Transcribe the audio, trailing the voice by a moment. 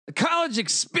The College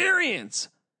Experience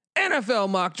NFL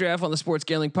Mock Draft on the Sports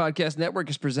Gambling Podcast Network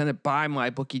is presented by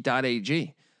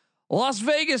MyBookie.ag. Las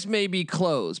Vegas may be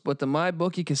closed, but the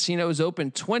MyBookie Casino is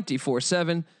open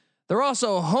 24/7. They're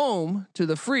also home to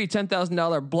the free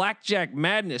 $10,000 Blackjack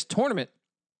Madness tournament.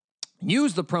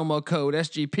 Use the promo code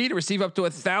SGP to receive up to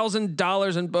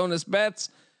 $1,000 in bonus bets.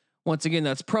 Once again,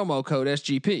 that's promo code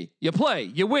SGP. You play,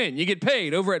 you win, you get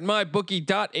paid over at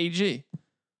MyBookie.ag.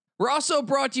 We're also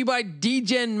brought to you by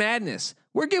DGen Madness.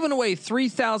 We're giving away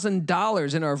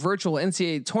 $3,000 in our virtual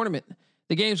NCAA tournament.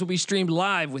 The games will be streamed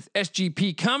live with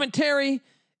SGP commentary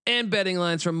and betting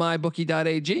lines from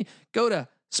MyBookie.ag. Go to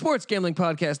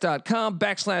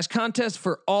sportsgamblingpodcast.com/contest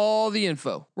for all the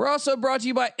info. We're also brought to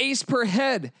you by Ace Per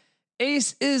Head.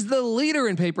 Ace is the leader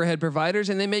in pay-per-head providers,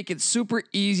 and they make it super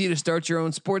easy to start your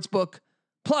own sports book.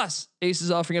 Plus, Ace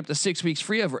is offering up to 6 weeks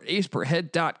free over at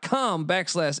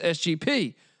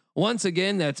aceperhead.com/SGP. Once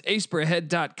again, that's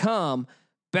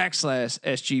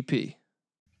aceperhead.com/SGP.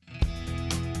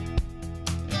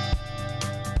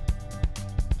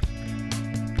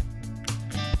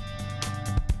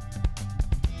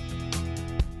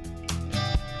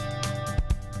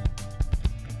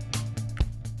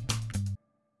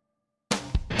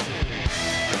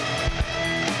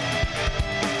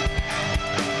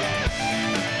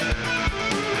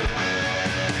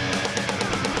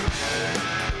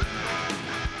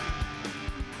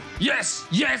 Yes,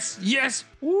 yes, yes.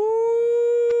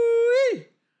 Woo-wee.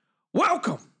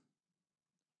 Welcome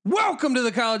to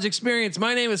the College Experience.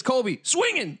 My name is Colby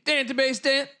Swinging Database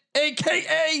Dan,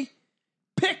 aka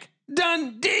Pick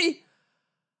Dundee.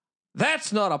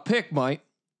 That's not a pick, Mike.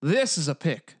 This is a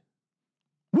pick.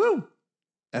 Woo!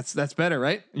 That's better,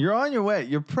 right? You're on your way.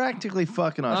 You're practically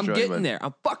fucking Australia. I'm getting there.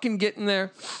 I'm fucking getting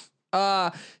there.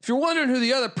 If you're wondering who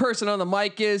the other person on the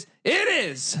mic is, it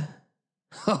is.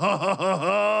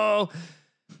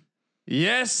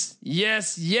 Yes,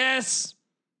 yes, yes.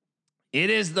 It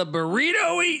is the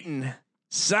burrito eating,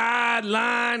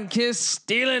 sideline kiss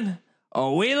stealing,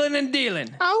 a wheeling and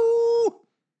dealing. Ow!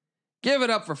 Give it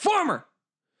up for former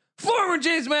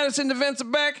James Madison defensive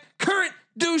back, current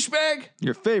douchebag,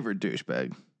 Your favorite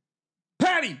douchebag,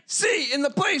 Patty C in the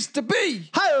place to be.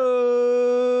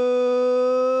 Hi-oh!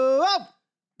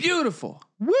 Beautiful.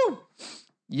 Woo!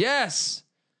 Yes.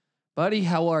 Buddy,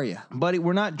 how are you? Buddy,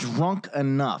 we're not drunk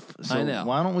enough. So I know.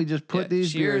 Why don't we just put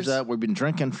these cheers. beers up? We've been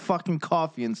drinking fucking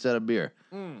coffee instead of beer.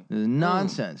 This is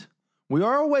nonsense. We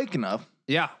are awake enough.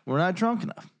 Yeah. We're not drunk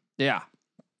enough. Yeah.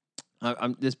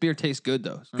 This beer tastes good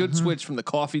though. It's a good switch from the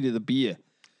coffee to the beer.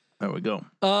 There we go.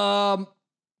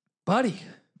 Buddy.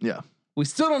 Yeah. We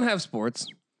still don't have sports.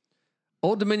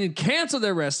 Old Dominion canceled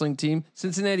their wrestling team.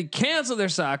 Cincinnati canceled their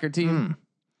soccer team.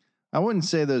 I wouldn't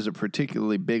say those are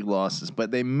particularly big losses,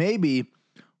 but they may be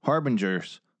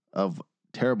harbingers of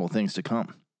terrible things to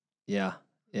come. Yeah.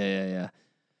 I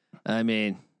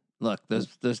mean, look, those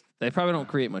they probably don't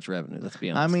create much revenue. Let's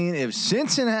be honest. I mean, if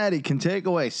Cincinnati can take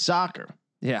away soccer,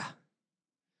 yeah.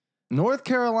 North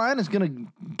Carolina's going to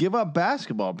give up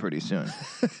basketball pretty soon.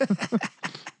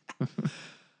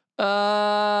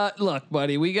 Look,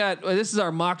 buddy, this is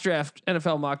our mock draft,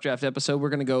 NFL mock draft episode. We're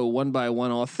going to go one by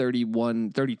one, all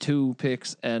 32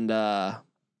 picks. And we're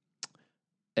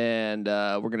going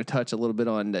to touch a little bit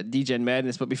on DGen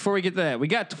Madness. But before we get to that, we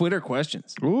got Twitter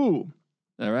questions. Ooh.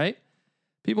 All right.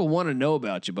 People want to know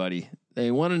about you, buddy. They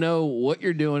want to know what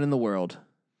you're doing in the world.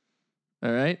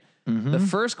 All right. Mm-hmm. The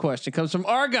first question comes from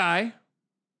our guy.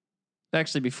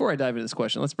 Actually, before I dive into this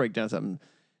question, let's break down something.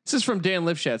 This is from Dan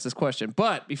Lipschatz, this question.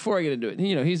 But before I get into it,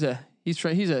 you know, he's a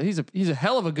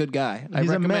hell of a good guy. He's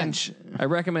a mensch. I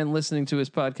recommend listening to his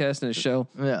podcast and his show.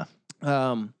 Yeah.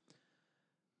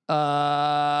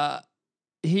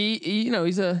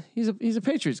 He's a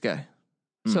Patriots guy.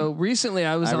 So recently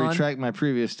I retract my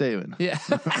previous statement. Yeah.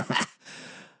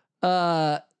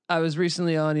 I was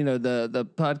recently on, the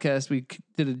podcast. We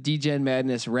did a DGen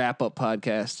Madness wrap up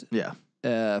podcast. Yeah.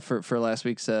 For last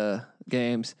week's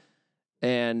games.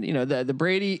 And the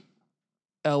Brady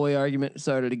Elway argument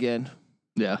started again.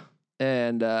 Yeah.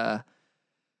 And I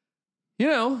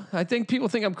think people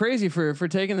think I'm crazy for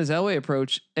taking this Elway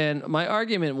approach. And my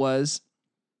argument was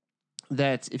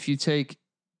that if you take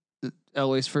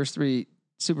Elway's first 3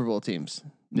 Super Bowl teams,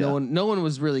 no one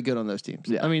was really good on those teams.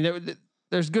 Yeah. I mean,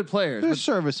 there's good players. There's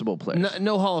serviceable players.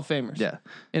 No Hall of Famers. Yeah.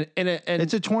 And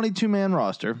it's a 22-man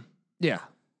roster. Yeah.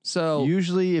 So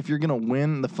usually if you're going to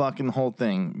win the fucking whole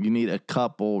thing, you need a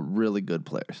couple really good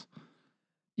players.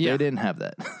 Yeah. They didn't have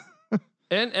that.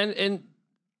 and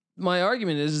my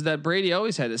argument is that Brady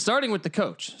always had it, starting with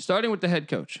the head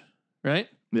coach, right?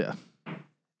 Yeah.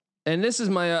 And this is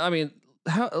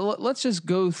let's just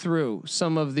go through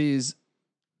some of these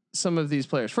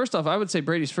players. First off, I would say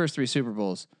Brady's first 3 Super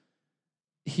Bowls,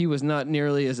 he was not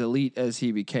nearly as elite as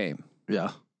he became.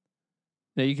 Yeah.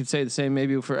 Now you could say the same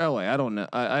maybe for Elway. I don't know.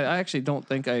 I actually don't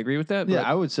think I agree with that. Yeah,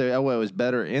 I would say Elway was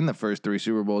better in the first 3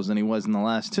 Super Bowls than he was in the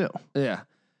last 2. Yeah.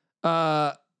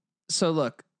 So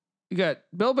look, you got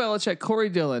Bill Belichick, Corey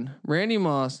Dillon, Randy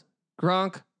Moss,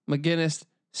 Gronk, McGinnis,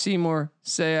 Seymour,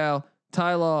 Sayal,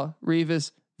 Ty Law,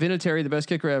 Revis, Vinatieri, the best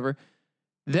kicker ever.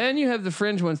 Then you have the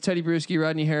fringe ones: Teddy Bruschi,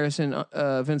 Rodney Harrison,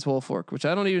 Vince Wilfork, which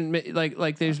I don't even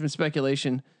like. There's been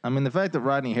speculation. I mean, the fact that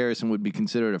Rodney Harrison would be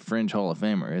considered a fringe Hall of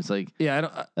Famer, it's like,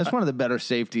 yeah, that's one of the better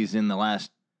safeties in the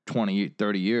last 20,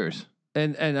 30 years.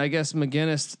 And I guess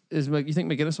McGinnis is. You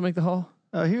think McGinnis will make the Hall?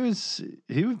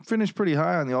 He finished pretty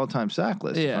high on the all-time sack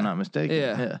list, if I'm not mistaken.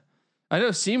 Yeah. I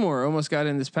know Seymour almost got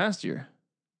in this past year.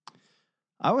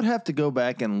 I would have to go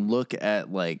back and look at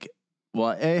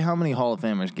how many Hall of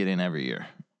Famers get in every year?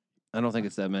 I don't think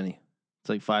it's that many. It's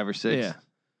like 5 or 6. Yeah.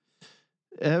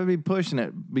 It would be pushing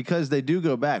it because they do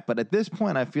go back. But at this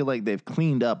point, I feel like they've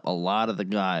cleaned up a lot of the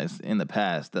guys in the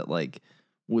past that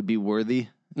would be worthy,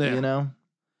 you know?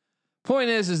 Point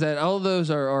is that all of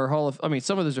those are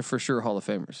some of those are for sure Hall of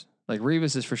Famers. Like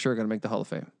Revis is for sure going to make the Hall of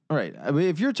Fame. Right. I mean,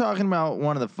 if you're talking about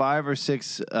one of the 5 or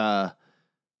 6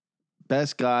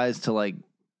 best guys to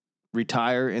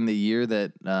retire in the year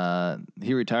that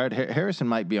he retired, Harrison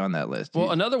might be on that list.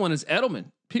 Well, another one is Edelman.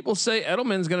 People say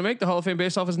Edelman's going to make the Hall of Fame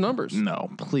based off his numbers.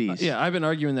 No, please. Yeah, I've been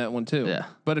arguing that one too. Yeah.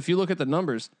 But if you look at the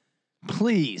numbers.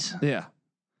 Please. Yeah.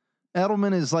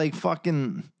 Edelman is like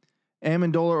fucking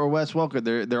Amendola or Wes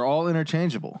Welker. They're all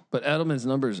interchangeable. But Edelman's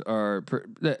numbers are,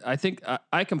 I think,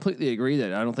 I completely agree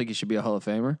that I don't think he should be a Hall of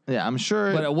Famer. Yeah, I'm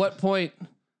sure. But at what point?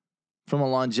 From a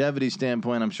longevity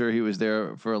standpoint, I'm sure he was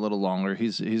there for a little longer.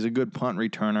 He's a good punt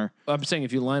returner. I'm saying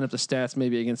if you line up the stats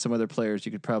maybe against some other players,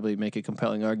 you could probably make a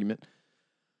compelling argument.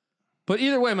 But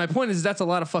either way, my point is that's a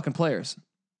lot of fucking players.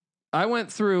 I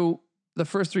went through the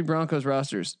first 3 Broncos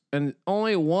rosters, and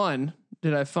only one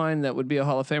did I find that would be a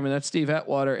Hall of Famer, and that's Steve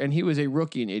Atwater, and he was a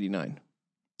rookie in '89.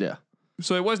 Yeah.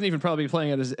 So he wasn't even probably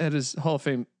playing at his Hall of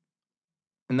Fame.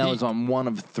 And that was on one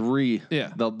of 3.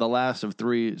 Yeah. The last of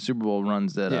 3 Super Bowl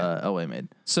runs that Elway made.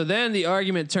 So then the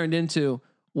argument turned into,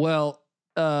 well,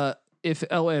 if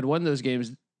Elway had won those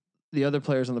games, the other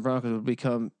players on the Broncos would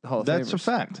become Hall of Famers. That's a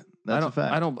fact. That's a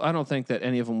fact. I don't think that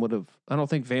any of them would have. I don't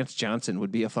think Vance Johnson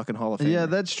would be a fucking Hall of Famer. Yeah,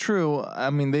 that's true. I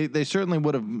mean, they certainly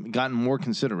would have gotten more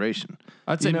consideration.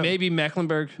 I'd say maybe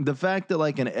Mecklenburg. The fact that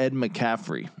an Ed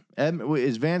McCaffrey,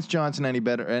 is Vance Johnson any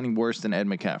worse than Ed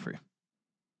McCaffrey?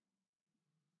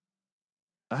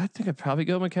 I think I'd probably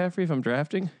go McCaffrey if I'm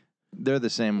drafting. They're the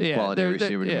same quality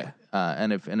receiver. Yeah.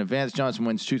 And if Vance Johnson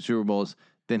wins 2 Super Bowls,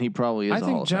 then he probably is. I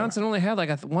think Johnson only had a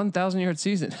 1,000-yard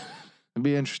season. It'd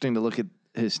be interesting to look at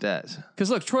his stats. Because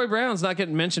look, Troy Brown's not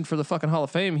getting mentioned for the fucking Hall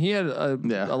of Fame. He had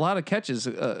a lot of catches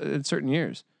in certain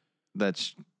years.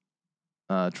 That's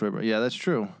Troy Brown. Yeah, that's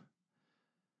true.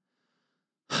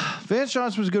 Vance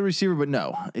Johnson was a good receiver, but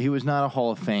no, he was not a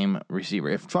Hall of Fame receiver.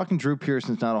 If fucking Drew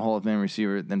Pearson's not a Hall of Fame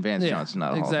receiver, then Vance Johnson's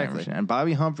not a Hall of Fame receiver. And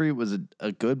Bobby Humphrey was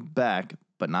a good back,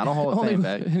 but not a Hall of Fame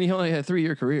back. And he only had a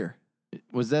 3-year career.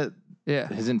 Was that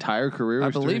his entire career? I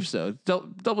believe so.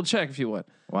 Double check if you want.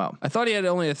 Wow. I thought he had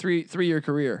only a three-year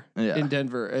career in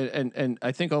Denver, and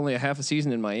I think only a half a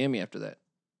season in Miami after that.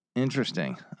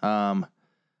 Interesting.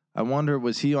 I wonder,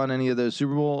 was he on any of those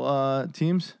Super Bowl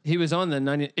teams? He was on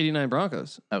the 89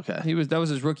 Broncos. Okay. That was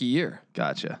his rookie year.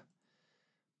 Gotcha.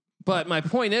 But my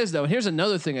point is, though, and here's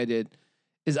another thing I did,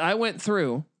 is I went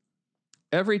through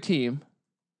every team,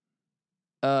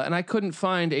 and I couldn't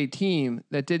find a team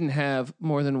that didn't have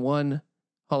more than one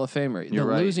Hall of Famer. You're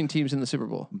right. Losing teams in the Super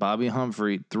Bowl. Bobby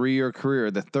Humphrey, 3-year career.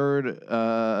 The third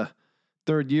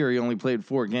year, he only played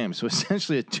 4 games. So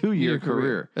essentially a 2-year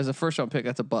career. As a first-round pick,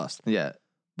 that's a bust. Yeah.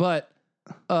 But,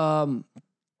 so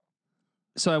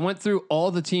I went through all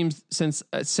the teams since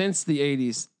the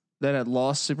 80s that had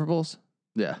lost Super Bowls.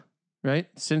 Yeah. Right?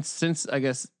 Since I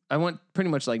guess I went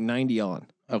pretty much 90 on.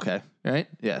 Okay. Right?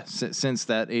 Yeah. Since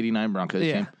that 89 Broncos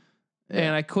team. Yeah.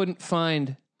 And I couldn't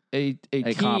find a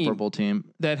team comparable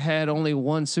team that had only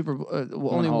one Super Bowl,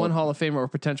 one Hall of Famer or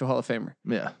potential Hall of Famer.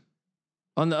 Yeah.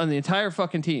 On the entire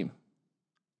fucking team.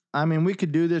 I mean, we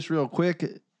could do this real quick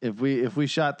if we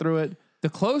shot through it. The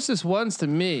closest ones to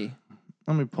me.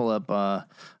 Let me pull up. I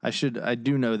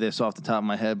do know this off the top of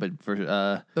my head, but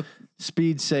for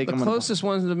speed's sake, the closest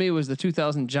ones to me was the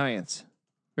 2000 Giants,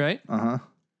 right? Uh-huh.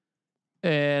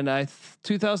 And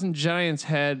 2000 Giants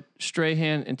had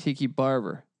Strahan and Tiki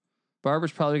Barber.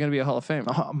 Barber's probably going to be a Hall of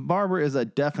Famer. Barber is a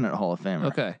definite Hall of Famer.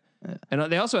 Okay.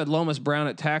 And they also had Lomas Brown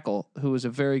at tackle, who was a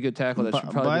very good tackle. That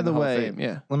should probably by be in the the Hall of way, Fame.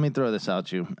 Yeah. let me throw this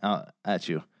at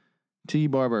you. Tiki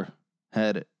Barber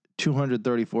had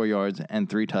 234 yards and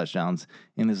 3 touchdowns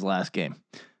in his last game.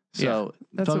 So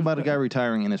talk about a guy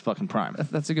retiring in his fucking prime.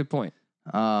 That's a good point.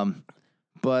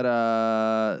 But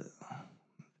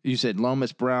you said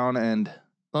Lomas Brown,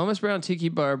 Tiki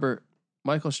Barber,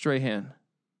 Michael Strahan.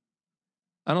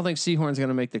 I don't think Sehorn's going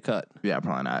to make the cut. Yeah,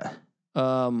 probably not.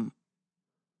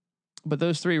 But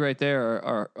those 3 right there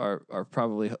are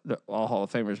probably all Hall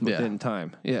of Famers within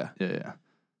time. Yeah. Yeah.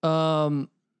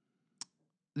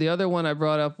 The other one I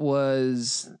brought up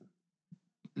was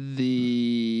I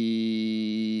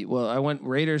went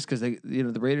Raiders because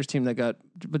the Raiders team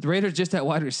but the Raiders just at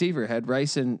wide receiver had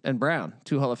Rice and Brown,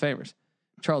 2 Hall of Famers.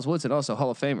 Charles Woodson also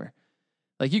Hall of Famer.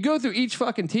 Like, you go through each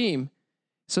fucking team.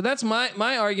 So that's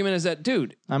my argument is that,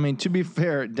 dude. I mean, to be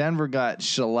fair, Denver got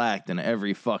shellacked in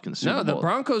every fucking Super Bowl. No, the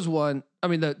Broncos one. I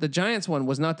mean, the Giants one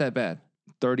was not that bad.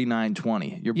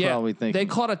 39-20. You're probably thinking they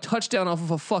caught a touchdown off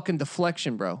of a fucking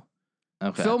deflection, bro.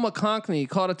 Okay. Phil McConkey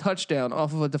caught a touchdown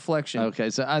off of a deflection.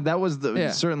 Okay, so that was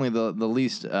certainly the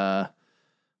least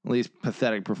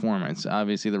pathetic performance.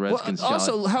 Obviously, the Redskins. Well,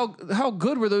 also, how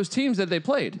good were those teams that they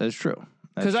played? That's true.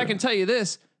 Because I can tell you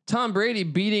this: Tom Brady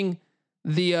beating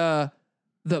the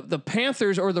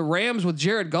Panthers or the Rams with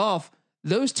Jared Goff.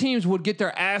 Those teams would get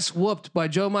their ass whooped by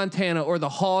Joe Montana or the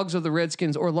Hogs of the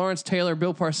Redskins or Lawrence Taylor,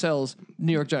 Bill Parcells,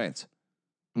 New York Giants.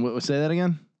 Say that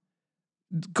again.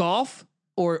 Goff.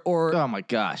 Or oh my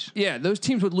gosh, yeah, those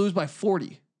teams would lose by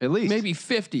 40, at least, maybe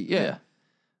 50. Yeah.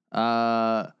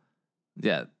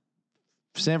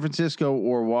 San Francisco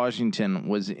or Washington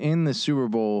was in the Super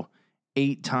Bowl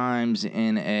 8 times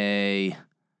in a.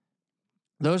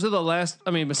 Those are the last.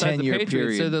 I mean, besides the Patriots,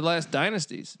 period. They're the last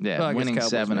dynasties. Yeah, winning Cowboys,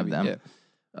 7 maybe. Of them.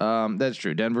 Yeah. That's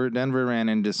true. Denver ran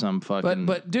into some fucking.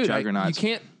 But dude,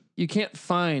 you can't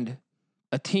find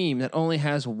a team that only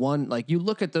has one. Like, you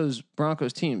look at those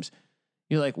Broncos teams.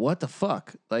 You're like, what the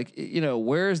fuck? Like,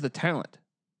 where's the talent?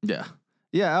 Yeah.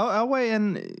 I'll weigh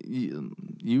in.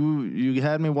 You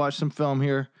had me watch some film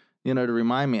here, to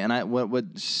remind me. And what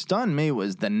stunned me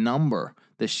was the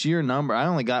sheer number. I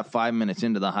only got 5 minutes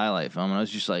into the highlight film, and I was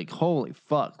just like, holy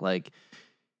fuck! Like,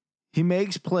 he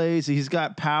makes plays. He's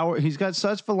got power. He's got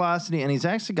such velocity, and he's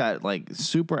actually got like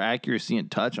super accuracy and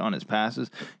touch on his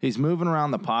passes. He's moving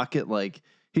around the pocket like.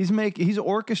 He's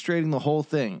orchestrating the whole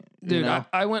thing. Dude,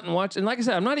 I went and watched, and like I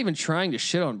said, I'm not even trying to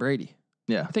shit on Brady.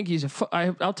 Yeah. I think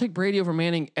I'll take Brady over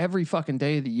Manning every fucking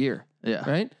day of the year. Yeah.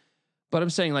 Right? But I'm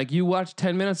saying, like, you watch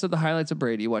 10 minutes of the highlights of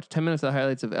Brady, you watch 10 minutes of the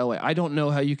highlights of Elway. I don't know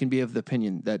how you can be of the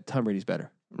opinion that Tom Brady's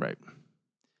better. Right.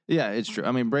 Yeah, it's true.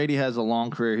 I mean, Brady has a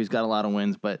long career. He's got a lot of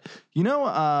wins, but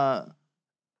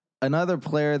another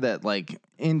player that, like,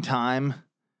 in time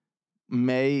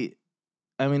it's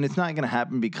not going to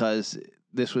happen because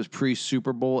this was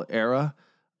pre-Super Bowl era,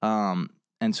 and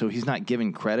so he's not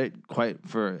given credit quite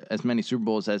for as many Super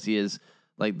Bowls as he is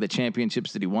like the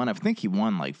championships that he won. I think he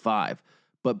won like 5.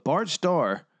 But Bart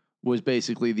Starr was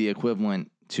basically the equivalent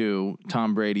to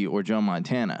Tom Brady or Joe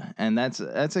Montana, and that's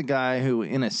a guy who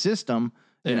in a system,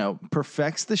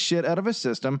 perfects the shit out of a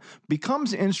system,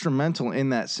 becomes instrumental in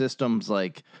that system's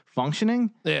like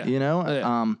functioning.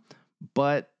 Yeah.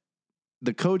 But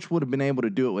the coach would have been able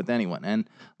to do it with anyone. And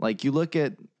like, you look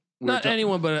at not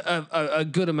anyone, but a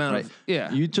good amount right. of,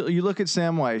 yeah. You look at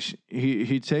Sam Weish,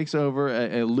 he takes over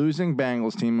a losing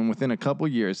Bengals team. And within a couple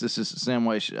years, this is Sam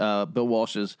Weish, Bill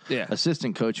Walsh's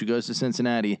assistant coach, who goes to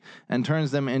Cincinnati and turns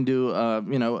them into,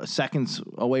 seconds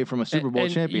away from a Super Bowl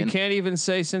champion. You can't even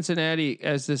say Cincinnati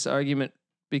as this argument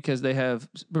because they have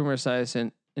Boomer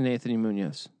Esiason and Anthony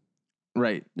Munoz.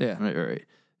 Right. Yeah. Right.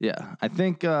 Yeah. I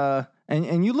think,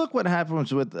 and you look what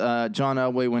happens with John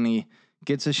Elway when he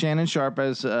gets a Shannon Sharpe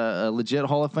as a legit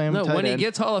Hall of Fame. No, when he end.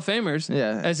 Gets Hall of Famers,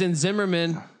 as in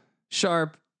Zimmerman,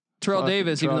 Sharpe, Terrell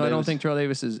Davis. Even though I don't think Terrell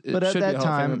Davis is, but at that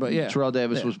time, but yeah, Terrell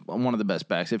Davis was one of the best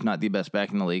backs, if not the best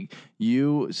back in the league.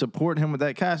 You support him with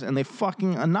that cast, and they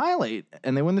fucking annihilate,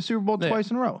 and they win the Super Bowl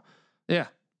twice in a row. Yeah.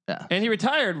 And he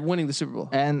retired winning the Super Bowl.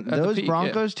 And those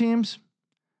Broncos teams,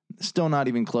 still not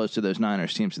even close to those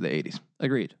Niners teams of the 80s.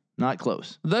 Agreed. Not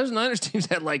close. Those Niners teams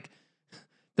had like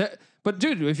that. But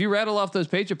dude, if you rattle off those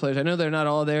Patriot players, I know they're not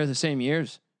all there the same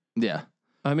years. Yeah.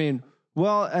 I mean,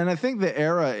 well, and I think the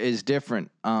era is different.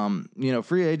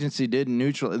 Free agency did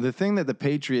neutral. The thing that the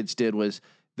Patriots did was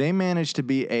they managed to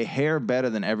be a hair better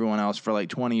than everyone else for like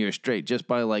 20 years straight, just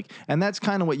by like, and that's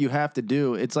kind of what you have to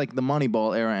do. It's like the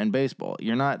Moneyball era in baseball.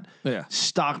 You're not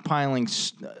stockpiling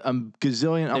a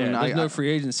gazillion. There's no free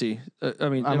agency. I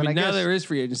mean, now there is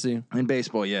free agency in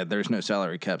baseball. Yeah, there's no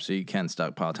salary cap, so you can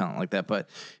stockpile talent like that. But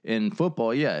in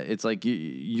football, it's like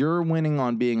you're winning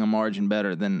on being a margin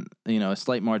better than, a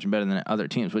slight margin better than other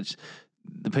teams, which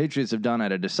the Patriots have done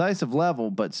at a decisive level,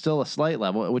 but still a slight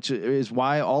level, which is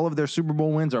why all of their Super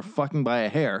Bowl wins are fucking by a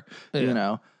hair,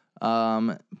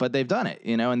 but they've done it,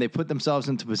 and they put themselves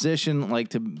into position like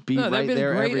to be right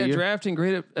there every year. Great at drafting,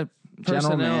 great at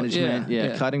general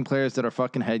management, cutting players that are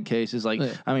fucking head cases. Like,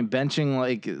 benching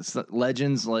like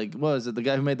legends. Like, what was it? The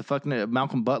guy who made the fucking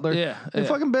Malcolm Butler. They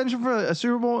fucking bench him for a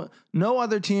Super Bowl. No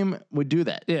other team would do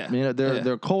that.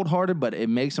 They're cold hearted, but it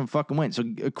makes them fucking win. So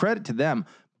credit to them.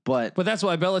 But that's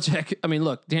why Belichick. I mean,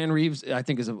 look, Dan Reeves, I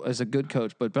think is a good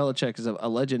coach, but Belichick is a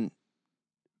legend.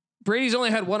 Brady's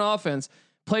only had one offense,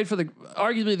 played for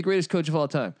arguably the greatest coach of all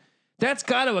time. That's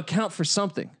got to account for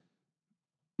something.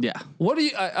 Yeah. What do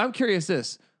you? I'm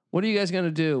curious. What are you guys going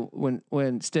to do when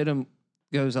Stidham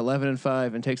goes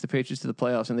 11-5 and takes the Patriots to the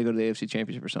playoffs and they go to the AFC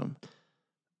Championship or something?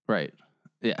 Right.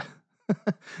 Yeah.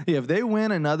 If they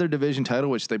win another division title,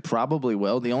 which they probably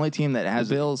will, the only team that has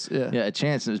the Bills, a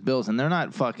chance is Bills, and they're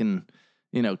not fucking,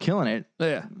 killing it.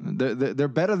 Yeah, they're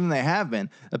better than they have been.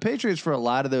 The Patriots for a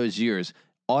lot of those years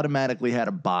automatically had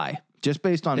a bye just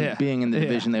based on being in the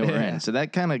division they were in. So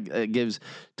that kind of gives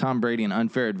Tom Brady an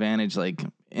unfair advantage, like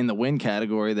in the win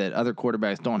category that other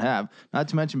quarterbacks don't have. Not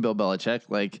to mention Bill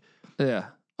Belichick,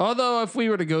 Although if we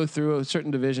were to go through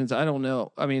certain divisions, I don't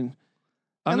know. I mean.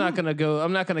 I'm not going to go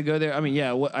there. I mean,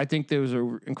 I think those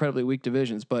are incredibly weak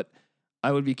divisions, but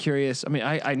I would be curious. I mean,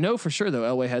 I know for sure, though,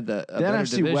 Elway had the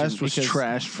NFC West was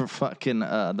trashed for fucking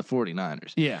the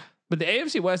 49ers. Yeah. But the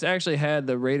AFC West actually had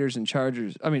the Raiders and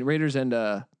Chiefs,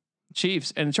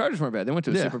 and the Chargers weren't bad. They went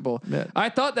to the Super Bowl. Yeah. I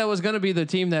thought that was going to be the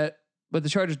team but the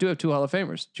Chargers do have two Hall of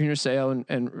Famers, Junior Seau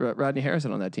and Rodney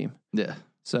Harrison on that team. Yeah.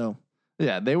 So...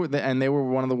 Yeah, they were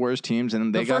one of the worst teams,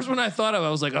 and the first one I thought of,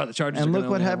 I was like, "Oh, the Chargers." And look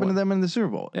what happened to them in the Super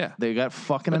Bowl. Yeah, they got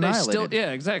fucking annihilated.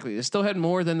 Exactly. They still had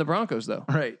more than the Broncos, though.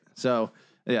 Right. So,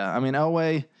 I mean,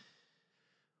 Elway.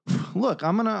 Look,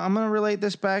 I'm gonna relate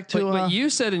this back to. But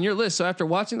you said in your list. So after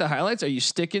watching the highlights, are you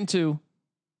sticking to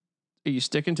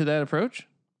that approach?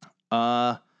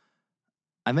 I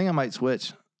think I might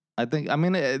switch.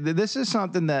 This is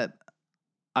something that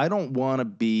I don't want to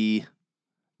be.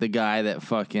 The guy that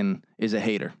fucking is a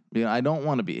hater. I don't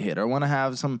want to be a hater. I want to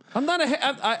have some. I'm not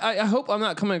I hope I'm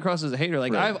not coming across as a hater.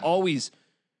 Like I've always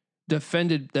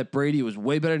defended that Brady was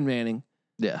way better than Manning.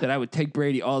 Yeah. That I would take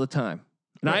Brady all the time.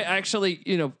 And I actually,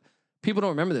 people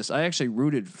don't remember this. I actually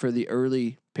rooted for the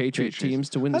early Patriots teams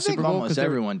to win the Super Bowl. Almost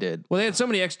everyone did. Well, they had so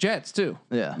many ex-Jets too.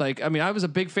 Yeah. Like, I mean, I was a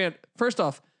big fan. First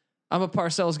off, I'm a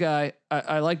Parcells guy.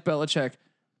 I like Belichick.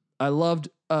 I loved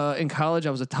in college.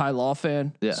 I was a Ty Law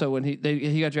fan. Yeah. So when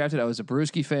he got drafted, I was a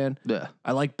Bruschi fan. Yeah.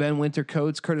 I like Ben Winter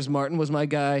Coates. Curtis Martin was my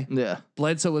guy. Yeah.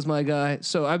 Bledsoe was my guy.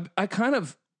 So I kind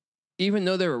of, even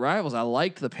though they were rivals, I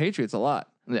liked the Patriots a lot.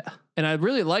 Yeah. And I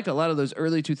really liked a lot of those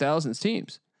early 2000s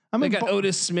teams. I mean, they got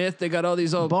Otis Smith. They got all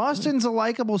these old. Boston's a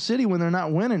likable city when they're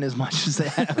not winning as much as they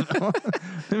have.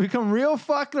 They become real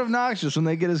fucking obnoxious when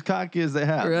they get as cocky as they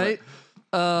have. Right.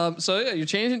 So yeah, you're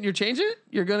changing it.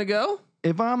 You're gonna go.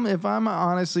 If I'm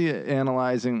honestly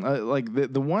analyzing, like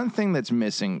the one thing that's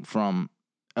missing from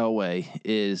Elway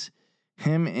is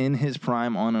him in his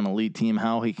prime on an elite team,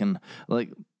 how he can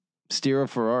like steer a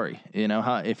Ferrari,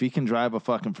 how if he can drive a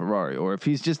fucking Ferrari, or if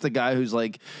he's just the guy who's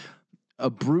like a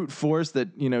brute force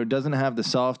that doesn't have the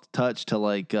soft touch to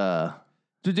like.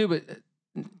 Dude, but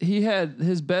he had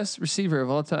his best receiver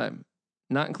of all time,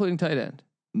 not including tight end.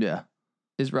 Yeah,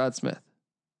 is Rod Smith.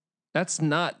 That's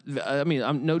not. I mean,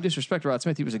 I'm no disrespect to Rod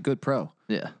Smith. He was a good pro.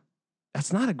 Yeah,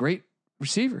 that's not a great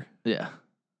receiver. Yeah,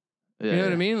 you know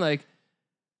what I mean? Like,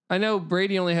 I know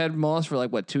Brady only had Moss for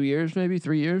like 2 years, maybe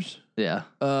 3 years. Yeah.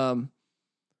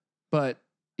 But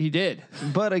he did.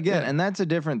 But again, and that's a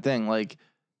different thing. Like,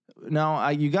 now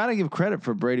you got to give credit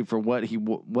for Brady for what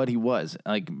he was.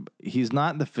 Like, he's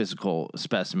not the physical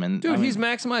specimen. Dude, he's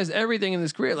maximized everything in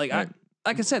his career. Like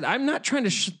Like I said, I'm not trying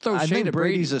to throw shade at Brady.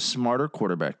 Brady's a smarter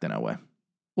quarterback than Elway.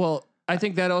 Well, I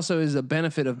think that also is a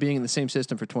benefit of being in the same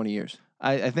system for 20 years.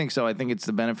 I think so. I think it's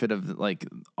the benefit of like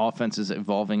offenses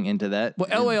evolving into that. Well,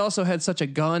 Elway also had such a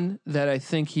gun that I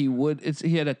think he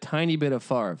had a tiny bit of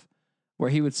Favre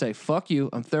where he would say, "Fuck you,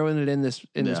 I'm throwing it in this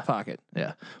pocket."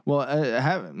 Yeah. Well,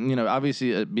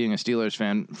 obviously being a Steelers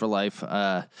fan for life,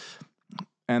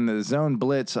 and the zone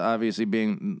blitz obviously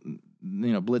being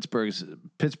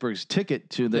Pittsburgh's ticket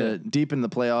to the deep in the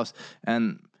playoffs,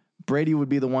 and Brady would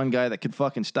be the one guy that could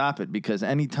fucking stop it, because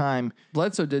anytime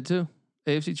Bledsoe did too.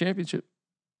 AFC Championship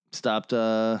stopped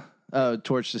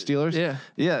torch the Steelers.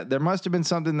 Yeah. There must have been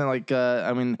something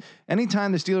that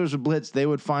anytime the Steelers would blitz, they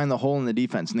would find the hole in the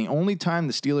defense. And the only time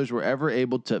the Steelers were ever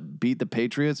able to beat the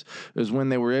Patriots was when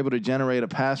they were able to generate a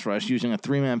pass rush using a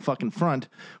 3-man fucking front,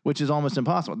 which is almost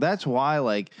impossible. That's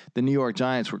why the New York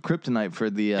Giants were kryptonite for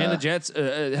the and the Jets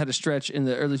had a stretch in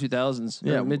the early 2000s,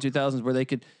 mid 2000s, where they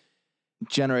could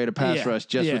generate a pass rush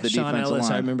just with the Sean defensive Ellis,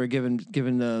 line. I remember giving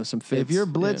some fits. If you're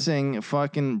blitzing,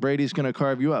 fucking Brady's going to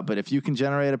carve you up. But if you can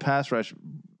generate a pass rush,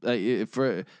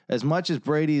 for as much as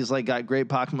Brady's got great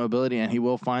pocket mobility and he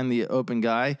will find the open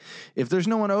guy, if there's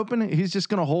no one open, he's just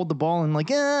going to hold the ball and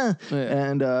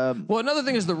And well, another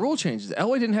thing is the rule changes.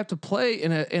 Elway didn't have to play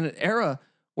in an era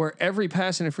where every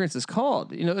pass interference is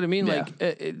called. You know what I mean? Yeah.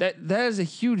 That is a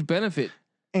huge benefit.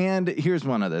 And here's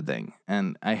one other thing,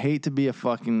 and I hate to be a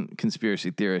fucking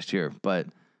conspiracy theorist here, but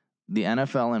the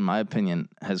NFL, in my opinion,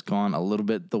 has gone a little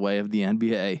bit the way of the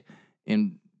NBA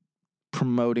in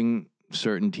promoting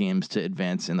certain teams to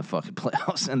advance in the fucking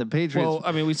playoffs. And the Patriots. Well,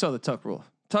 I mean, we saw the Tuck rule.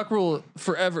 Tuck rule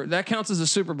forever. That counts as a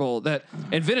Super Bowl.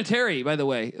 And Vinatieri, by the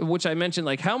way, which I mentioned,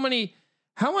 how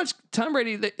much Tom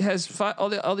Brady has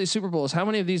all these Super Bowls? How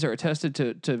many of these are attested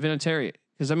to Vinatieri?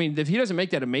 Because if he doesn't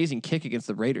make that amazing kick against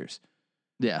the Raiders.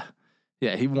 Yeah,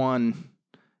 he won.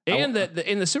 And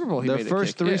in the Super Bowl, he made the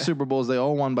first three Super Bowls, they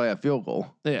all won by a field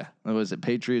goal. Yeah. Was it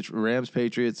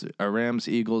Rams,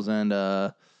 Eagles, and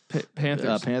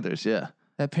Panthers. Panthers, yeah.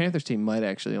 That Panthers team might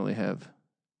actually only have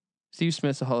Steve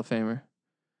Smith's a Hall of Famer,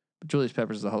 but Julius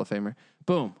Peppers is a Hall of Famer.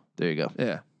 Boom. There you go.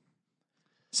 Yeah.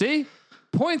 See?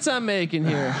 Points I'm making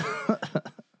here.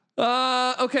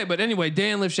 Okay, but anyway,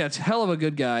 Dan Lifshat's hell of a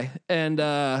good guy.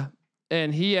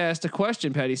 And he asked a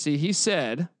question, Patty C. He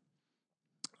said,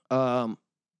 oh,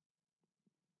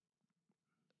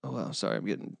 well, sorry,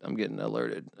 I'm getting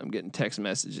alerted. I'm getting text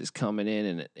messages coming in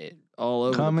and it all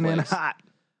over coming the in place. hot.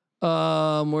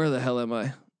 Where the hell am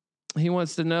I? He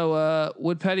wants to know,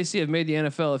 would Patty C have made the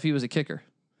NFL if he was a kicker?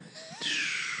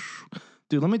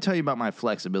 Dude, let me tell you about my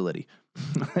flexibility.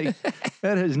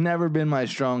 That has never been my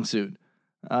strong suit.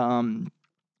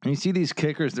 You see these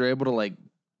kickers, they're able to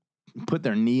put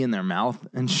their knee in their mouth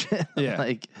and shit.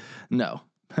 Yeah. No.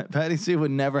 Patty C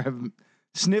would never have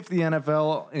sniffed the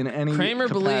NFL in any Kramer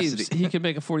capacity. believes he could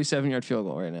make a 47-yard field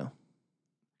goal right now.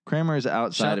 Kramer is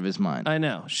outside of his mind. I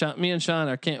know. Me and Sean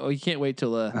you can't wait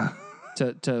till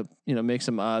to make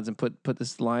some odds and put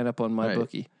this line up on my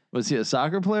bookie. Was he a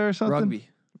soccer player or something?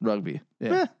 Rugby.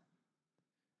 Yeah.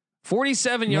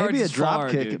 47 yards. Maybe a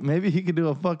drop kick. Dude. Maybe he could do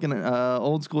a fucking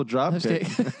old school drop kick.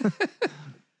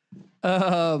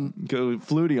 Go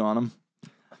flutie on him.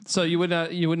 So you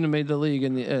wouldn't have made the league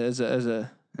as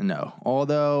a no.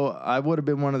 Although I would have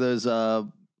been one of those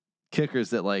kickers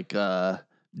that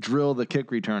drill the kick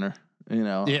returner.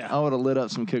 I would have lit up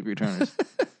some kick returners.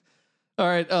 All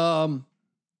right.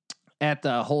 At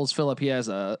Holes Phillip, he has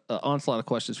a onslaught of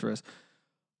questions for us.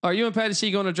 Are you and Patty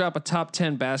C going to drop a top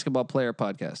 10 basketball player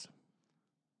podcast?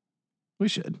 We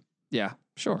should. Yeah,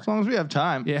 sure. As long as we have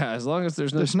time. Yeah, as long as there's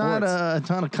sports. Not a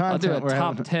ton of content. I'll do a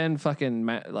top 10 fucking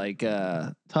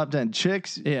top 10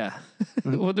 chicks. Yeah,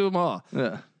 we'll do them all.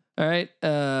 Yeah. All right.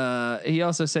 He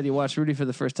also said he watched Rudy for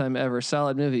the first time ever.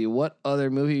 Solid movie. What other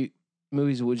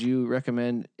movies would you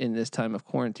recommend in this time of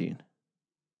quarantine?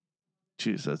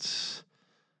 Jeez, that's.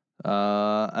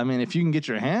 If you can get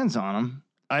your hands on them.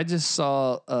 I just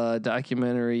saw a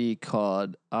documentary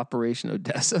called Operation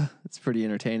Odessa. It's pretty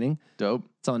entertaining. Dope.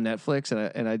 It's on Netflix,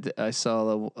 and I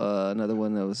saw another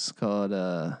one that was called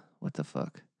what the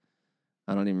fuck?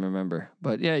 I don't even remember.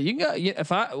 But yeah, you got.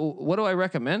 What do I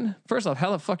recommend? First off,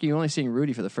 how the fuck are you only seeing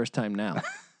Rudy for the first time now?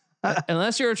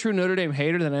 Unless you're a true Notre Dame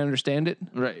hater, then I understand it.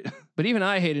 Right. But even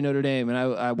I hated Notre Dame, and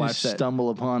I watched that. Stumble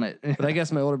upon it. But I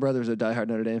guess my older brother was a diehard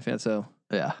Notre Dame fan, so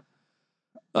yeah.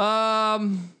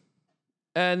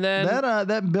 And then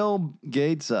that Bill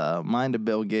Gates, Mind of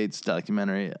Bill Gates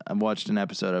documentary, I watched an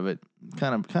episode of it.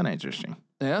 Kind of interesting.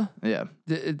 Yeah. Yeah.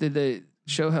 Did they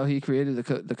show how he created the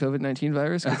COVID-19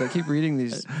 virus? Because I keep reading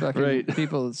these fucking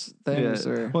people's things.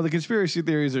 Yeah. Or well, the conspiracy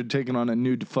theories are taking on a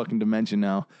new fucking dimension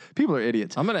now. People are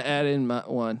idiots. I'm gonna add in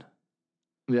one.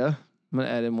 Yeah. I'm gonna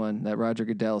add in one that Roger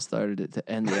Goodell started it to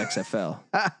end the XFL.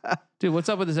 Dude, what's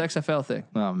up with this XFL thing?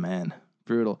 Oh man,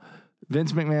 brutal.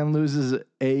 Vince McMahon loses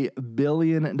 $1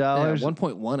 billion. Yeah,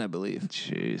 1.1, I believe.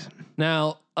 Jeez.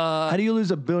 Now, how do you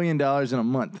lose $1 billion in a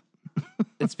month?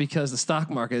 It's because the stock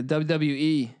market,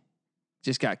 WWE,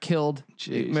 just got killed. Jeez.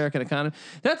 The American economy.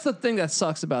 That's the thing that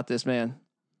sucks about this, man.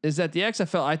 is that the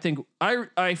XFL,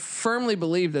 I firmly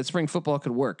believe that spring football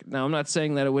could work. Now, I'm not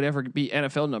saying that it would ever be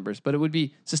NFL numbers, but it would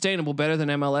be sustainable, better than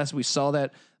MLS. We saw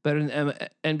that. Better than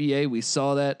NBA. We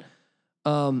saw that.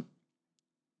 And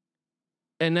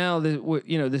now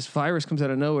this virus comes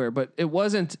out of nowhere, but it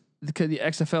wasn't because the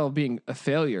XFL being a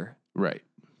failure. Right.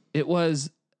 It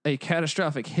was a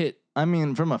catastrophic hit. I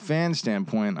mean, from a fan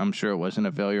standpoint, I'm sure it wasn't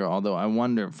a failure, although I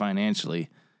wonder financially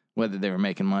whether they were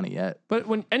making money yet. But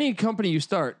when any company you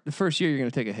start, the first year you're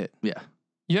going to take a hit. Yeah.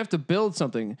 You have to build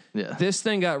something. Yeah. This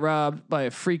thing got robbed by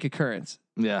a freak occurrence.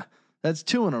 Yeah. That's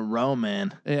 2 in a row,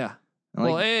 man. Yeah.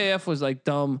 Well, AAF was like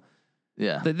dumb.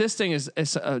 Yeah. This thing is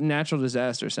a natural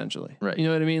disaster, essentially. Right. You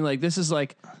know what I mean? Like, this is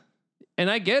like, and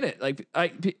I get it. Like,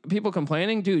 people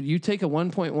complaining, dude, you take a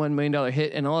 $1.1 million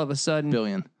hit and all of a sudden.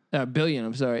 Billion,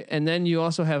 I'm sorry. And then you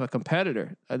also have a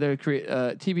competitor.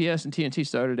 TBS and TNT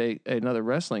started another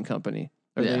wrestling company.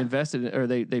 Or they invested in, or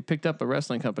they picked up a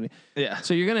wrestling company. Yeah.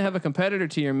 So you're going to have a competitor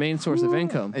to your main source of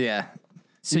income. Yeah.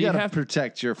 So you have to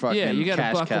protect your fucking you got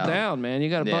to buckle cow. down, man. You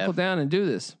got to buckle down and do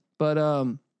this. But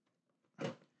I'm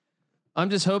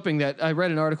just hoping that I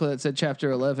read an article that said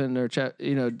Chapter 11 or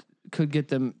could get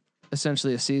them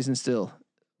essentially a season still,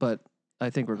 but I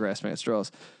think we're grasping at straws.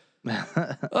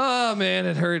 Oh man,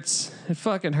 it hurts. It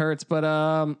fucking hurts. But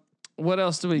what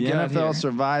else do we got here? The NFL here?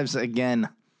 survives again.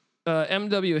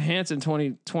 MW Hansen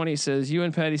 2020 says you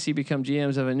and Patty C become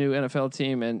GMs of a new NFL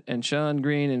team, and Sean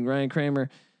Green and Ryan Kramer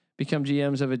become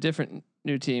GMs of a different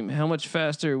new team. How much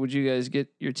faster would you guys get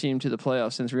your team to the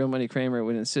playoffs? Since Real Money Kramer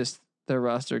would insist their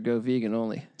roster go vegan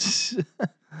only.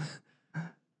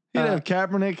 He'd have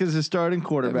Kaepernick as a starting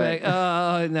quarterback.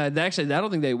 No, actually, I don't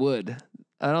think they would.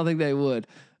 But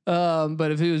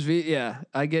if he was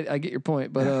I get your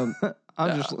point. But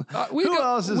I'm just who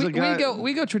else is a guy?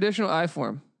 We go traditional I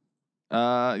form.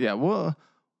 Yeah,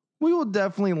 we will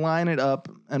definitely line it up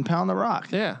and pound the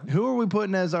rock. Yeah. Who are we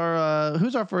putting as our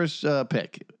who's our first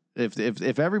pick?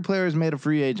 If every player is made a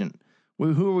free agent,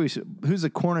 who are we? Who's the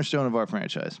cornerstone of our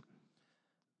franchise?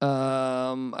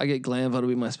 I get Glanville to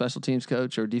be my special teams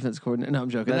coach or defense coordinator. No, I'm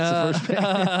joking. That's the first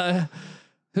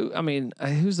pick.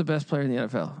 Who's the best player in the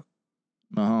NFL?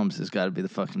 Mahomes has got to be the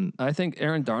fucking. I think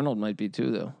Aaron Darnold might be too,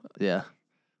 though. Yeah,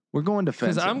 we're going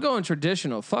defensive. Because I'm going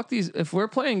traditional. Fuck these. If we're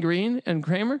playing Green and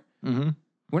Kramer,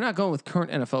 we're not going with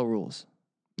current NFL rules.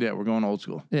 Yeah, we're going old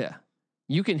school. Yeah,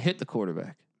 you can hit the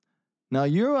quarterback. Now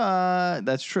you're.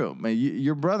 That's true.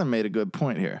 Your brother made a good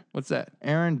point here. What's that?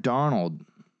 Aaron Darnold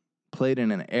played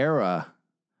in an era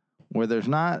where there's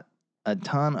not a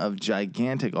ton of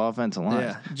gigantic offensive lines.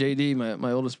 Yeah, JD,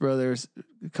 my oldest brother,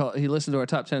 he listened to our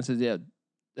top 10 and said, "Yeah,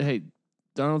 hey,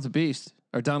 Donald's a beast,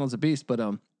 but or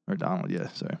Donald, yeah,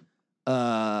 sorry.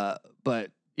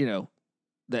 But the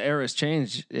era's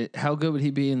changed. How good would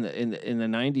he be in the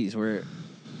 90s where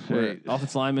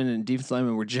offensive linemen and defensive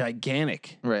linemen were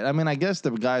gigantic? Right. I mean, I guess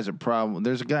the guys are probably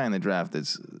there's a guy in the draft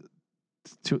that's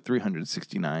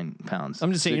 369 pounds.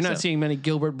 I'm just saying, you're not seeing many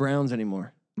Gilbert Browns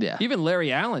anymore. Yeah. Even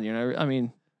Larry Allen, I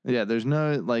mean. Yeah, there's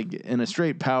no, like, in a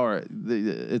straight power,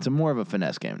 it's more of a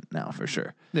finesse game now, for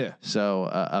sure. Yeah. So,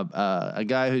 a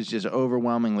guy who's just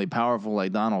overwhelmingly powerful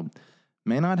like Donald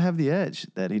may not have the edge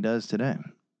that he does today.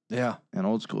 Yeah. In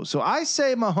old school. So, I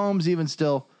say Mahomes even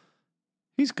still,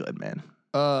 he's good, man.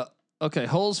 Okay,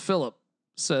 Holes Phillip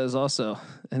says also,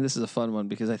 and this is a fun one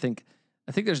because I think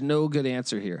there's no good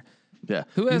answer here. Yeah.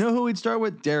 You know who we'd start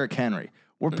with? Derrick Henry.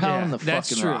 We're pounding the fucking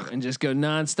that's true. rock. And just go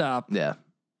nonstop. Yeah.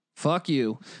 Fuck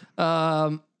you.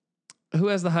 Who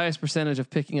has the highest percentage of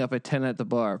picking up a 10 at the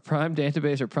bar? Prime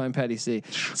Database or Prime Patty C?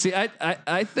 See,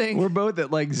 I think we're both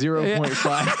at like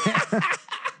 0.5.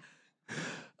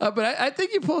 But I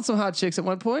think you pulled some hot chicks at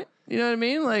one point. You know what I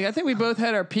mean? Like, I think we both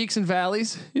had our peaks and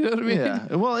valleys. You know what I mean?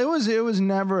 Yeah. Well, it was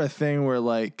never a thing where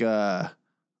like I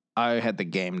had the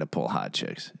game to pull hot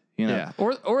chicks. You know? Yeah.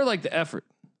 Or like the effort.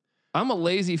 I'm a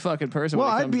lazy fucking person. Well,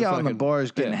 I'd be out in the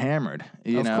bars getting hammered.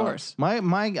 You know? Of course. I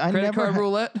Credit never card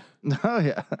roulette. Oh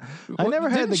yeah. I never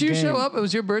had the game. Didn't you show up? It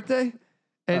was your birthday,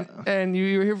 and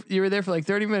you were here. You were there for like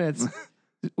 30 minutes.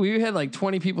 We had like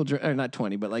 20 people, or not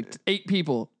 20, but like 8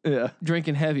 people. Yeah.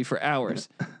 Drinking heavy for hours.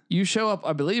 You show up,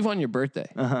 I believe, on your birthday.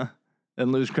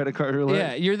 And lose credit card roulette.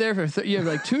 Yeah, you're there for you have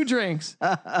like 2 drinks,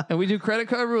 and we do credit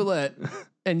card roulette,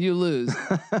 and you lose.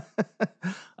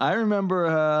 I remember.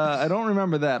 I don't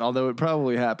remember that, although it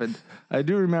probably happened. I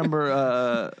do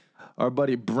remember our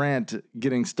buddy Brant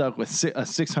getting stuck with a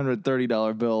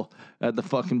 $630 bill at the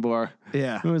fucking bar.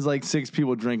 Yeah, it was like 6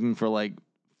 people drinking for like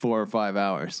 4 or 5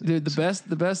 hours. Dude,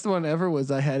 the best one ever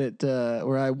was I had it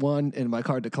where I won and my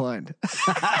card declined.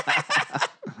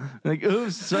 Like,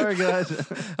 oops, sorry guys.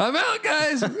 I'm out,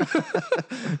 guys.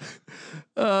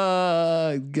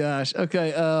 Gosh.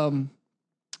 Okay.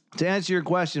 To answer your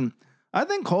question, I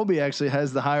think Colby actually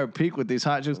has the higher peak with these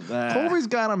hot chicks. Colby's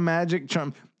got a magic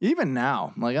charm. Even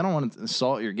now, like I don't want to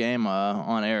assault your game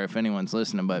on air if anyone's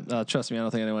listening, but trust me, I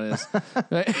don't think anyone is.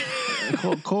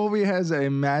 Colby has a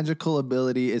magical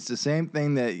ability. It's the same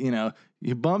thing that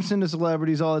he bumps into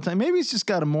celebrities all the time. Maybe he's just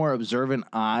got a more observant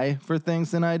eye for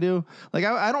things than I do. Like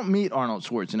I don't meet Arnold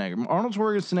Schwarzenegger. Arnold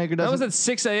Schwarzenegger doesn't. That was at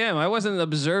 6 a.m. I wasn't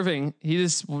observing. He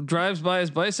just drives by his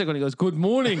bicycle and he goes, "Good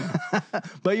morning."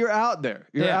 But you're out there.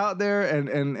 You're out there,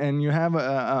 and you have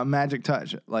a magic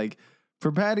touch. Like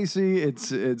for Patty C,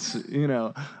 it's I'm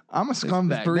a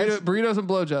scumbag. Burritos and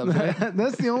blowjobs. Right?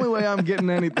 That's the only way I'm getting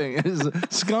anything is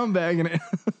scumbag and.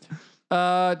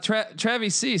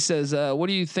 Travis C says, what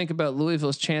do you think about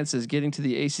Louisville's chances getting to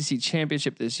the ACC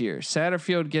championship this year?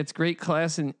 Satterfield gets great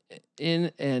class in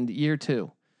and year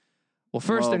 2. Well,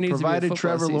 first there needs to be a football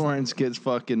Trevor season. Lawrence gets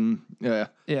fucking yeah.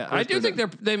 I do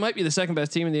think they might be the second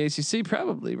best team in the ACC,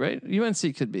 probably, right?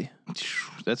 UNC could be.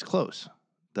 That's close.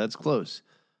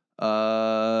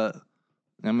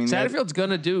 I mean, Satterfield's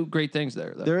gonna do great things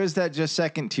there, though. There is that just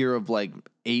second tier of like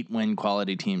 8-win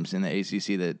quality teams in the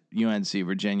ACC that UNC,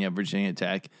 Virginia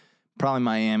Tech, probably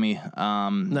Miami.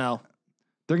 No,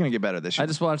 they're gonna get better this year. I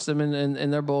just watched them in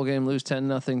their bowl game lose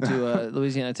 10-0 to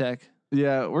Louisiana Tech.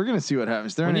 Yeah, we're gonna see what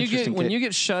happens. When you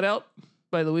get shut out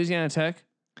by Louisiana Tech,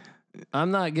 I'm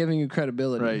not giving you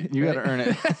credibility. Right, you got to earn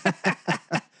it.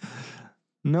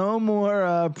 No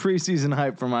more preseason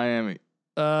hype for Miami.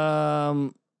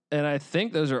 And I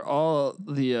think those are all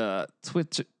the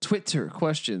Twitter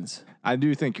questions. I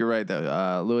do think you're right,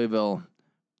 though. Louisville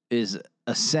is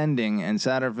ascending, and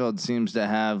Satterfield seems to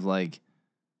have like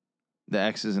the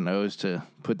X's and O's to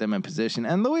put them in position.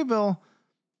 And Louisville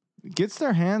gets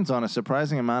their hands on a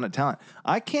surprising amount of talent.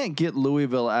 I can't get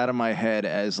Louisville out of my head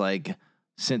as like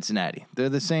Cincinnati. They're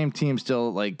the same team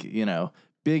still, like,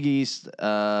 Big East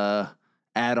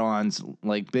add-ons,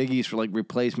 like Big East for like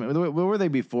replacement. What were they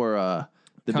before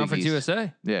the Conference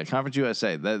USA? Yeah, Conference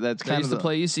USA. That's kind of to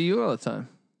play ECU all the time.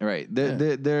 Right.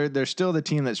 They're still the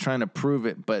team that's trying to prove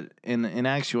it, but in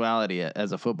actuality,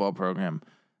 as a football program,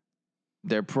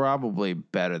 they're probably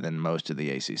better than most of the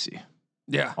ACC.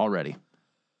 Yeah. Already.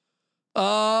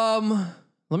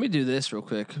 Let me do this real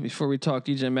quick before we talk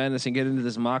DJ Madness and get into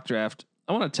this mock draft.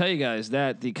 I want to tell you guys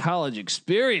that the college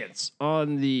experience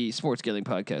on the Sports Gambling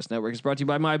Podcast Network is brought to you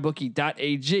by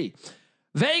MyBookie.ag.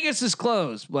 Vegas is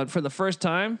closed, but for the first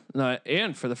time,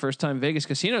 Vegas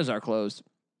casinos are closed.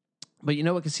 But you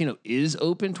know what casino is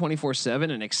open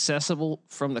 24/7 and accessible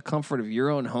from the comfort of your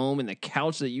own home and the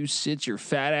couch that you sit your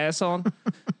fat ass on?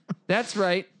 That's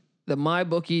right, the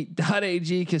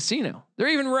MyBookie.ag casino. They're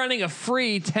even running a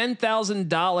free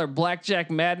 $10,000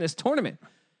 Blackjack Madness tournament.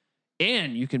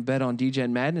 And you can bet on DJ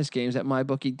Madness games at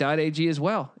MyBookie.ag as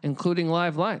well, including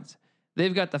live lines.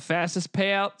 They've got the fastest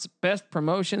payouts, best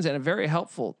promotions, and a very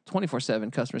helpful 24/7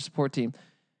 customer support team.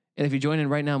 And if you join in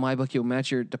right now, MyBookie will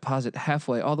match your deposit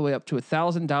halfway, all the way up to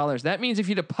 $1,000. That means if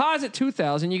you deposit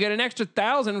 $2,000, you get an extra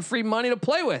 $1,000 in free money to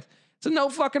play with. It's a no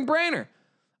fucking brainer.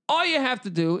 All you have to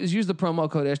do is use the promo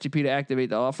code SGP to activate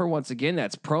the offer. Once again,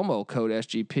 that's promo code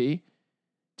SGP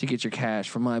to get your cash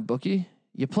from MyBookie.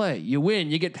 You play, you win,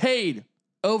 you get paid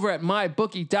over at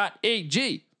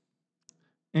MyBookie.ag.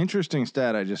 Interesting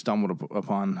stat I just stumbled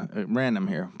upon random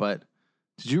here, but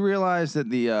did you realize that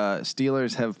the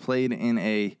Steelers have played in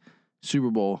a Super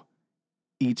Bowl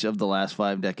each of the last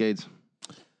 5 decades?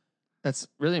 That's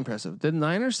really impressive. Did the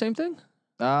Niners same thing?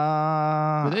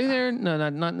 Were they there? No,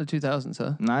 not in the 2000s,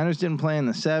 huh? Niners didn't play in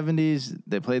the 70s.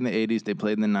 They played in the 80s. They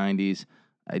played in the 90s.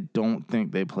 I don't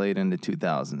think they played in the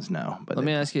 2000s, no. But let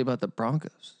me ask you about the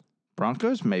Broncos.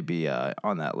 Broncos may be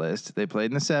on that list. They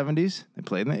played in the 70s. They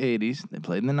played in the 80s. They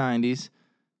played in the 90s.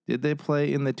 Did they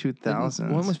play in the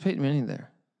 2000s? When was Peyton Manning there?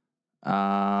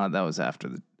 That was after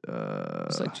the...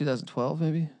 it's like 2012,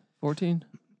 maybe? 14?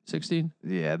 16?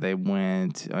 Yeah, they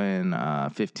went in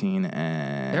 15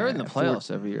 and... They're in the playoffs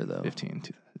every year, though.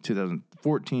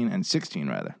 2014 and 16,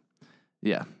 rather.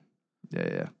 Yeah.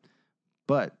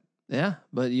 But... Yeah,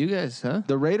 but you guys, huh?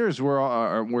 The Raiders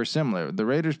were similar. The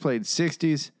Raiders played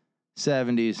 60s,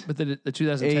 70s, but the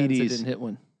 2010s 80s, didn't hit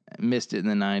one. Missed it in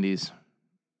the 90s.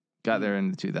 Got there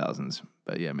in the 2000s,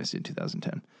 but yeah, missed it in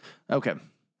 2010. Okay.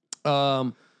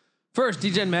 First,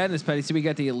 DJ Madness, Patty. See, we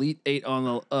got the Elite 8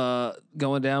 on the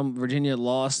going down. Virginia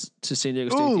lost to San Diego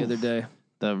State the other day.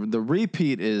 The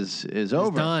repeat is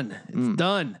over. Done. It's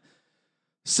done.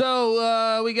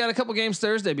 So we got a couple games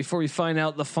Thursday before we find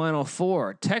out the Final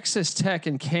Four. Texas Tech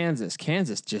and Kansas.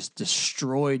 Kansas just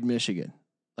destroyed Michigan.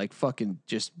 Like fucking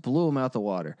just blew them out the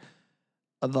water.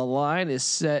 The line is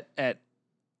set at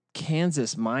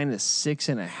Kansas minus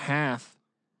 6.5.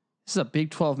 This is a Big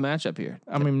 12 matchup here.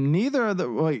 I mean, neither of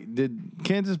the did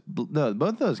Kansas. No,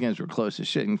 both of those games were close as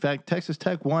shit. In fact, Texas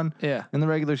Tech won. Yeah. In the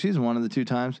regular season, one of the 2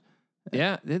 times.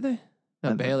 Yeah, did they?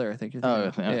 No, Baylor, I think you're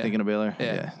thinking. I'm thinking of Baylor.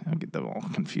 Yeah. I get them all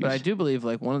confused. But I do believe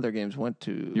like one of their games went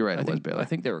to. You're right. It was Baylor. I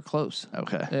think they were close.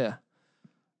 Okay. Yeah.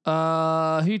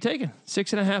 Who you taking?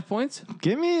 6.5 points.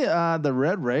 Give me the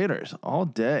Red Raiders all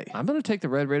day. I'm going to take the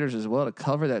Red Raiders as well to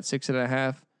cover that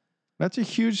 6.5. That's a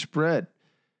huge spread.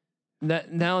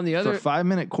 That now on the other for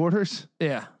 5-minute quarters.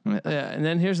 Yeah. And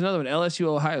then here's another one: LSU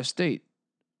Ohio State.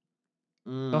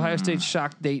 Ohio State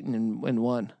shocked Dayton and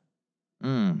won.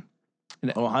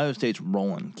 Ohio State's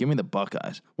rolling. Give me the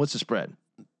Buckeyes. What's the spread?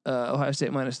 Ohio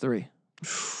State -3.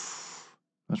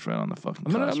 That's right on the fucking.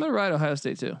 I'm gonna ride Ohio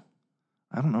State too.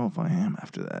 I don't know if I am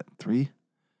after that 3.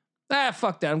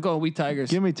 Fuck that. I'm going Wheat Tigers.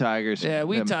 Give me Tigers. Yeah,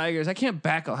 Wheat Tigers. I can't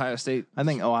back Ohio State. I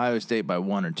think Ohio State by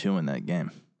 1 or 2 in that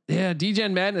game. Yeah,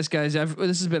 DGen Madness, guys.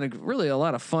 This has been really a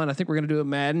lot of fun. I think we're gonna do a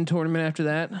Madden tournament after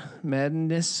that.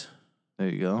 Madness. There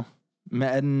you go.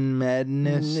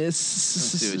 Madness. Let's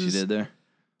see what you did there.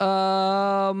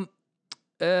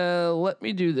 Let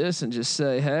me do this and just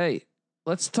say, hey,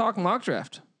 let's talk mock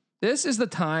draft. This is the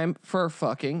time for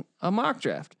fucking a mock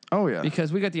draft. Oh yeah,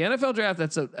 because we got the NFL draft.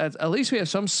 That's at least we have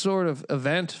some sort of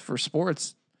event for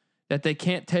sports that they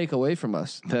can't take away from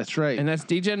us. That's right. And that's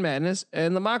DGen Madness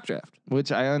and the mock draft.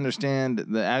 Which I understand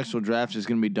the actual draft is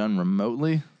going to be done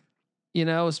remotely. You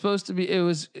know, it was supposed to be,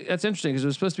 that's interesting because it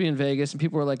was supposed to be in Vegas and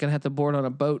people were like going to have to board on a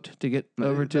boat to get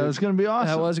over to. That was going to be awesome.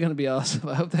 That was going to be awesome.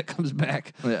 I hope that comes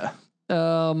back. Yeah.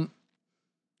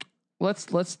 Let's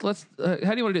how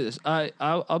do you want to do this?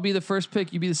 I'll be the first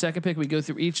pick. You be the second pick. We go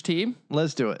through each team.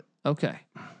 Let's do it. Okay.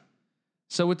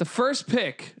 So with the first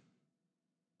pick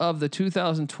of the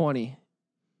 2020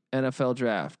 NFL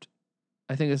draft,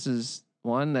 I think this is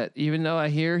one that even though I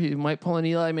hear he might pull an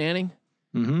Eli Manning,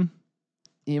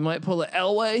 he might pull a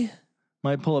Elway,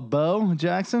 might pull a Bo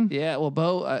Jackson. Yeah, well,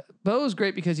 Bo is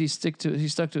great because he stuck to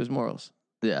his morals.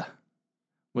 Yeah.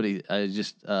 They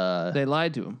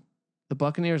lied to him. The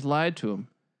Buccaneers lied to him.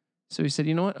 So he said,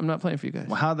 you know what? I'm not playing for you guys.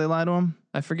 Well, how'd they lie to him?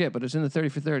 I forget, but it's in the 30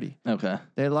 for 30. Okay.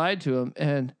 They lied to him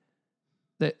and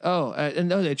they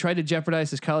tried to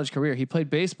jeopardize his college career. He played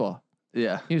baseball.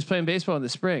 Yeah. He was playing baseball in the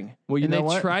spring. Well,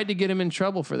 they tried to get him in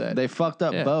trouble for that. They fucked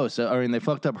up Bo. They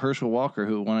fucked up Herschel Walker,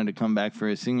 who wanted to come back for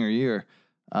his senior year.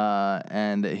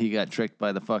 And he got tricked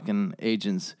by the fucking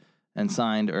agents and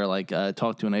signed or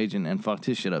talked to an agent and fucked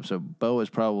his shit up. So Bo was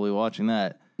probably watching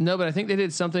that. No, but I think they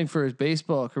did something for his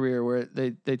baseball career where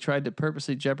they tried to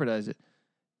purposely jeopardize it.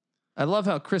 I love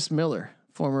how Chris Miller,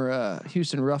 former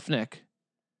Houston Roughneck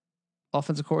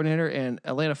offensive coordinator and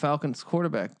Atlanta Falcons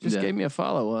quarterback, just gave me a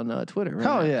follow on Twitter. Right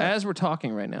now, as we're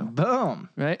talking right now. Boom.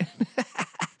 Right?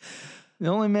 The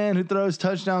only man who throws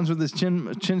touchdowns with his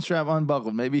chin strap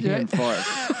unbuckled. Maybe he can fart.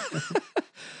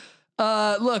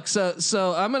 Look,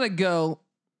 so I'm going to go.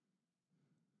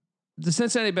 The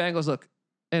Cincinnati Bengals, look.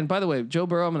 And by the way, Joe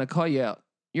Burrow, I'm going to call you out.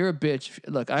 You're a bitch.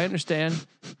 Look, I understand.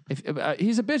 If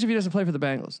he's a bitch if he doesn't play for the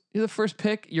Bengals. You're the first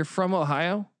pick. You're from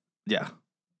Ohio. Yeah.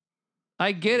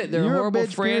 I get it. They're a horrible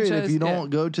franchise. If you don't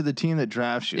go to the team that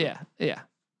drafts you. Yeah.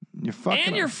 You're fucking.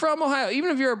 And you're from Ohio,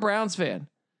 even if you're a Browns fan.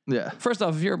 Yeah. First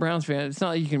off, if you're a Browns fan, it's not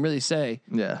like you can really say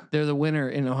they're the winner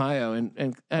in Ohio. And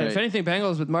if anything,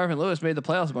 Bengals with Marvin Lewis made the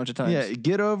playoffs a bunch of times. Yeah,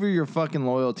 get over your fucking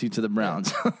loyalty to the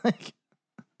Browns.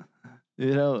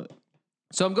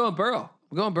 So I'm going Burrow.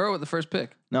 I'm going Burrow with the first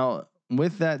pick. Now,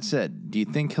 with that said, do you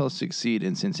think he'll succeed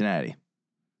in Cincinnati?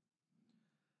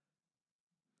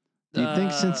 Do you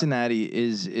think Cincinnati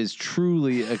is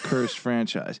truly a cursed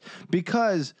franchise?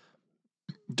 Because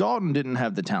Dalton didn't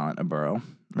have the talent of Burrow,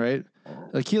 right?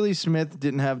 Achilles Smith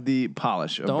didn't have the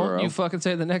polish of Burrow. Don't you fucking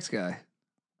say the next guy.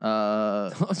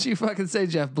 Don't you fucking say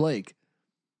Jeff Blake.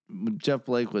 Jeff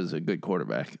Blake was a good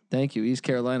quarterback. Thank you. East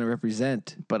Carolina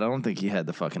represent. But I don't think he had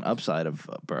the fucking upside of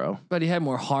Burrow. But he had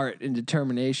more heart and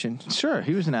determination. Sure,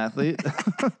 he was an athlete.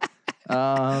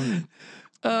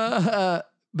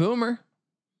 Boomer.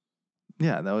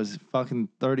 Yeah, that was fucking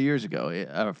 30 years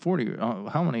ago. 40.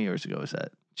 How many years ago was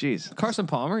that? Jeez. Carson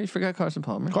Palmer. You forgot Carson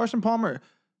Palmer. Carson Palmer.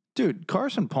 Dude,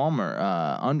 Carson Palmer,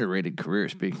 underrated career,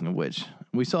 speaking of which.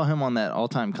 We saw him on that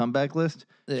all-time comeback list.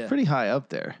 Yeah. Pretty high up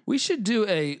there. We should do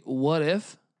a what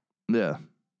if. Yeah.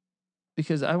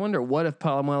 Because I wonder what if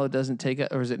Polamalu doesn't take it,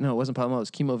 or is it, no, it wasn't Polamalu, it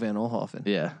was Kimo Van Olhoffen.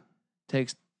 Yeah.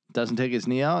 Doesn't take his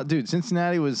knee out. Dude,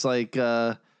 Cincinnati was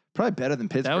probably better than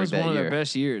Pittsburgh. That was one of their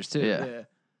best years, too. Yeah.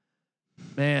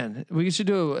 Man, we should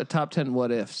do a top 10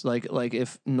 what ifs. Like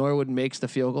if Norwood makes the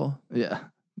field goal. Yeah.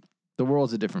 The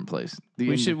world's a different place.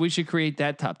 We should create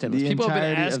that top 10 list. People have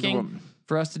been asking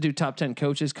for us to do top 10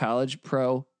 coaches, college,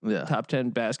 pro, top 10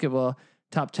 basketball,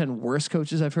 top 10 worst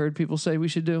coaches. I've heard people say we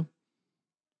should do.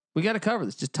 We got to cover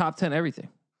this. Just top 10 everything.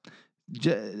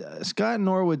 Scott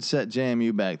Norwood set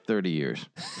JMU back 30 years.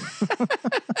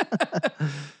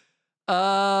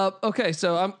 Okay,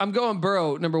 so I'm going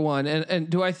Burrow number one, and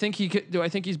do I think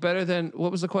he's better than,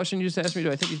 what was the question you just asked me?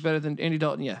 Do I think he's better than Andy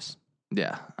Dalton? Yes.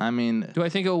 Yeah, I mean, do I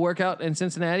think it'll work out in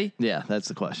Cincinnati? Yeah, that's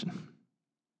the question.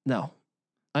 No,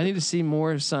 I need to see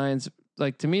more signs.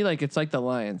 Like, to me, like, it's like the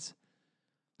Lions.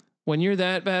 When you're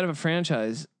that bad of a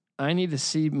franchise, I need to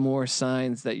see more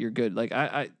signs that you're good. Like,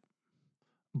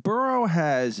 Burrow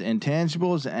has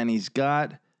intangibles,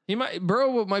 and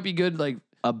Burrow might be good. Like,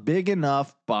 a big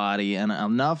enough body and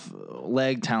enough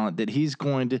leg talent that he's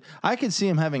going to. I could see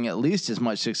him having at least as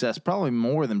much success, probably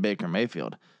more than Baker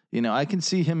Mayfield. You know, I can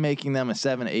see him making them a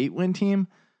 7-8 win team,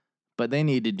 but they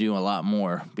need to do a lot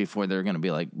more before they're going to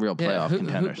be like real playoff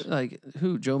contenders.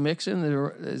 Who? Joe Mixon?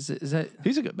 Is that?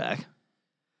 He's a good back.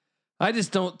 I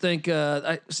just don't think. In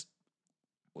the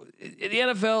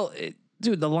NFL,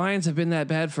 dude, the Lions have been that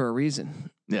bad for a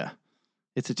reason. Yeah,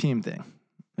 it's a team thing.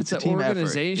 It's a team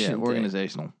organization. Yeah,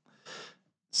 organizational.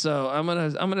 So I'm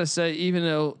gonna say, even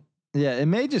though. Yeah, it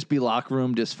may just be locker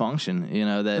room dysfunction, you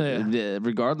know, that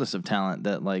regardless of talent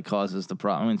that like causes the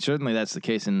problem. I mean, certainly that's the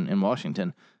case in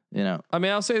Washington, you know. I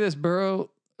mean, I'll say this, Burrow,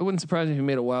 it wouldn't surprise me if he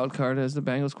made a wild card as the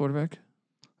Bengals quarterback.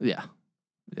 Yeah.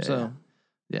 Yeah.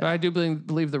 I do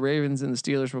believe the Ravens and the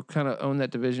Steelers will kind of own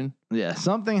that division. Yeah,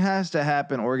 something has to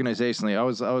happen organizationally. I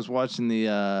was watching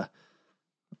the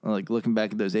like looking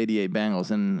back at those 88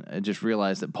 Bengals, and I just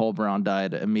realized that Paul Brown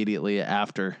died immediately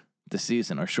after the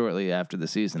season or shortly after the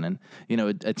season. And, you know,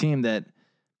 a team that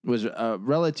was a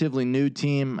relatively new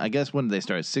team, I guess, when did they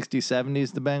start? 60s,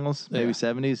 70s, the Bengals, maybe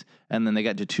 70s. And then they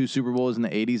got to 2 Super Bowls in the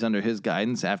 80s under his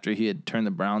guidance after he had turned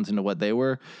the Browns into what they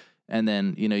were. And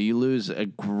then, you know, you lose a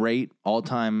great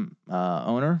all-time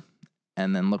owner,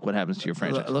 and then look what happens to your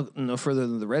franchise. Look no further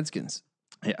than the Redskins.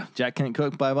 Yeah. Jack Kent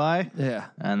Cook, bye-bye. Yeah.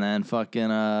 And then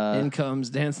fucking... in comes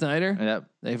Dan Snyder. Yep.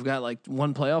 They've got like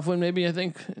 1 playoff win, maybe, I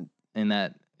think. In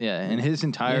that... Yeah, in his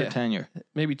entire tenure.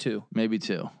 Maybe 2.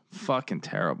 Fucking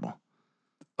terrible.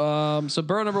 So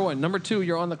Burrow number 1. Number 2,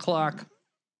 you're on the clock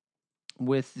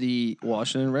with the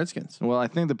Washington Redskins. Well, I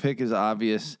think the pick is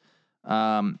obvious.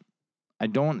 If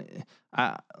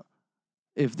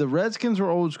the Redskins were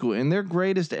old school, in their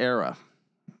greatest era,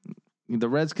 the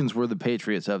Redskins were the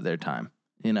Patriots of their time.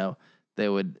 You know, they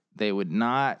would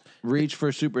not reach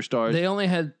for superstars. They only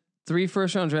had 3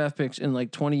 first-round draft picks in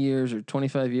like 20 years or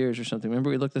 25 years or something.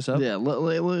 Remember we looked this up? Yeah.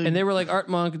 And they were like Art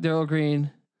Monk, Darryl Green,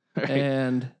 right,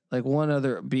 and like one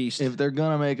other beast. If they're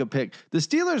going to make a pick. The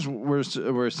Steelers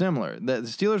were similar. The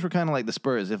Steelers were kind of like the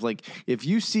Spurs. If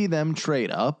you see them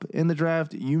trade up in the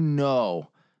draft, you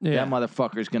know that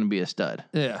motherfucker's going to be a stud.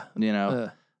 Yeah. You know?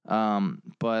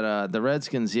 But the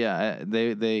Redskins,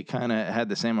 they kind of had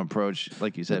the same approach,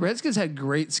 like you said. The Redskins had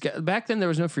great back then. There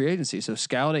was no free agency, so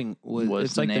scouting was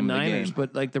it's like the Niners,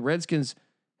 but like the Redskins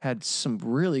had some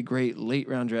really great late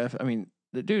round draft. I mean,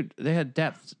 they had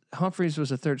depth. Humphreys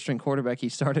was a 3rd-string quarterback. He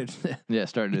started. He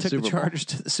took the Chargers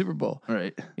to the Super Bowl.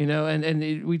 Right. You know,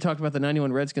 and we talked about the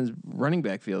 91 Redskins running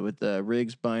back field with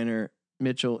Riggs, Biner,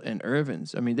 Mitchell, and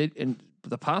Irvins. I mean,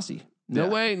 the posse. No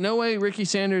way. Ricky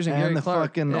Sanders and Gary the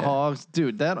Clark. Fucking Hogs,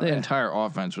 dude. That entire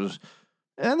offense was,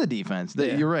 and the defense.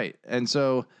 You're right. And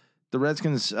so the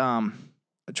Redskins.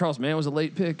 Charles Mann was a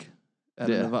late pick at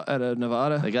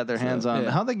Nevada. They got their hands on.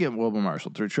 How'd they get Wilbur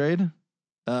Marshall, through trade?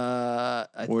 I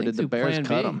or think did the Bears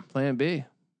cut him? Plan B.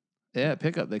 Yeah,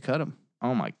 pickup. They cut him.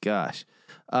 Oh my gosh.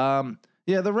 The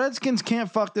Redskins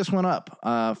can't fuck this one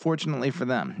up. Fortunately for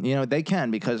them, you know they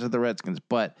can because of the Redskins,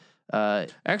 but.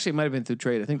 Actually, it might have been through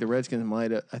trade. I think the Redskins I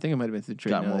think it might have been through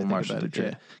trade. Got Wilbur Marshall through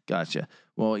trade. Gotcha.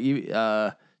 Well,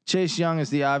 Chase Young is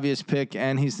the obvious pick,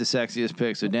 and he's the sexiest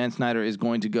pick. So Dan Snyder is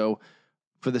going to go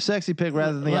for the sexy pick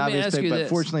rather than the obvious pick. But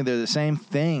fortunately, they're the same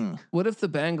thing. What if the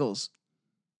Bengals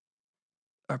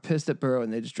are pissed at Burrow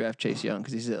and they just draft Chase Young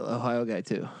because he's an Ohio guy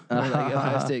too, like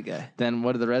Ohio State guy? Then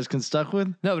what are the Redskins stuck with?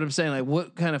 No, but I'm saying, like,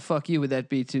 what kind of fuck you would that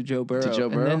be to Joe Burrow?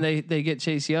 And then they get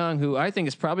Chase Young, who I think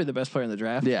is probably the best player in the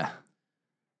draft. Yeah.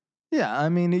 Yeah, I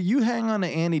mean, you hang on to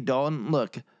Andy Dalton.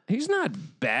 Look, he's not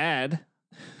bad.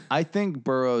 I think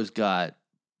Burrow's got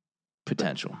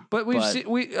potential. But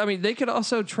they could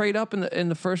also trade up in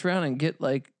the first round and get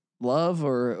like Love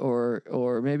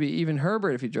or maybe even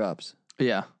Herbert if he drops.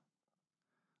 Yeah.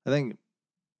 I think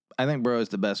Burrow's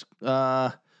the best.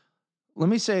 Let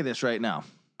me say this right now.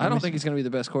 I don't think he's going to be the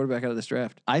best quarterback out of this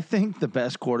draft. I think the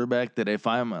best quarterback that if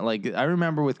I'm like, I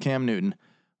remember with Cam Newton,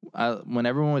 when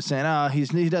everyone was saying,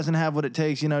 he doesn't have what it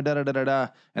takes, da-da-da-da-da.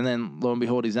 And then lo and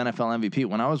behold, he's NFL MVP.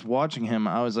 When I was watching him,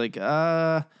 I was like,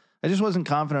 I just wasn't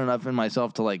confident enough in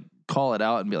myself to like call it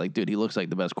out and be like, dude, he looks like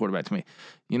the best quarterback to me.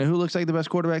 You know who looks like the best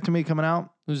quarterback to me coming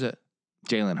out? Who's it?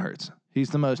 Jalen Hurts. He's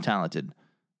the most talented.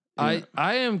 I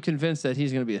am convinced that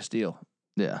he's going to be a steal.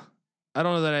 Yeah. I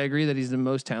don't know that I agree that he's the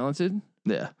most talented.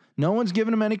 Yeah. No one's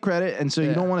giving him any credit. And so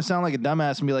you don't want to sound like a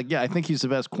dumbass and be like, yeah, I think he's the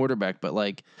best quarterback. But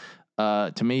like,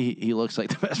 to me, he looks like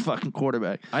the best fucking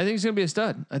quarterback. I think he's going to be a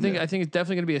stud. I think it's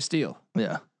definitely going to be a steal.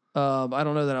 Yeah. I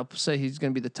don't know that I'll say he's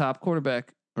going to be the top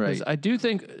quarterback. Right. I do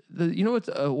think what's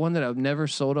one that I've never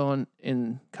sold on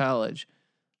in college,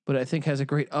 but I think has a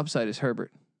great upside is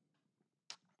Herbert.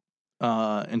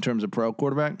 In terms of pro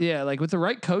quarterback? Yeah, like with the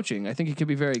right coaching, I think he could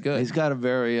be very good. He's got a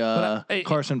very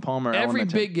Carson Palmer every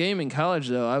element. Big game in college,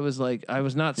 though, I was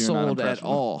not sold at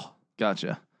all.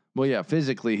 Gotcha. Well, yeah,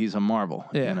 physically, he's a marvel.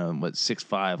 Yeah. You know,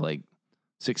 6'5", like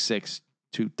 6'6",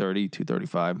 230,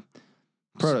 235.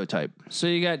 Prototype. So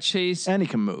you got Chase. And he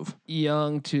can move.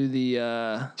 Young to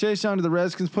the... Chase Young to the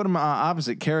Redskins. Put him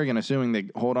opposite Kerrigan, assuming they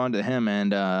hold on to him.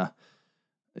 And,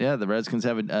 the Redskins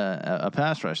have a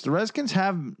pass rush. The Redskins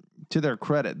have... To their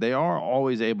credit, they are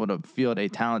always able to field a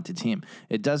talented team.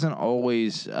 It doesn't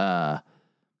always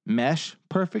mesh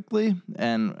perfectly,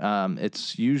 and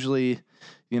it's usually,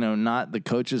 not the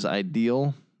coach's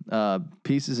ideal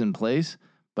pieces in place.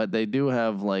 But they do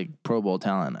have like Pro Bowl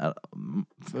talent,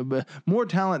 more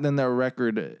talent than their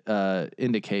record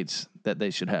indicates that they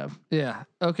should have. Yeah.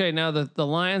 Okay. Now the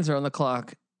Lions are on the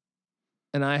clock,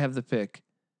 and I have the pick.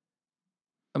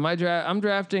 I'm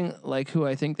drafting like who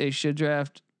I think they should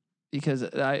draft. Because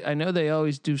I know they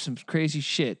always do some crazy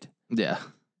shit. Yeah.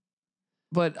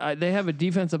 But they have a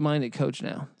defensive-minded coach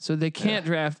now. So they can't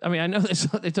draft. I mean, I know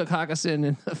they took Hockenson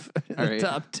in the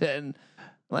top 10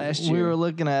 last year. We were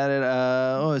looking at it.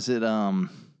 What was it?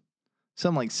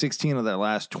 Something like 16 of their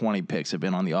last 20 picks have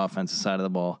been on the offensive side of the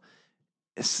ball.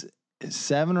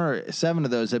 Seven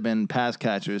of those have been pass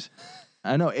catchers.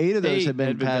 I know 8 of those have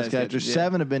been pass catchers. Yeah.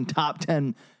 7 have been top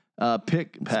 10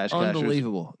 pick pass catchers.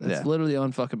 Unbelievable. That's literally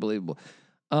unfucking believable.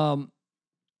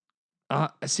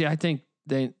 See, I think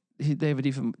they have a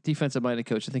defensive minded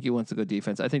coach. I think he wants to go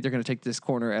defense. I think they're going to take this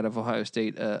corner out of Ohio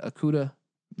State, Okudah.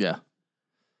 Yeah.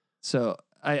 So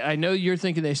I know you're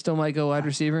thinking they still might go wide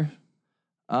receiver.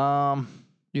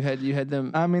 You had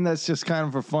them. I mean, that's just kind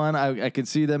of for fun. I could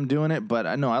see them doing it, but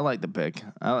I know I like the pick.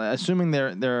 Assuming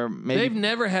they're maybe they've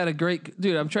never had a great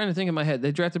dude. I'm trying to think in my head.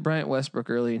 They drafted Bryant Westbrook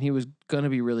early, and he was gonna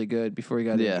be really good before he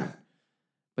got injured.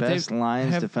 But best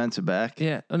Lions defensive back.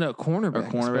 Yeah. Oh no,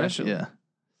 cornerback. Especially. Yeah.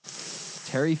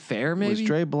 Terry Fair, maybe. Was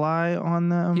Dre Bly on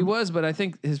them? He was, but I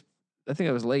think it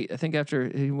was late. I think after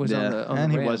he was on the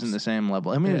and he wasn't the same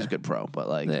level. I mean, he was a good pro, but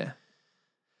like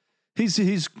He's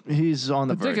on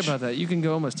the verge. Think about that. You can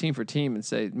go almost team for team and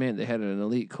say, man, they had an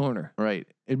elite corner. Right.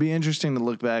 It'd be interesting to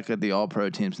look back at the all-pro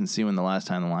teams and see when the last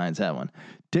time the Lions had one.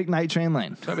 Dick Night Train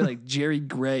Lane. Probably like Jerry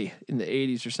Gray in the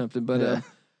 80s or something. But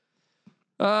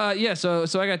so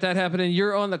I got that happening.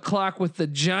 You're on the clock with the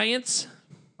Giants.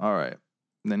 All right.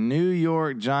 The New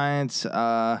York Giants.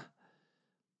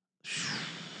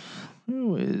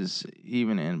 Who is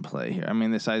even in play here? I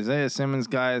mean, this Isaiah Simmons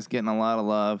guy is getting a lot of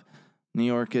love. New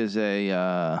York is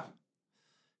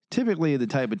typically the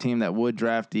type of team that would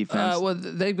draft defense. Well,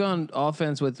 they've gone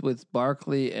offense with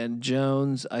Barkley and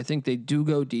Jones. I think they do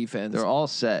go defense. They're all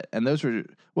set, and those were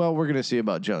we're going to see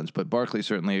about Jones, but Barkley's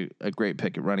certainly a great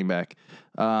pick at running back.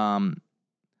 I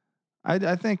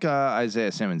think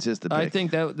Isaiah Simmons is the pick. I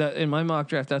think that in my mock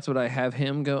draft, that's what I have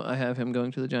him go. I have him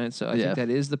going to the Giants, so I think that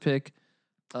is the pick.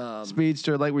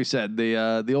 Speedster, like we said, the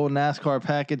old NASCAR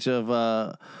package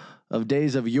of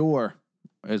days of yore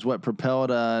is what propelled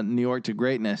New York to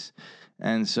greatness.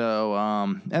 And so,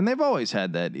 and they've always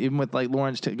had that, even with like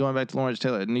going back to Lawrence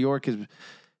Taylor. New York is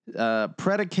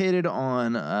predicated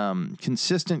on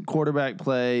consistent quarterback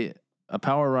play, a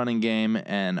power running game,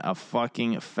 and a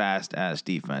fucking fast ass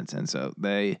defense. And so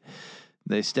they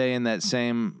stay in that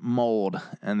same mold,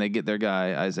 and they get their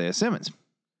guy Isaiah Simmons.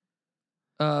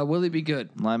 Will he be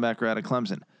good? Linebacker out of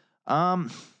Clemson.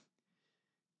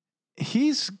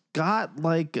 He's got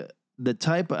like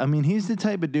he's the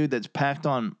type of dude that's packed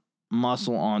on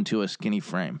muscle onto a skinny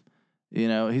frame. You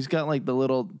know, he's got like the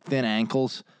little thin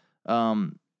ankles,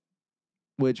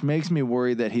 which makes me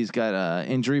worry that he's got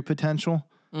injury potential.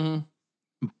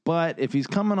 Mm-hmm. But if he's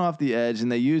coming off the edge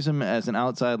and they use him as an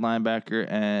outside linebacker,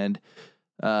 and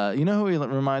you know who he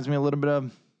reminds me a little bit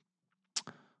of?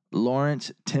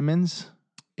 Lawrence Timmons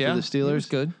for the Steelers. He was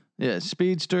good. Yeah,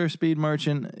 speedster, speed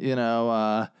merchant,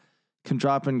 can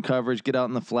drop in coverage, get out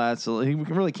in the flats. So he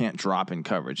really can't drop in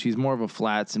coverage. He's more of a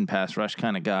flats and pass rush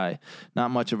kind of guy,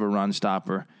 not much of a run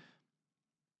stopper.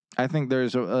 I think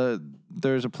there's a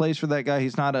place for that guy.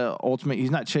 He's not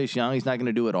he's not Chase Young. He's not going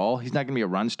to do it all. He's not going to be a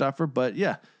run stuffer, but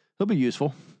yeah, he'll be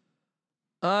useful.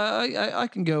 I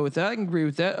can go with that. I can agree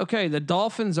with that. Okay, the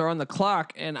Dolphins are on the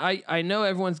clock, and I know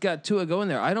everyone's got Tua going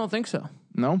there. I don't think so.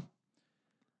 No?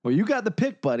 Well, you got the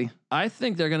pick, buddy. I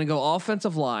think they're going to go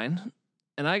offensive line,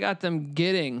 and I got them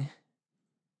getting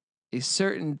a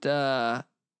certain,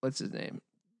 what's his name?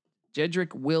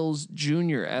 Jedrick Wills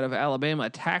Jr. out of Alabama, a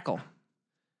tackle.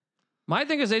 My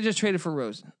thing is they just traded for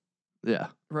Rosen. Yeah.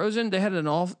 Rosen, they had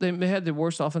the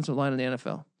worst offensive line in the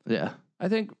NFL. Yeah. I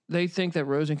think they think that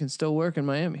Rosen can still work in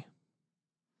Miami.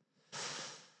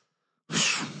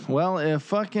 Well, if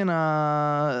fucking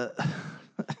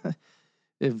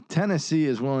if Tennessee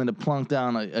is willing to plunk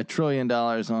down $1 trillion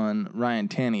on Ryan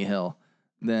Tannehill,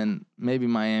 then maybe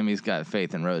Miami's got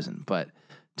faith in Rosen. But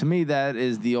to me, that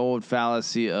is the old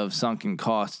fallacy of sunken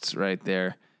costs right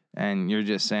there. And you're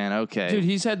just saying, okay, dude,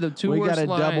 he's had the two worst lines. We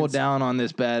got to double down on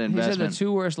this bad investment. He's had the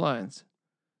two worst lines.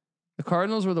 The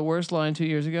Cardinals were the worst line 2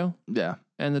 years ago. Yeah.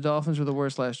 And the Dolphins were the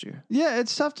worst last year. Yeah,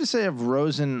 it's tough to say if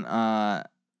Rosen,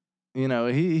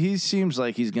 he seems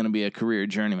like he's going to be a career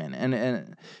journeyman.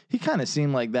 And he kind of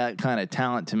seemed like that kind of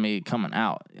talent to me coming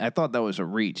out. I thought that was a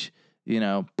reach,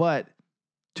 but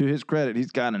to his credit,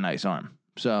 he's got a nice arm.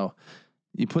 So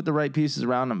you put the right pieces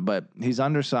around him, but he's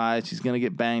undersized. He's going to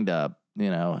get banged up. I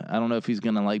don't know if he's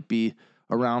going to be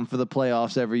around for the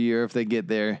playoffs every year if they get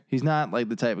there. He's not like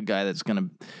the type of guy that's going to,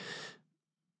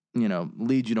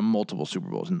 lead you to multiple Super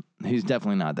Bowls. And he's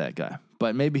definitely not that guy.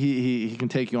 But maybe he can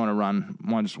take you on a run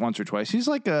once or twice. He's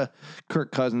like a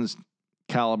Kirk Cousins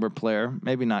caliber player.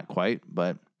 Maybe not quite,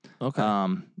 but okay.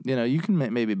 You can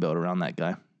maybe build around that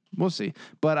guy. We'll see.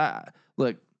 But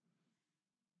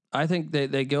I think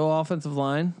they go offensive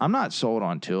line. I'm not sold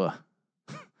on Tua.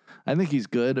 I think he's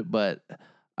good, but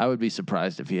I would be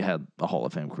surprised if he had a Hall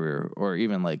of Fame career or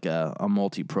even like a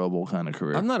multi-Pro Bowl kind of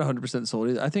career. I'm not 100% sold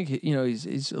either. I think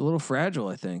he's a little fragile.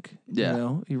 I think.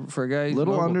 Yeah. For a guy, a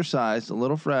little undersized, a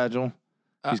little fragile.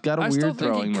 He's got a weird throwing motion. I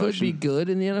still think he could be good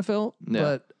in the NFL,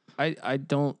 but I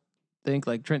don't think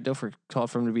like Trent Dilfer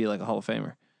called for him to be like a Hall of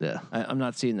Famer. Yeah, I'm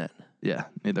not seeing that. Yeah,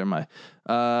 neither am I.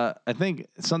 I think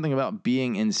something about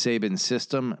being in Saban's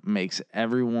system makes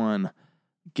everyone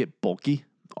get bulky.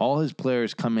 All his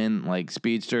players come in like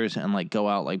speedsters and like go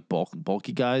out like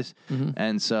bulky guys. Mm-hmm.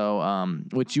 And so,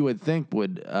 which you would think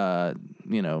would,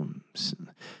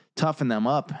 toughen them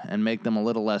up and make them a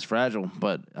little less fragile.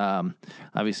 But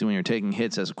obviously when you're taking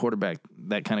hits as a quarterback,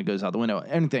 that kind of goes out the window.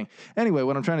 Anyway,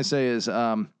 what I'm trying to say is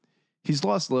he's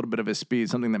lost a little bit of his speed,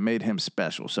 something that made him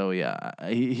special. So yeah,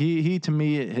 he to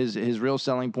me, his real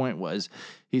selling point was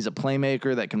he's a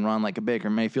playmaker that can run like a Baker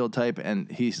Mayfield type. And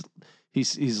he's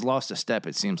lost a step,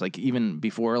 it seems like, even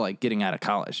before like getting out of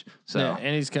college. So yeah,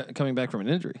 and he's coming back from an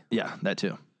injury. Yeah, that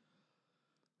too.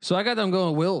 So I got them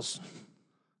going Wills,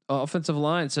 offensive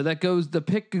line. So the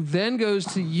pick then goes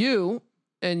to you,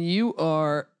 and you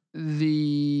are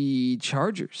the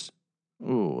Chargers.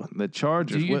 Ooh, the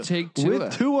Chargers. Do you take Tua?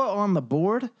 With Tua on the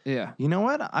board? Yeah. You know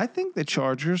what? I think the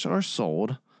Chargers are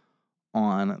sold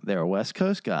on their West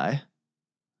Coast guy.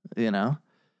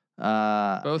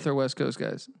 Both are West Coast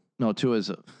guys. No, Tua's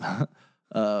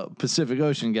a Pacific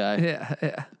Ocean guy.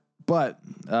 Yeah. But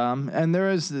and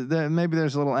maybe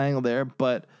there's a little angle there,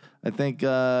 but I think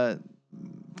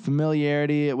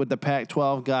familiarity with the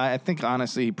Pac-12 guy. I think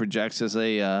honestly he projects as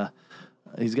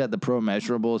he's got the pro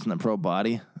measurables and the pro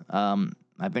body.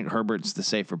 I think Herbert's the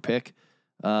safer pick,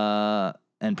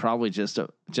 and probably just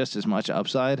as much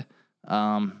upside.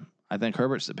 I think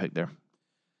Herbert's the pick there.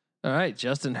 All right,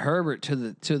 Justin Herbert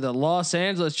to the Los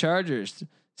Angeles Chargers.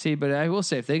 See, but I will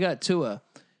say, if they got Tua,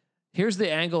 here's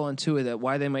the angle on Tua that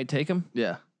why they might take him.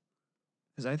 Yeah.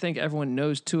 Because I think everyone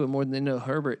knows Tua more than they know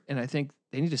Herbert, and I think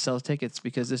they need to sell tickets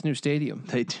because this new stadium.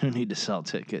 They do need to sell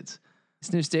tickets.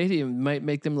 This new stadium might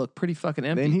make them look pretty fucking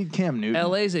empty. They need Cam Newton.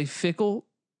 LA's a fickle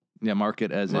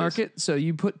market is. So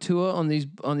you put Tua on these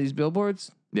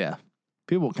billboards. Yeah.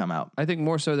 People will come out. I think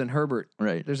more so than Herbert.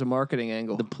 Right. There's a marketing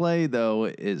angle. The play though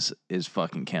is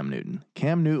fucking Cam Newton.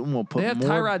 Cam Newton will put. They have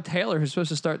Tyrod Taylor who's supposed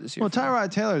to start this year. Well,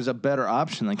 Tyrod Taylor is a better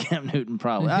option than Cam Newton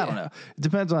probably. I don't know. It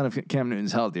depends on if Cam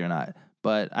Newton's healthy or not.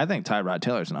 But I think Tyrod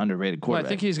Taylor is an underrated quarterback. Well, I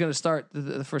think he's going to start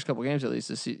the first couple games at least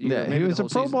this season. Yeah, he was a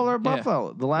Pro Bowler at Buffalo.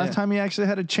 Yeah. The last time he actually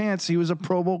had a chance, he was a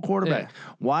Pro Bowl quarterback.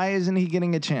 Yeah. Why isn't he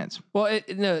getting a chance? Well,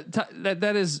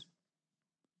 that is.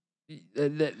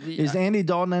 Is Andy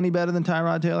Dalton any better than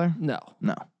Tyrod Taylor? No.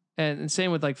 And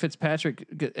same with like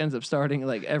Fitzpatrick ends up starting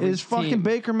like every Is fucking team.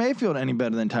 Baker Mayfield any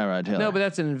better than Tyrod Taylor? No, but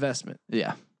that's an investment.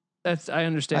 Yeah. I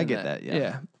understand. I get that.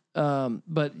 Yeah.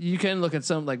 But you can look at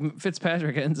some like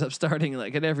Fitzpatrick ends up starting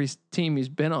like at every team he's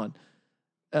been on.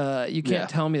 You can't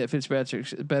tell me that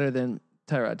Fitzpatrick's better than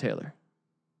Tyrod Taylor.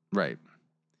 Right.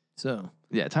 So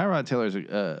yeah, Tyrod Taylor's a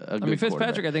good. I mean,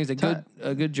 Fitzpatrick, I think, is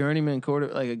a good journeyman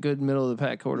like a good middle of the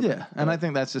pack quarterback. Yeah, and I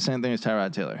think that's the same thing as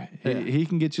Tyrod Taylor. He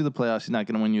can get you the playoffs. He's not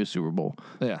going to win you a Super Bowl.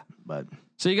 Yeah, but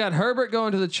so you got Herbert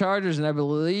going to the Chargers, and I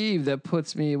believe that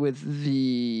puts me with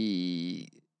the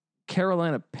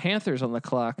Carolina Panthers on the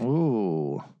clock.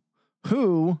 Ooh,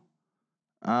 who?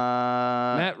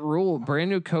 Matt Rule,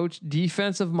 brand new coach,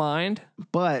 defensive mind.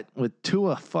 But with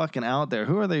Tua fucking out there,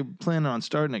 who are they planning on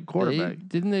starting at quarterback?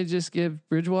 Didn't they just give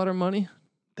Bridgewater money?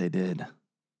 They did,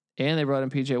 and they brought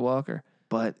in PJ Walker.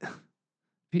 But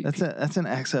that's an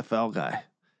XFL guy.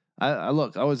 I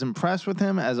was impressed with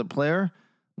him as a player,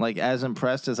 like as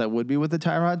impressed as I would be with the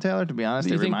Tyrod Taylor. To be honest,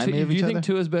 they remind me of each other. Do you think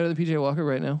Tua's better than PJ Walker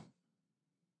right now?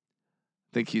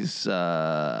 I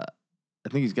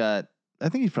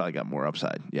think he's probably got more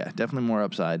upside. Yeah, definitely more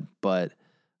upside. But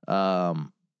I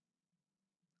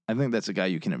think that's a guy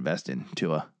you can invest in,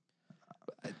 Tua.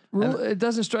 It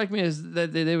doesn't strike me as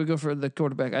that they would go for the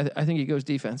quarterback. I think he goes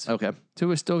defense. Okay.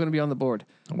 Tua's still going to be on the board.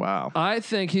 Wow. I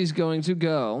think he's going to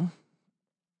go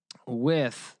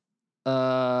with where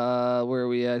are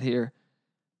we at here?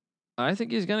 I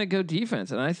think he's going to go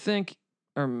defense, and I think,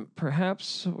 or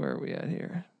perhaps where are we at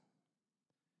here?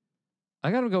 I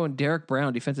got him going Derek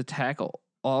Brown, defensive tackle,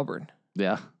 Auburn.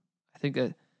 Yeah. I think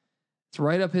that it's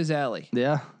right up his alley.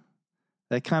 Yeah.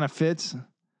 That kind of fits.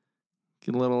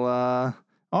 Get a little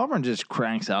Auburn just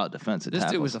cranks out defensive tackles.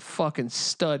 This dude was a fucking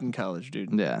stud in college,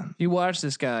 dude. Yeah. You watch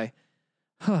this guy.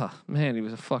 Oh, man, he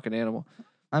was a fucking animal.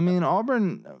 I mean,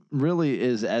 Auburn really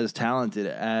is as talented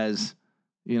as,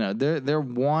 they're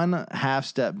one half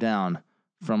step down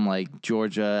from like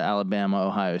Georgia, Alabama,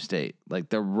 Ohio State. Like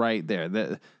they're right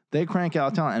there. They crank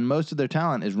out talent, and most of their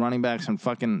talent is running backs and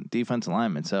fucking defensive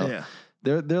linemen. So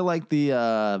they're like the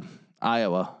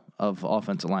Iowa of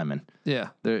offensive linemen.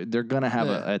 Yeah. They're going to have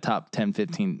a top 10,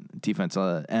 15 defense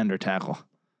end or tackle.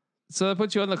 So that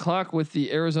puts you on the clock with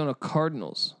the Arizona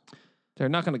Cardinals. They're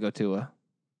not going to go Tua.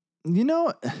 They're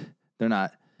not.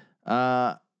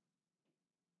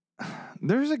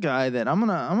 There's a guy that I'm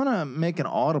gonna make an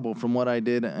audible from what I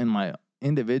did in my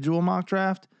individual mock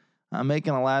draft. I'm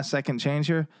making a last second change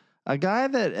here. A guy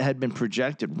that had been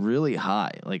projected really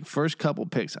high, like first couple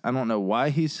picks. I don't know why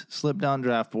he's slipped down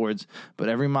draft boards, but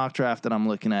every mock draft that I'm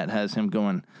looking at has him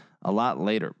going a lot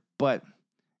later. But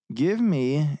give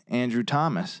me Andrew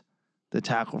Thomas, the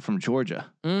tackle from Georgia.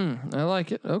 I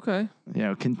like it. Okay.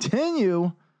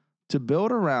 Continue to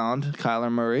build around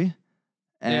Kyler Murray.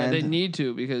 And they need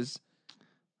to, because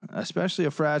especially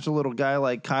a fragile little guy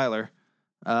like Kyler.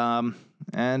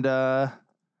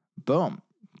 Boom.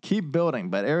 Keep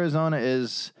building. But Arizona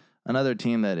is another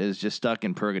team that is just stuck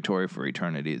in purgatory for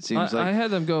eternity. It seems like I had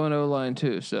them going O-line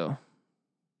too, so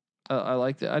I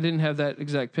liked it. I didn't have that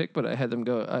exact pick, but I had them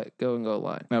go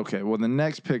line. Okay, well the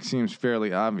next pick seems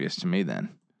fairly obvious to me then.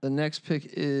 The next pick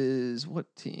is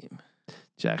what team?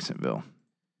 Jacksonville.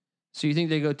 So you think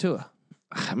they go Tua?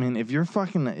 I mean, if you're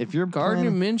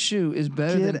Gardner Minshew is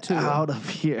better than Tua. Get out of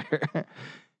here.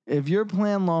 If your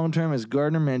plan long term is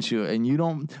Gardner Minshew and you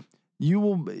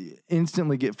will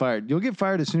instantly get fired. You'll get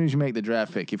fired as soon as you make the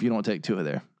draft pick if you don't take Tua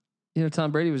there.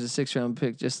 Tom Brady was a 6th round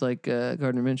pick, just like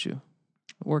Gardner Minshew. It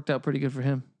worked out pretty good for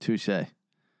him. Touche.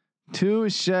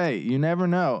 You never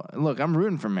know. Look, I'm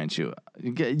rooting for Minshew.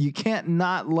 You can't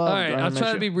not love. All right, Gardner I'll Minshew.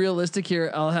 try to be realistic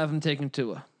here. I'll have him taking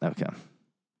Tua. Okay.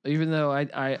 Even though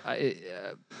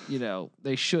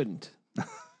they shouldn't.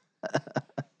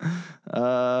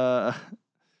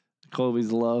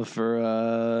 Colby's love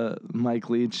for Mike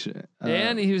Leach.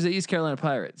 And he was the East Carolina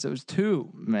Pirate, so it was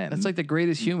 2. Man. That's like the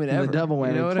greatest human ever. The double whammy.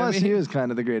 You know what Plus, I mean? he was kind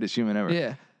of the greatest human ever.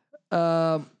 Yeah.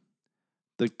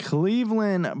 The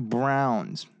Cleveland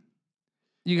Browns.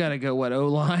 You got to go,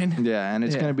 O-line? Yeah, and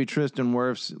it's going to be Tristan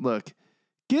Wirfs. Look,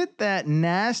 get that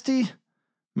nasty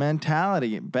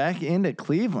mentality back into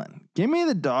Cleveland. Give me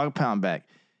the dog pound back.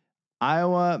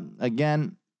 Iowa,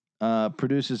 again,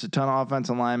 produces a ton of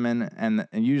offensive linemen and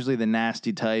usually the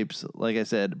nasty types. Like I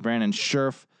said, Brandon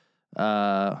Scherf,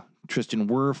 Tristan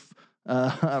Wirf,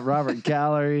 Robert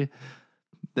Gallery.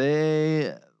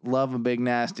 They love a big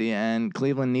nasty, and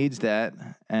Cleveland needs that.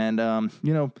 And,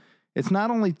 it's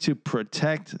not only to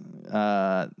protect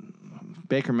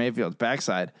Baker Mayfield's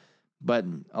backside, but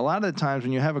a lot of the times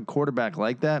when you have a quarterback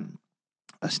like that,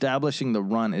 establishing the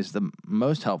run is the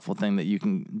most helpful thing that you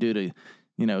can do to,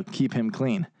 keep him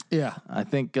clean. Yeah. I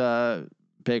think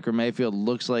Baker Mayfield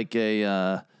looks like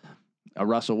a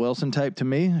Russell Wilson type to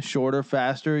me. Shorter,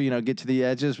 faster, get to the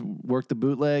edges, work the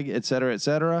bootleg, et cetera, et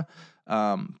cetera.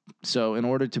 So in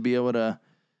order to be able to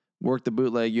work the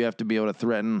bootleg, you have to be able to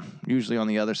threaten, usually on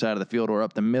the other side of the field or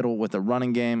up the middle with a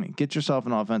running game. Get yourself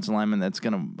an offensive lineman that's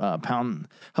going to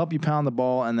help you pound the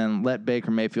ball, and then let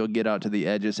Baker Mayfield get out to the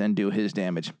edges and do his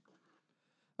damage.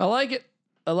 I like it.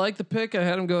 I like the pick. I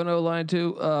had him going O-line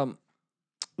too.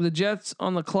 The Jets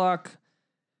on the clock,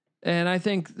 and I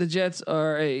think the Jets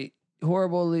are a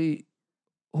horribly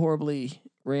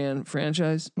ran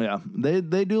franchise. Yeah,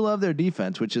 they do love their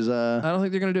defense, which is I don't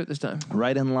think they're going to do it this time.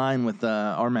 Right in line with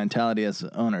our mentality as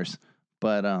owners.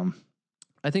 But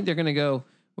I think they're going to go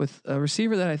with a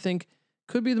receiver that I think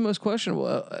could be the most questionable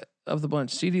of the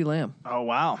bunch, CeeDee Lamb. Oh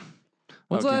wow!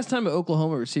 When's the last time an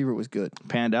Oklahoma receiver was good?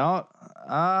 Panned out.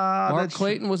 Mark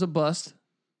Clayton was a bust.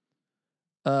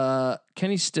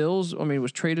 Kenny Stills,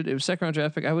 was traded. It was second round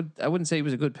draft pick. I wouldn't say he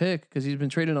was a good pick because he's been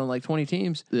traded on like 20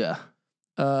 teams. Yeah.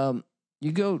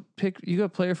 You go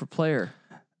player for player.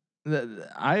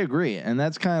 I agree, and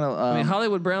that's kind of.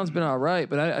 Hollywood Brown's been all right,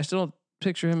 but I still don't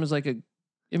picture him as like a.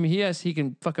 He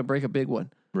can fucking break a big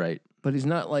one, right? But he's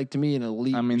not like to me an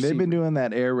elite. Receiver. They've been doing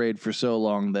that air raid for so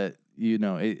long that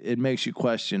it makes you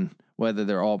question whether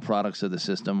they're all products of the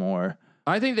system or.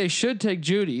 I think they should take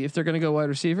Judy if they're going to go wide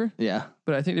receiver. Yeah,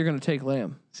 but I think they're going to take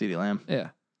Lamb. CeeDee Lamb. Yeah,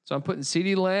 so I'm putting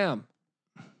CeeDee Lamb.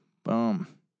 Boom.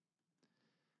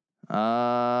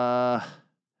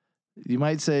 You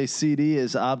might say CD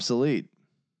is obsolete.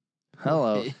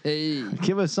 Hello. Hey.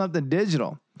 Give us something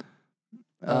digital.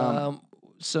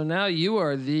 So now you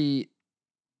are the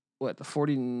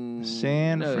 40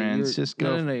 San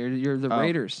Francisco. No, you're the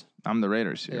Raiders. I'm the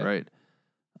Raiders here, right?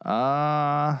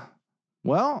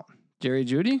 Well, Jerry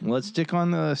Jeudy. Let's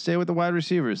stay with the wide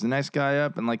receivers. The next guy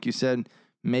up, and like you said,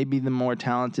 maybe the more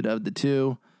talented of the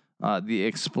two, the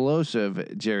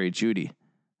explosive Jerry Jeudy.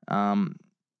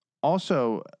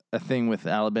 Also, a thing with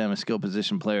Alabama skill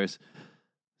position players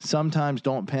sometimes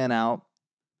don't pan out.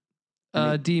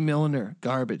 D. Milliner,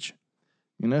 garbage.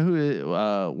 You know who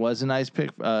was a nice pick?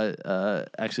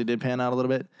 Actually did pan out a little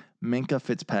bit. Minkah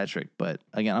Fitzpatrick, but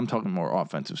again, I'm talking more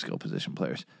offensive skill position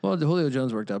players. Well, Julio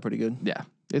Jones worked out pretty good. Yeah,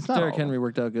 it's not. Derrick Henry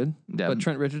worked out good. Yeah. But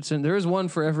Trent Richardson, there is one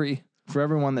for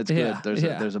everyone that's good.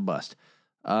 There's a bust.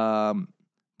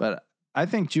 But I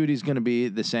think Judy's going to be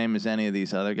the same as any of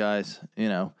these other guys.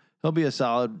 He'll be a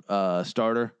solid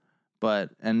starter,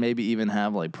 and maybe even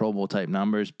have like Pro Bowl type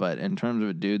numbers. But in terms of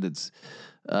a dude that's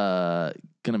going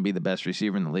to be the best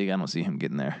receiver in the league, I don't see him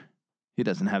getting there. He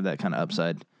doesn't have that kind of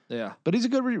upside. Yeah, but he's a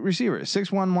good receiver.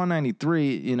 6'1",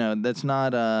 193. That's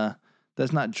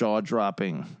not jaw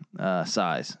dropping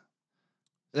size.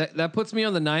 That puts me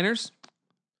on the Niners.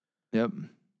 Yep.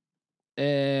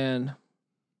 And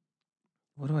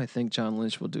what do I think John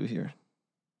Lynch will do here?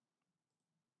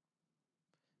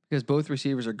 Because both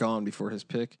receivers are gone before his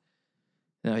pick.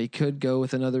 Now he could go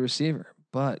with another receiver,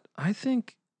 but I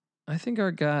think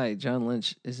our guy John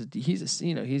Lynch he's a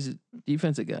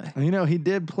defensive guy. He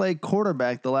did play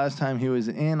quarterback the last time he was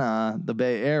in the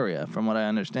Bay Area, from what I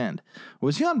understand.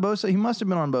 Was he on both sides? He must have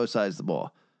been on both sides of the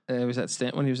ball. Was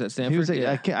that when he was at Stanford?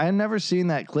 I never seen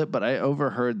that clip, but I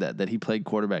overheard that he played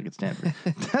quarterback at Stanford.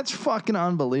 That's fucking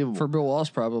unbelievable. For Bill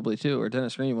Walsh probably too, or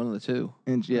Dennis Green, one of the two.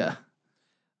 Yeah.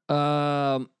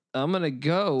 I'm gonna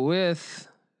go with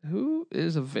who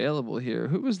is available here.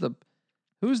 Who's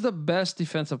the best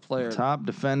defensive player? Top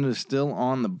defender still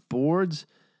on the boards.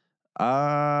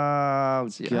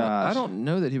 Gosh. I don't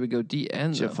know that he would go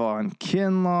DN. Javon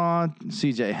Kinlaw,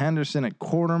 CJ Henderson at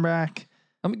quarterback.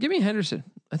 Give me Henderson.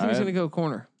 I think he's going to go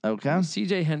corner. Okay.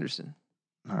 CJ Henderson.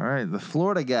 All right. The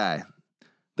Florida guy.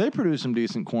 They produce some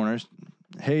decent corners.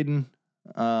 Hayden.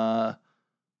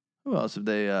 Who else have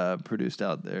they produced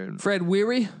out there? Fred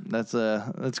Weary. That's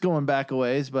going back a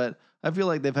ways, but I feel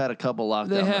like they've had a couple locked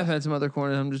down. They have had some other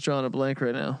corners. I'm just drawing a blank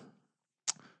right now.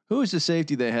 Who was the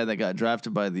safety they had that got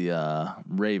drafted by the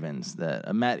Ravens?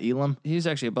 That Matt Elam. He's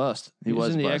actually a bust. He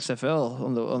was in the XFL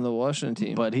on the Washington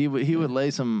team. But he would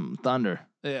lay some thunder.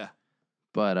 Yeah.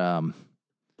 But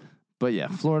yeah,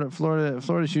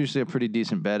 Florida's usually a pretty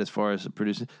decent bet as far as the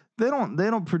producing. They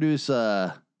don't produce.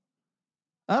 I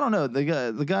don't know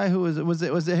the guy who was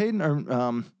it Hayden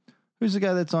or who's the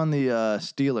guy that's on the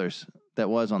Steelers that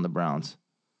was on the Browns?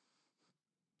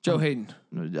 Joe Hayden.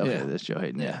 Okay, yeah. That's Joe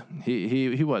Hayden. Yeah.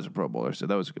 He was a Pro Bowler, so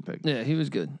that was a good pick. Yeah, he was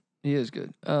good. He is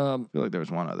good. I feel like there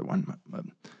was one other one. But,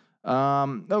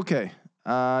 okay.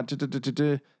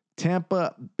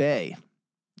 Tampa Bay.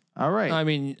 All right. I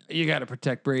mean, you got to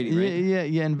protect Brady, right? Yeah.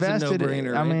 You invested. It's a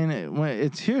no-brainer, I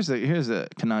mean, here's the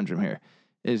conundrum here.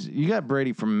 is you got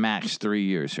Brady for max 3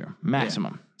 years here,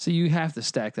 maximum. Yeah. So you have to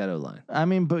stack that O-line. I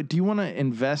mean, but do you want to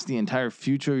invest the entire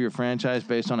future of your franchise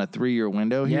based on a 3-year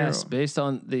window here? Yes, based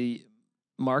on the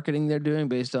marketing they're doing,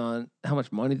 based on how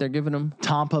much money they're giving them.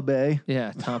 Tampa Bay.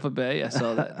 Yeah, Tampa Bay. I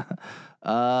saw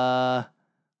that.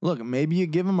 Look, maybe you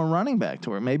give him a running back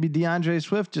to it. Maybe DeAndre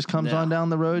Swift just comes on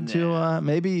down the road to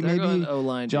maybe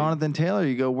O-line, Jonathan Taylor.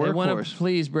 You go workhorse. They want to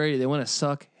please Brady. They want to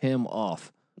suck him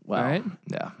off. Wow. Right?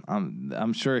 Yeah.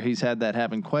 I'm sure he's had that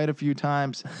happen quite a few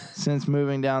times since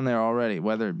moving down there already,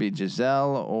 whether it be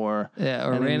Giselle or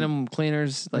random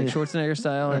cleaners like Schwarzenegger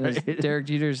style in his Derek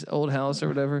Jeter's old house or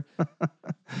whatever.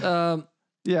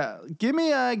 Yeah. Give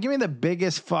me the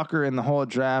biggest fucker in the whole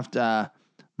draft.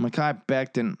 Mekhi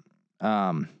Becton,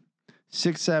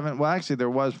 6'7". Well, actually, there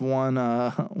was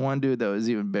one dude that was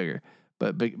even bigger,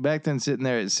 but Becton sitting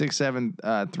there at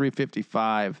 6'7",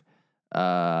 355.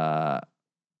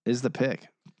 Is the pick.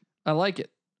 I like it.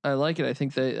 I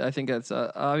think that's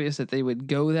obvious that they would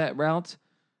go that route.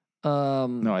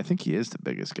 No, I think he is the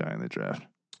biggest guy in the draft.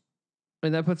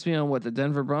 And that puts me on the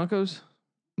Denver Broncos?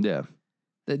 Yeah.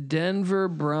 The Denver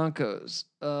Broncos.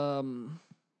 This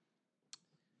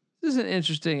is an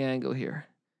interesting angle here.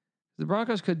 The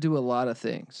Broncos could do a lot of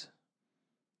things.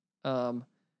 This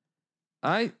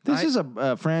is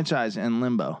a franchise in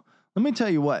limbo. Let me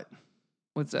tell you what.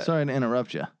 What's that? Sorry to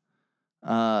interrupt you.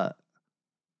 Do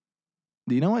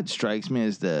you know what strikes me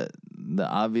as the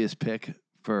obvious pick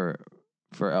for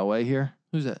Elway here?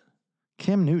 Who's that?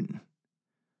 Cam Newton.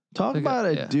 Talk about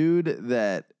a dude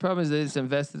that... Problem is they just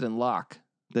invested in Locke.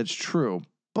 That's true.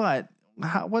 But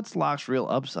what's Locke's real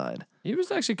upside? He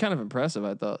was actually kind of impressive,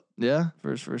 I thought. Yeah?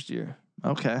 For his first year.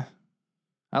 Okay.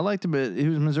 I liked him. He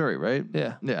was Missouri, right?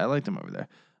 Yeah. Yeah, I liked him over there.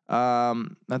 I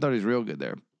thought he was real good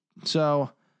there.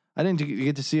 So... I didn't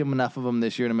get to see enough of him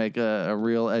this year to make a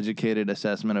real educated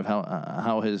assessment of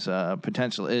how his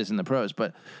potential is in the pros.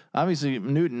 But obviously,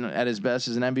 Newton at his best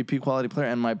is an MVP quality player.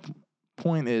 And my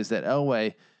point is that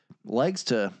Elway likes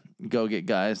to go get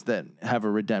guys that have a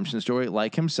redemption story,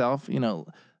 like himself. You know,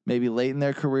 maybe late in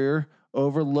their career,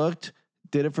 overlooked.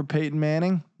 Did it for Peyton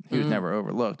Manning. He was never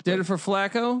overlooked. Did it for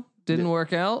Flacco. Didn't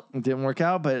work out. Didn't work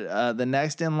out. But the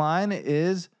next in line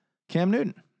is Cam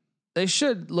Newton. They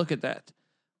should look at that.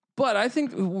 But I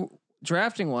think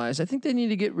drafting wise, I think they need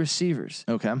to get receivers.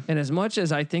 Okay. And as much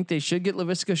as I think they should get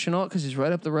Laviska Shenault because he's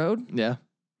right up the road. Yeah.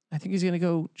 I think he's going to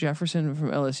go Jefferson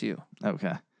from LSU.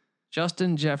 Okay.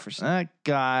 Justin Jefferson. That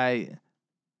guy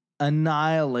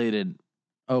annihilated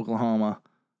Oklahoma.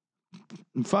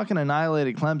 Fucking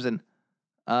annihilated Clemson.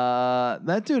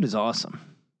 That dude is awesome.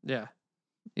 Yeah.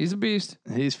 He's a beast.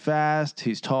 He's fast.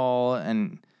 He's tall.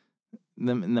 And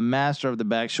the master of the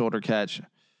back shoulder catch.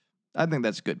 I think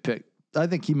that's a good pick. I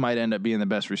think he might end up being the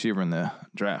best receiver in the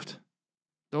draft.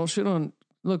 Don't shit on.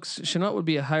 Look, Shenault would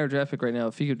be a higher draft pick right now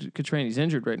if he could train. He's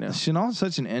injured right now. Shenault's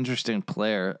such an interesting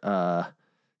player,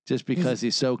 just because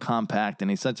he's so compact and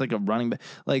he's such like a running back.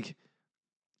 Like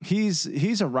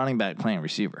he's a running back playing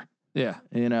receiver. Yeah,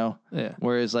 you know. Yeah.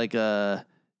 Whereas like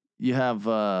you have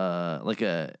like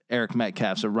a Eric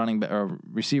Metcalf's a running back or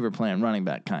receiver playing running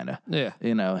back kind of. Yeah.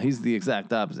 You know, he's the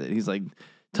exact opposite. He's like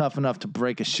tough enough to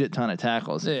break a shit ton of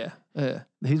tackles. Yeah. Yeah.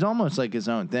 He's almost like his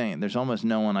own thing. There's almost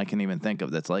no one I can even think of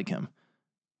that's like him.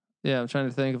 Yeah, I'm trying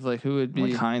to think of like who would be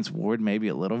like Hines Ward, maybe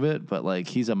a little bit, but like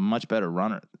he's a much better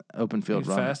runner, open field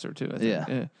runner. Faster too, I think.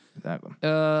 Yeah, exactly.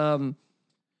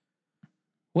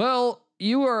 Well,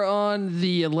 you are on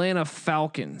the Atlanta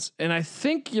Falcons, and I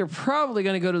think you're probably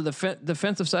going to go to the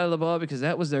defensive side of the ball because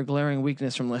that was their glaring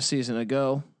weakness from last season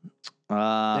ago. They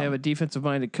have a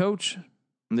defensive-minded coach.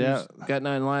 Yeah, got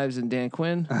 9 lives in Dan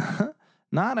Quinn.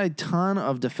 Not a ton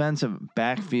of defensive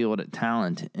backfield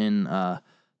talent in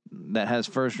that has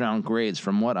first round grades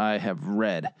from what I have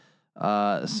read.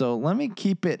 So let me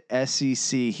keep it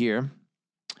SEC here.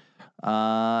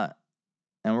 And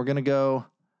we're going to go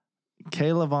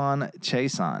Kayvon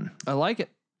Chaisson. I like it.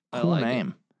 Cool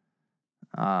name.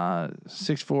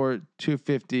 6'4",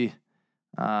 250.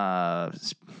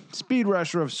 Speed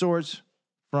rusher of sorts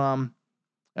from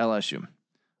LSU.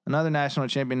 Another national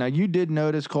champion. Now, you did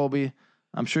notice, Colby,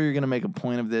 I'm sure you're going to make a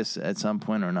point of this at some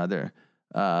point or another.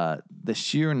 The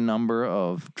sheer number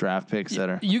of draft picks that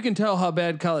are... You can tell how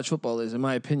bad college football is, in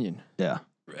my opinion. Yeah.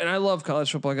 And I love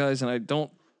college football, guys, and I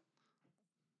don't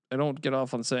get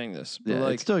off on saying this. But yeah,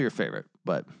 it's still your favorite,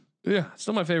 but... Yeah, it's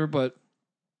still my favorite, but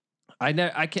I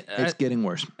can't... It's getting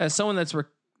worse. As someone that's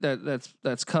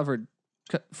covered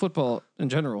football in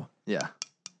general... Yeah.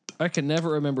 I can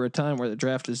never remember a time where the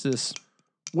draft is this...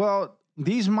 Well,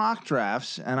 these mock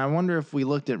drafts, and I wonder if we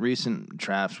looked at recent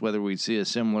drafts, whether we'd see a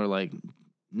similar, like,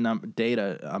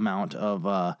 data amount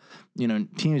of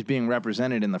teams being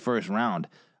represented in the first round.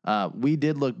 We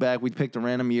did look back. We picked a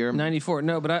random year. 94.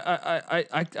 No, but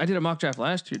I did a mock draft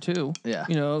last year too. Yeah.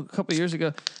 A couple of years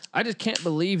ago. I just can't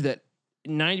believe that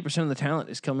 90% of the talent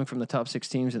is coming from the top 6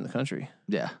 teams in the country.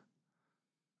 Yeah.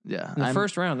 Yeah. In the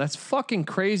first round. That's fucking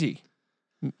crazy.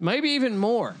 Maybe even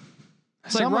more.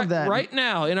 It's some like of that right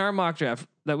now in our mock draft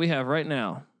that we have right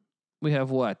now, we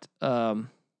have what? Going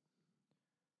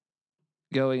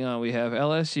on. We have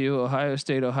LSU, Ohio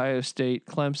State,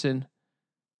 Clemson,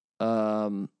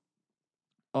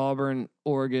 Auburn,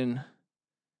 Oregon,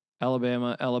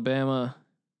 Alabama,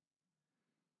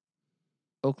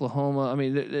 Oklahoma. I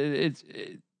mean,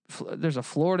 there's a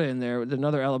Florida in there with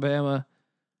another Alabama.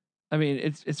 I mean,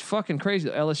 it's fucking crazy.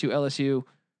 LSU.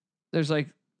 There's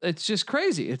it's just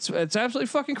crazy. It's absolutely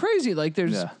fucking crazy. Like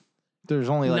there's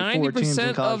only like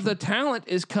 90% of the talent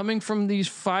is coming from these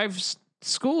 5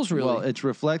 schools. Really, well, it's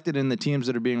reflected in the teams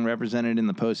that are being represented in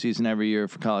the postseason every year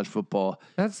for college football.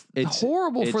 It's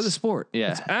horrible for the sport.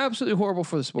 Yeah, it's absolutely horrible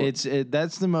for the sport.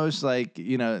 That's the most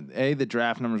the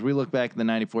draft numbers. We look back at the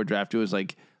 '94 draft. It was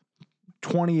like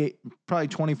 28, probably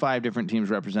 25 different teams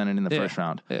represented in the first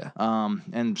round. Yeah.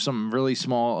 And some really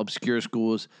small, obscure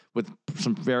schools with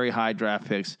some very high draft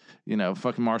picks.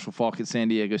 Fucking Marshall Faulk at San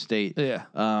Diego State. Yeah.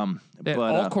 But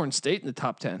Alcorn State in the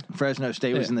top 10. Fresno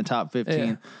State was in the top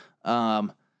 15. So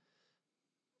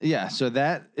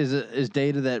that is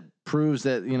data that proves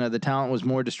that the talent was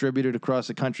more distributed across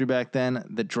the country back then.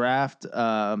 The draft,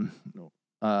 and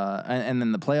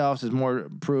then the playoffs is more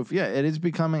proof. Yeah, it is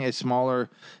becoming a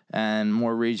smaller and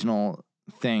more regional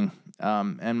thing,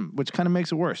 and which kind of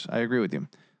makes it worse. I agree with you.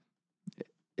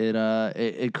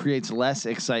 It creates less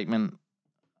excitement.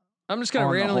 I'm just gonna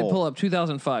randomly pull up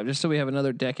 2005 just so we have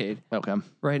another decade. Okay.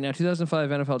 Right now, 2005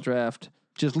 NFL draft.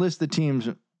 Just list the teams.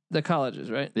 The colleges,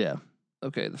 right? Yeah.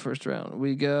 Okay, the first round.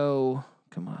 We go.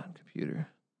 Come on, computer.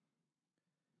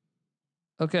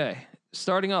 Okay.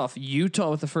 Starting off,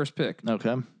 Utah with the first pick.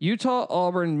 Okay. Utah,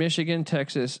 Auburn, Michigan,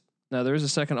 Texas. Now there is a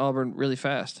second Auburn really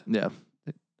fast. Yeah.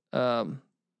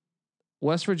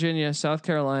 West Virginia, South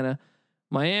Carolina,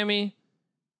 Miami,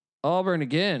 Auburn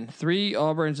again. 3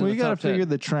 Auburns in the top 10. You got to figure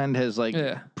the trend has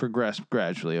progressed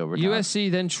gradually over time.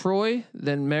 USC, then Troy,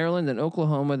 then Maryland, then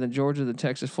Oklahoma, then Georgia, then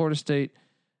Texas, Florida State,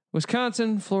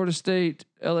 Wisconsin, Florida State,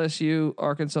 LSU,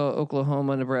 Arkansas,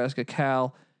 Oklahoma, Nebraska,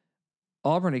 Cal.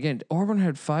 Auburn again. Auburn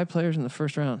had 5 players in the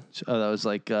first round. Oh, that was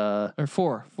like or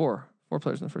 4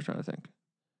 players in the first round, I think.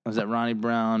 Was that Ronnie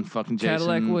Brown, fucking Jason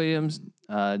Cadillac Williams?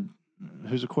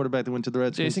 Who's a quarterback that went to the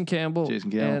Redskins? Jason Campbell,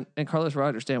 and Carlos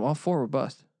Rogers. Damn, all 4 were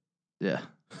bust. Yeah,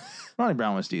 Ronnie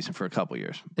Brown was decent for a couple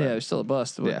years. Yeah, he was still a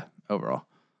bust. Yeah, overall.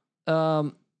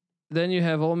 Then you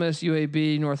have Ole Miss,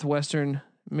 UAB, Northwestern,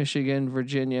 Michigan,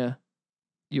 Virginia,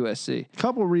 USC.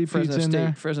 Couple repeats in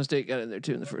there. Fresno State got in there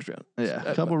too in the first round. Yeah,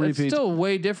 a couple repeats. It's still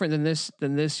way different than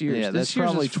this year's. Yeah, that's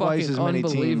probably twice as many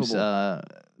teams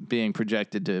being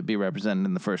projected to be represented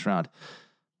in the first round.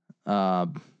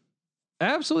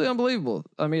 Absolutely unbelievable.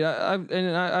 I mean,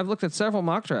 I've looked at several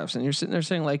mock drafts, and you're sitting there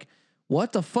saying like,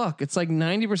 "What the fuck?" It's like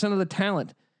 90% of the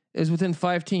talent is within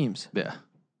 5 teams. Yeah,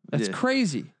 that's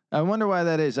crazy. I wonder why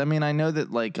that is. I mean, I know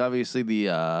that obviously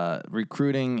the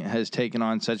recruiting has taken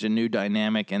on such a new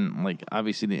dynamic, and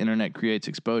obviously the internet creates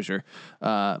exposure.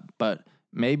 But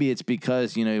maybe it's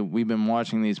because we've been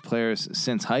watching these players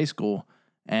since high school,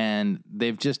 and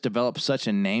they've just developed such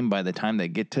a name by the time they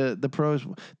get to the pros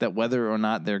that whether or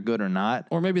not they're good or not,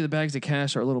 or maybe the bags of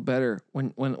cash are a little better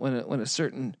when a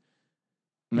certain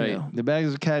the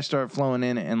bags of cash start flowing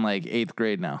in 8th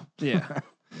grade now. Yeah.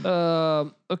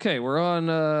 Okay, we're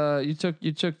on. You took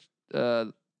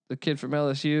the kid from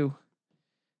LSU,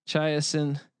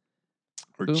 Chiason,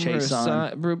 or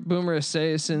Chason, Boomer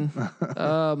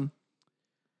Esiason.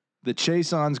 The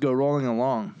Chasons go rolling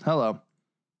along. Hello.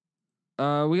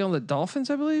 We on the Dolphins,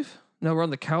 I believe. No, we're on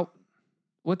the Cow.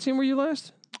 What team were you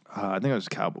last? I think it was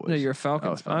Cowboys. No, you're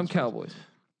Falcons. I'm Cowboys.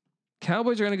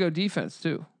 Cowboys are gonna go defense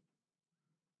too.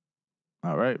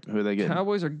 All right, who are they getting?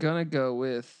 Cowboys are gonna go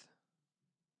with.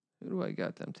 Who do I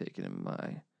got them taking in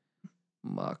my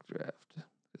mock draft?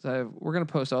 Because we're going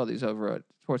to post all these over at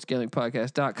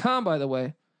sportsgamblingpodcast.com, by the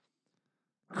way.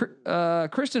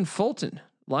 Kristen Fulton,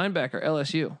 linebacker,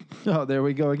 LSU. Oh, there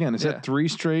we go again. Is that 3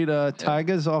 straight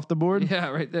Tigers off the board? Yeah,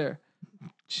 right there.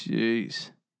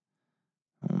 Jeez.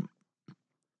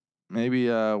 Maybe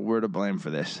we're to blame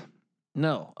for this.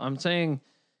 No, I'm saying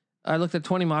I looked at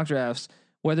 20 mock drafts,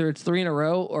 whether it's 3 in a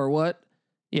row or what.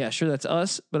 Yeah, sure, that's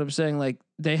us, but I'm saying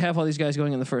they have all these guys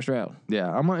going in the first round.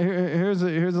 Yeah, here's a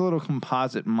little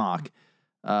composite mock.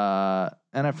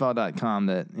 NFL.com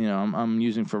that I'm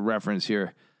using for reference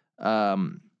here.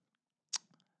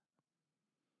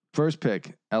 First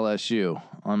pick LSU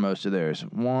on most of theirs.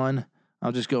 One,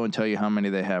 I'll just go and tell you how many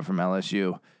they have from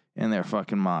LSU in their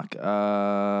fucking mock.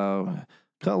 Got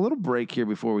a little break here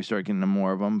before we start getting to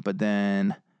more of them, but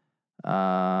then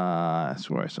I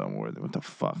swear I saw more. What the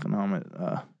fuck?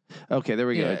 Okay, there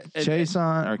we go.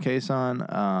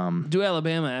 Kason. Do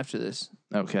Alabama after this.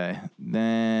 Okay,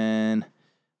 then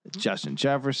Justin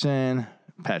Jefferson,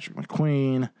 Patrick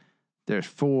McQueen. There's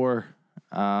 4.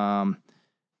 I'm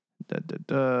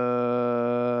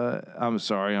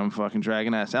sorry, I'm fucking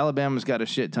dragging ass. Alabama's got a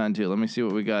shit ton too. Let me see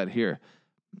what we got here.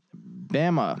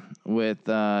 Bama with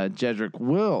Jedrick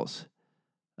Wills,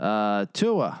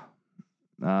 Tua.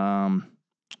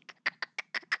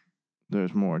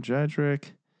 There's more Jedrick.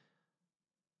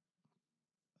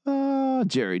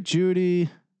 Jerry Jeudy.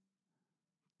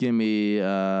 Give me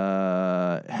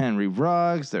Henry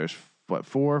Ruggs. There's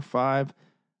 4, 5.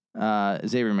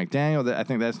 Xavier McDaniel. I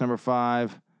think that's number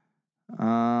 5.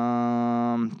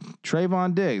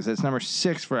 Trayvon Diggs. That's number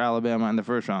 6 for Alabama in the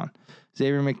first round.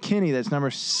 Xavier McKinney. That's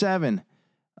number 7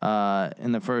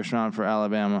 in the first round for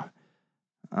Alabama.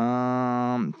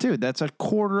 Dude, that's a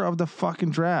quarter of the fucking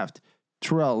draft.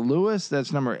 Terrell Lewis.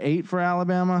 That's number 8 for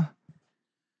Alabama.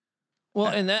 Well,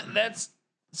 and that's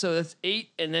 8,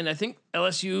 and then I think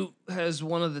LSU has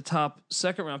one of the top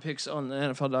second round picks on the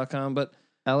NFL.com, but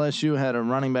LSU had a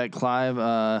running back, Clive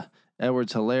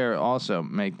Edwards-Helaire, also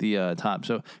make the top.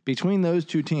 So between those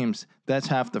two teams, that's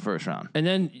half the first round. And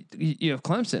then you have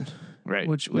Clemson, right?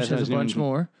 Which has a bunch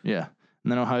more. Yeah,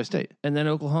 and then Ohio State, and then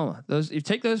Oklahoma. You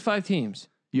take those 5 teams,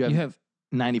 you have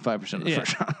 95% of the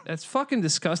first round. That's fucking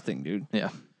disgusting, dude.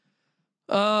 Yeah.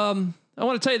 I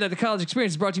want to tell you that the college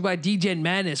experience is brought to you by DGen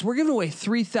Madness. We're giving away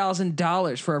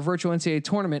 $3,000 for our virtual NCAA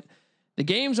tournament. The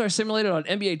games are simulated on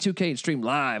NBA 2K and streamed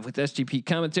live with SGP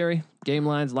commentary, game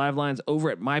lines, live lines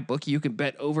over at MyBookie. You can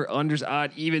bet over, unders,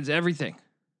 odd, evens, everything.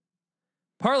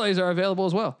 Parlays are available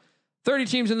as well. 30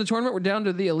 teams in the tournament. We're down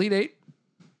to the Elite 8.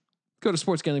 Go to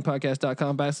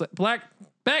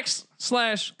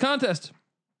sportsgamblingpodcast.com/contest.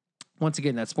 Once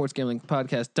again, that's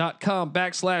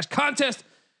sportsgamblingpodcast.com/contest.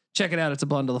 Check it out. It's a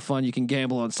bundle of fun. You can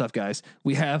gamble on stuff, guys.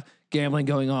 We have gambling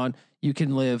going on. You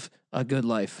can live a good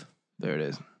life. There it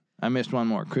is. I missed one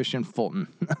more. Christian Fulton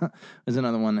is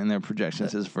another one in their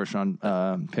projections as a first round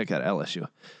pick at LSU.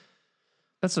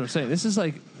 That's what I'm saying. This is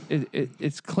like,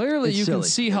 it's clearly you can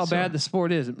see how bad the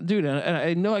sport is. Dude, and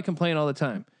I know I complain all the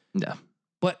time. Yeah.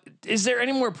 But is there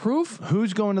any more proof?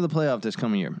 Who's going to the playoff this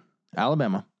coming year?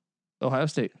 Alabama. Ohio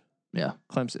State. Yeah.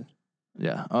 Clemson.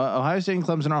 Yeah. Ohio State and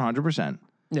Clemson are 100%.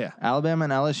 Yeah. Alabama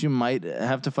and LSU might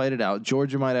have to fight it out.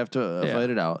 Georgia might have to fight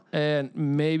it out. And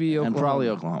maybe Oklahoma. And probably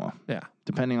Oklahoma. Yeah.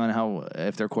 Depending on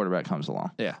if their quarterback comes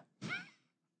along. Yeah.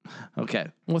 Okay.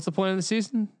 What's the point of the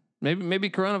season? Maybe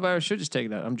coronavirus should just take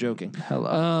it out. I'm joking.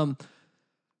 Hello.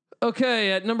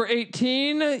 Okay, at number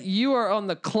 18, you are on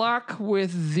the clock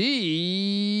with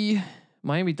the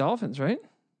Miami Dolphins, right?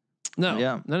 No.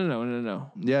 Yeah.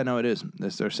 No. Yeah, no, it is.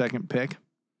 That's their second pick.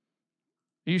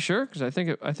 Are you sure? Because I think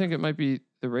it might be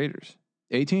the Raiders.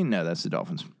 18? No, that's the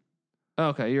Dolphins.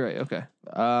 Okay, you're right. Okay.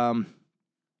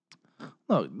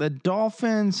 Look, the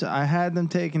Dolphins. I had them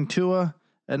taking Tua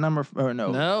at number.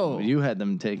 No, you had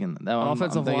them taking that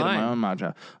offensive line. My own mock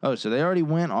draft. Oh, so they already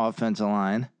went offensive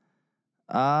line.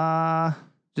 Do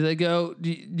they go?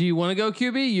 Do you want to go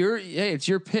QB? It's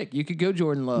your pick. You could go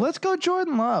Jordan Love. Let's go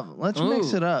Jordan Love. Let's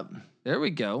mix it up. There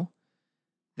we go.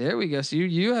 So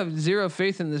you have zero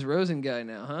faith in this Rosen guy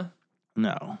now, huh?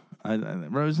 No,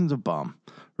 Rosen's a bum.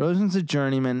 Rosen's a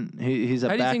journeyman. He's a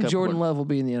backup. How do you think Jordan Love will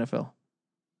be in the NFL?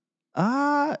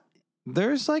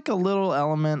 There's like a little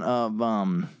element of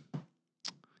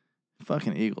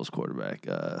fucking Eagles quarterback.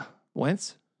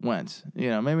 Wentz.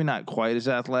 Maybe not quite as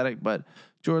athletic, but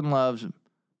Jordan Love's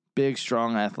big,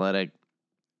 strong, athletic,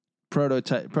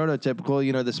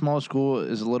 prototypical. The small school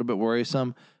is a little bit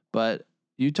worrisome, but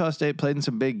Utah State played in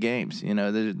some big games.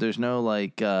 There's no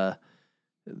like.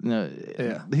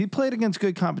 He played against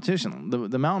good competition.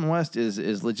 The Mountain West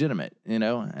is legitimate,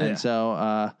 and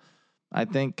so I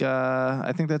think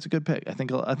that's a good pick. I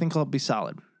think he'll be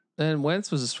solid. And Wentz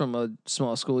was from a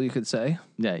small school, you could say.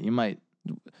 Yeah, you might.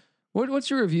 What's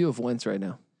your review of Wentz right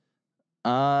now?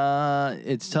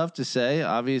 It's tough to say.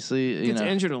 Obviously, he gets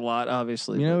injured a lot.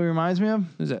 Obviously, who he reminds me of?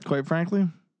 Who's that? Quite frankly,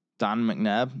 Don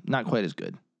McNabb. Not quite as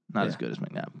good. Not as good as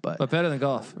McNabb, but better than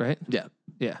Goff, right? Yeah,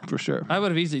 for sure. I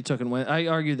would have easily taken Wentz. I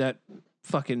argued that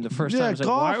fucking the first time. I was like,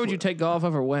 why would you take Goff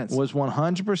over Wentz? Was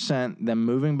 100% them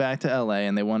moving back to LA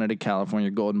and they wanted a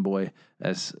California Golden Boy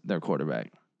as their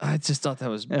quarterback. I just thought that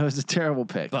was It was a terrible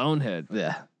pick. bonehead.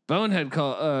 Yeah. Bonehead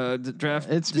call draft.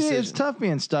 It's tough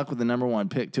being stuck with the number one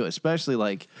pick too, especially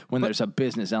like when there's a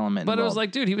business element. But involved. it was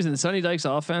like, dude, he was in Sonny Dykes'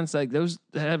 offense. Like those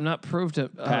have not proved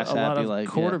to a lot of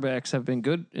quarterbacks have been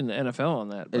good in the NFL on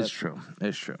that. But. It's true.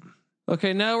 It's true.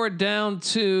 Okay, now we're down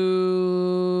to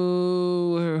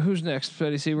who's next?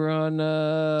 Petty C. We're on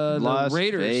Las the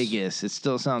Raiders. Vegas. It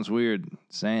still sounds weird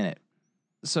saying it.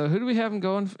 So who do we have him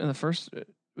going in the first?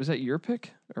 Was that your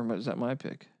pick or was that my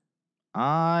pick?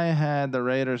 I had the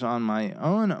Raiders on my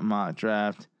own mock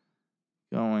draft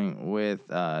going with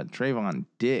Trayvon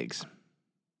Diggs.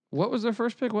 What was their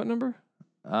first pick? What number?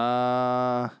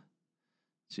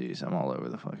 Geez, I'm all over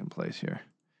the fucking place here.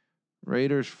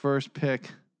 Raiders' first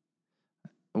pick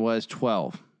was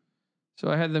 12. So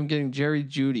I had them getting Jerry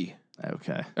Jeudy.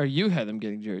 Okay. Or you had them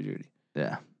getting Jerry Jeudy.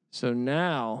 Yeah. So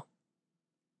now,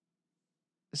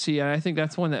 see, I think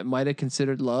that's one that might have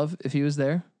considered Love if he was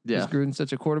there. Yeah. Is Gruden's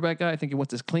such a quarterback guy? I think he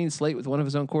wants this clean slate with one of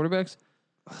his own quarterbacks.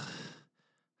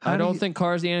 I don't think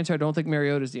Carr's the answer. I don't think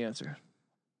Mariota's the answer.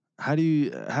 How do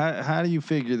you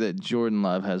figure that Jordan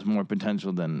Love has more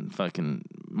potential than fucking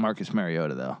Marcus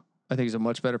Mariota though? I think he's a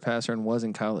much better passer and was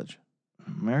in college.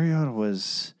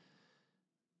 Mariota's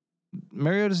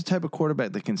the type of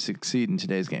quarterback that can succeed in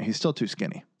today's game. He's still too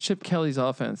skinny. Chip Kelly's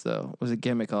offense though was a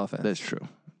gimmick offense. That's true.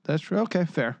 Okay,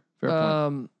 fair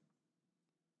point.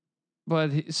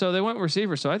 But so they went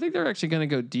receiver. So I think they're actually going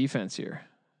to go defense here.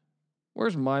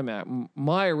 Where's my map?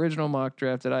 My original mock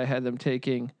draft that I had them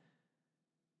taking.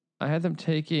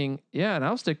 Yeah, and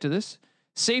I'll stick to this.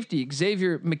 Safety,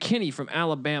 Xavier McKinney from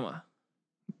Alabama.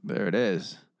 There it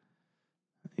is.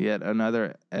 Yet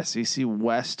another SEC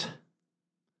West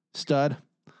stud.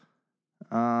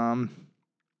 All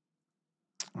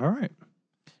right.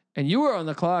 And you were on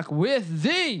the clock with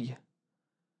the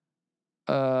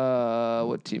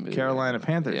what team is Carolina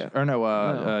Panthers. Yeah. Or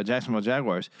no. Jacksonville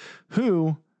Jaguars,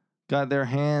 who got their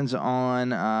hands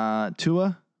on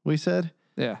Tua, we said?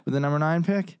 Yeah. With the number 9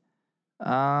 pick.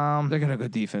 They're going to go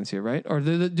defense here, right? Or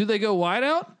do they go wide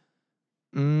out?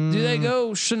 Do they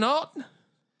go Chenault?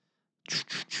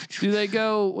 Do they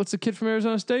go, what's the kid from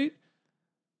Arizona State?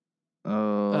 I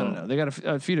don't know. They got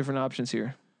a few different options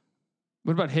here.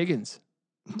 What about Higgins?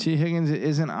 T. Higgins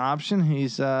is an option.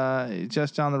 He's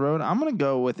just down the road. I'm going to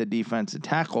go with a defensive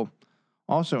tackle,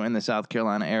 also in the South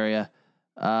Carolina area,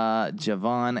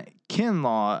 Javon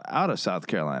Kinlaw out of South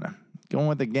Carolina. Going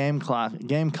with the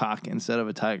Gamecock instead of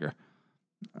a Tiger.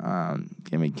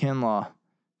 Give me Kinlaw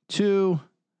to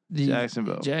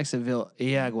Jacksonville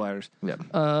Jaguars.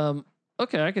 Yeah.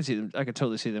 Okay, I can see them. I could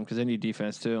totally see them because they need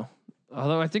defense too.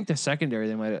 Although I think the secondary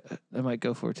they might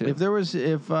go for too. If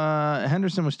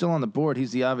Henderson was still on the board,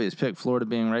 he's the obvious pick. Florida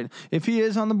being right. If he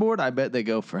is on the board, I bet they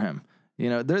go for him. You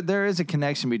know, there is a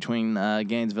connection between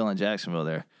Gainesville and Jacksonville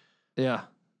there. Yeah,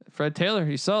 Fred Taylor,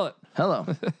 you saw it. Hello.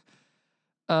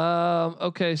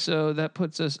 Okay, so that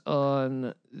puts us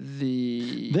on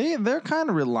the. They're kind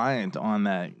of reliant on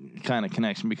that kind of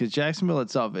connection because Jacksonville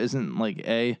itself isn't like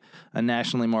a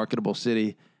nationally marketable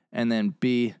city, and then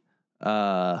B,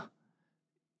 it's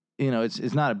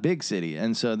not a big city,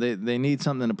 and so they need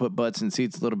something to put butts in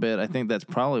seats a little bit. I think that's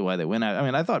probably why they went out. I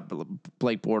mean, I thought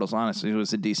Blake Bortles honestly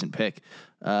was a decent pick,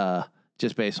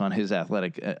 just based on his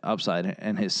athletic upside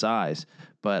and his size,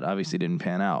 but obviously didn't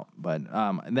pan out. But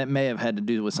that may have had to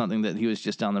do with something that he was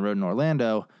just down the road in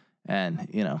Orlando, and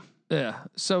Yeah.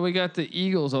 So we got the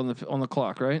Eagles on the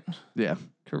clock, right? Yeah.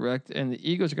 Correct. And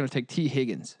the Eagles are going to take T.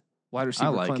 Higgins, wide receiver. I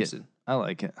like Clemson. I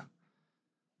like it.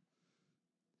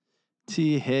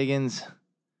 T. Higgins,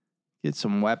 get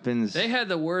some weapons. They had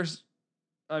the worst.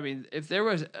 I mean, if there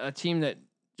was a team that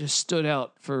just stood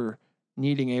out for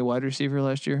needing a wide receiver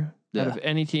last year, out of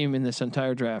any team in this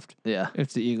entire draft,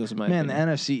 it's the Eagles. In my opinion. The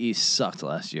NFC East sucked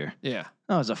last year. Yeah,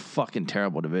 that was a fucking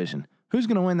terrible division. Who's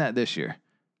going to win that this year?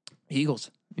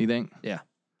 Eagles. You think? Yeah.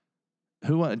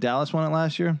 Who won? Dallas won it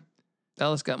last year.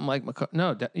 Dallas got Mike McCarthy.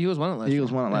 No, Eagles won it last year.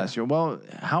 Eagles won it last year. Well,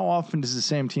 how often does the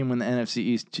same team win the NFC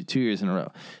East 2 years in a row?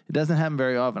 It doesn't happen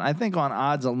very often. I think on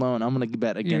odds alone, I'm going to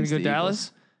bet against the Dallas.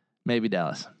 Eagles? Maybe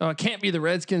Dallas. Oh, it can't be the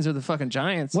Redskins or the fucking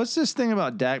Giants. What's this thing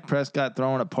about Dak Prescott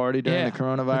throwing a party during the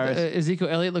coronavirus? With, Ezekiel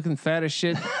Elliott looking fat as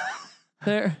shit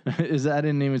there. I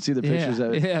didn't even see the pictures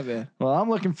of it. Yeah, man. Well, I'm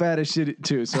looking fat as shit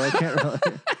too, so I can't really.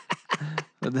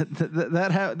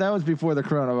 That was before the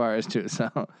coronavirus too. So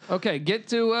okay, get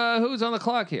to who's on the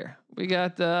clock here. We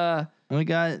got the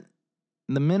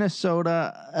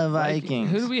Minnesota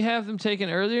Vikings. Who do we have them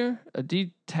taking earlier? A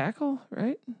D tackle,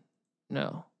 right?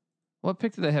 No. What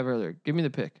pick did they have earlier? Give me the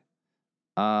pick.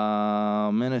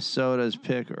 Minnesota's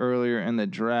pick earlier in the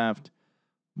draft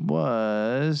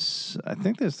I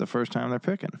think this is the first time they're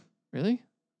picking. Really?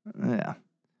 Yeah.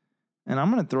 And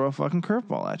I'm going to throw a fucking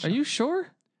curveball at you. Are you sure?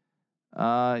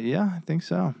 Yeah, I think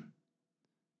so.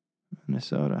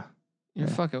 Minnesota. You're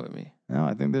fucking with me. No,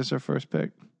 I think this is their first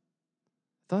pick.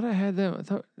 Thought I had them. I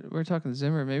thought we were talking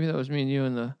Zimmer. Maybe that was me and you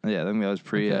in the. Yeah, I think that was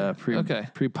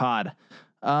pre-pod.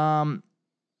 Look, I'm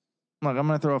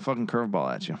gonna throw a fucking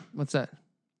curveball at you. What's that?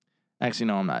 Actually,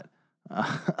 no, I'm not.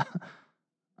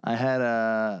 I had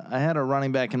a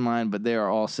running back in mind, but they are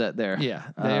all set there. Yeah,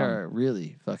 they are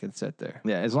really fucking set there.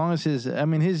 Yeah, as long as his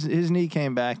knee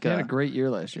came back. He had a great year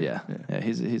last year. Yeah,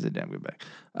 he's a damn good back.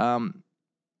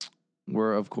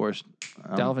 We're of course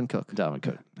Dalvin Cook.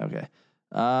 Okay.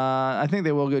 I think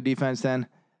they will go defense then.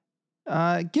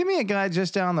 Give me a guy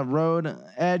just down the road,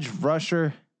 edge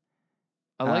rusher.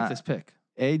 I like this pick.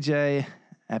 AJ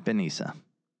Epinesa.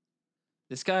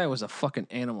 This guy was a fucking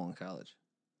animal in college.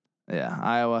 Yeah,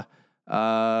 Iowa.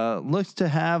 Looks to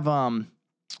have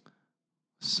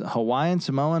Hawaiian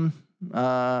Samoan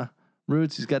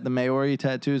roots. He's got the Maori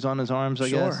tattoos on his arms, I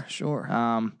guess.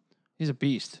 Sure. He's a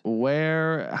beast.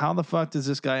 How the fuck does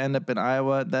this guy end up in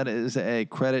Iowa? That is a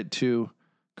credit to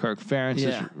Kirk Ferentz.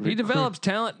 Yeah. He develops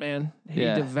talent, man. He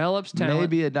develops talent.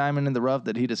 Maybe a diamond in the rough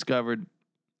that he discovered.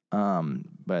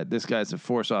 But this guy's a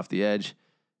force off the edge.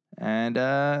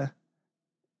 And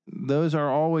those are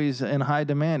always in high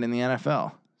demand in the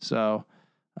NFL. So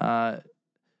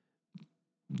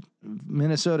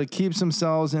Minnesota keeps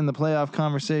themselves in the playoff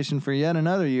conversation for yet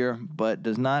another year, but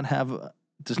does not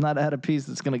add a piece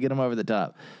that's going to get them over the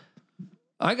top.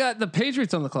 I got the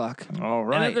Patriots on the clock. All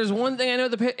right. And if there's one thing I know,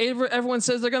 everyone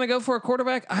says they're going to go for a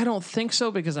quarterback. I don't think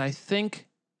so, because I think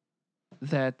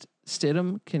that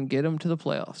Stidham can get them to the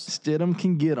playoffs. Stidham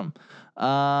can get them.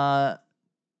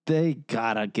 They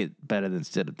gotta get better than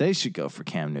Stidham. They should go for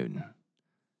Cam Newton.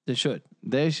 They should.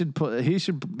 He should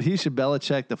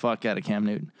Belichick the fuck out of Cam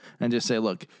Newton and just say,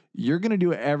 look, you're gonna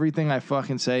do everything I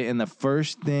fucking say, and the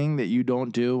first thing that you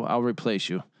don't do, I'll replace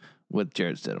you with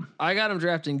Jarrett Stidham. I got him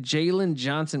drafting Jalen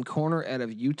Johnson, corner out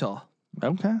of Utah.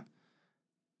 Okay.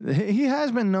 He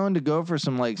has been known to go for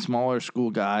some like smaller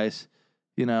school guys.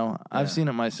 You know, I've seen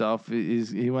it myself.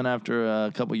 He went after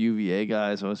a couple UVA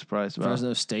guys. I was surprised about.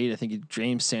 Fresno State. I think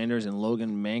James Sanders and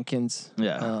Logan Mankins.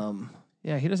 Yeah.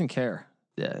 Yeah, he doesn't care.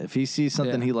 Yeah, if he sees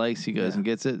something he likes, he goes and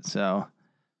gets it. So,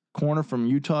 corner from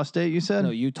Utah State, you said?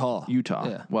 No, Utah.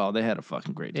 Yeah. Well, they had a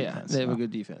fucking great defense. Yeah, they have a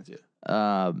good defense. Yeah.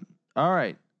 All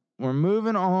right, we're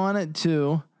moving on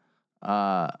to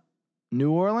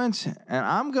New Orleans, and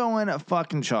I'm going a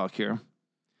fucking chalk here.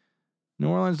 New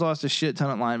Orleans lost a shit ton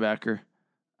at linebacker.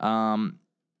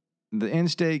 The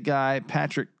in-state guy,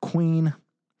 Patrick Queen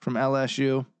from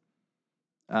LSU.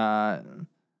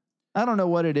 I don't know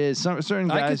what it is. Certain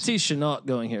guys. I could see Shenault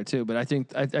going here too, but I do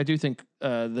think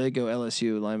they go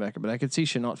LSU linebacker. But I could see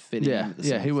Shenault fitting.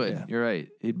 Yeah, he would. Yeah. You're right.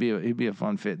 He'd be a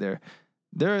fun fit there.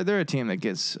 They're a team that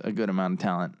gets a good amount of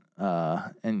talent,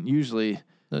 and usually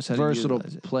versatile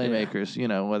playmakers. Yeah. You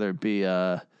know, whether it be.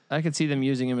 I could see them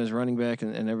using him as running back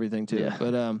and everything too. Yeah,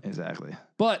 but exactly.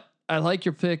 But I like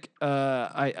your pick.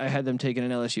 I had them taking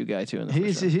an LSU guy too in the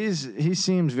first round. He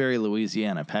seems very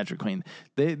Louisiana, Patrick Queen.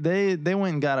 They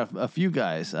went and got a few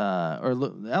guys. Or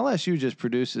LSU just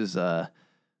produces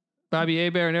Bobby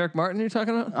Hebert and Eric Martin. You're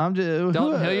talking about? I'm just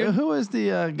who is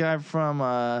the guy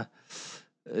from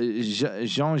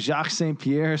Jean-Jacques St.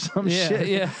 Pierre? Some shit.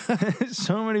 Yeah.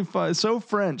 so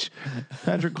French.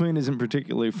 Patrick Queen isn't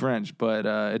particularly French, but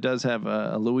it does have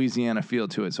a Louisiana feel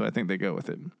to it. So I think they go with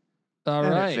it. All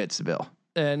right. It fits the bill.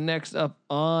 And next up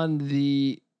on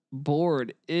the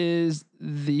board is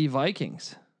the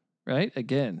Vikings, right?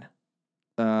 Again.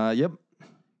 Yep.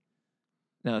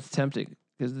 Now it's tempting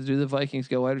because do the Vikings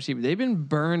go wide receiver? They've been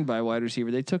burned by wide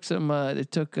receiver. They took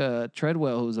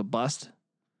Treadwell, who was a bust.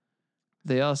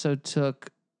 They also took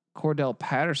Cordell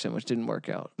Patterson, which didn't work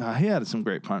out. He had some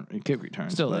great kick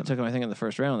returns. Still, they took him, I think, in the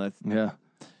first round.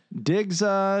 Diggs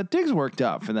worked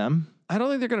out for them. I don't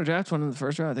think they're going to draft one in the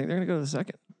first round. I think they're going to go to the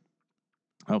second.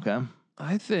 Okay.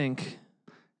 I think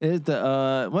is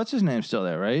the what's his name still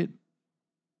there, right?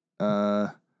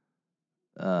 The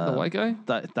white guy,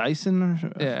 Dyson.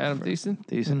 Adam Thiessen.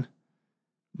 Thiessen.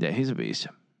 Yeah, he's a beast.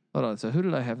 Hold on. So who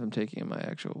did I have him taking in my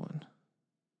actual one?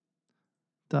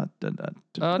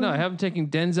 Oh no, I have him taking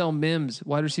Denzel Mims,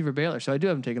 wide receiver Baylor. So I do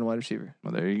have him taking a wide receiver.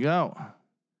 Well, there you go.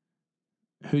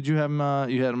 Who'd you have him?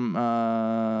 You had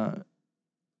him.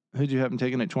 Who'd you have him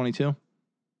taking at 22?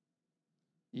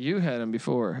 You had him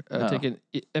before taking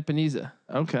Epinesa.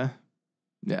 Okay.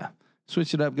 Yeah.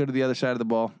 Switch it up. Go to the other side of the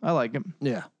ball. I like him.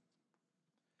 Yeah.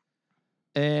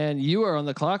 And you are on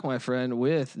the clock, my friend,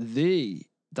 with the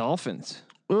Dolphins.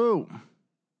 Ooh.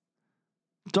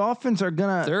 Dolphins are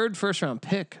gonna third first round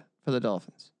pick for the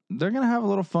Dolphins. They're gonna have a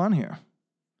little fun here.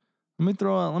 Let me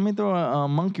throw a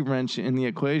monkey wrench in the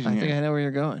equation. I think I know where you're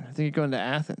going. I think you're going to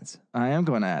Athens. I am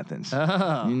going to Athens.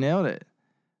 Oh. You nailed it.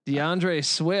 DeAndre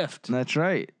Swift. That's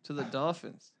right. To the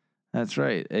Dolphins. That's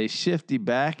right. A shifty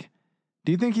back.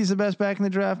 Do you think he's the best back in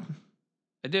the draft?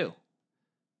 I do.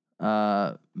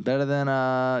 Better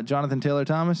than Jonathan Taylor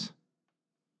Thomas?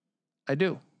 I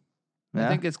do. Yeah? I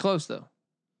think it's close though.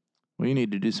 Well, you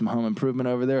need to do some home improvement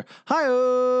over there.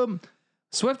 Hi,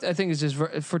 Swift, I think, is just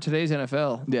for today's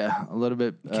NFL. Yeah, a little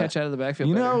bit catch out of the backfield.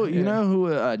 You know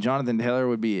who Jonathan Taylor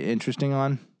would be interesting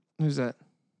on? Who's that?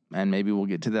 And maybe we'll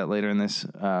get to that later in this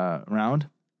round.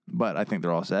 But I think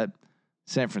they're all set.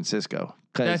 San Francisco.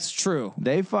 That's true.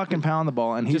 They fucking pound the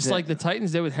ball, and he's just like the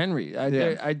Titans did with Henry.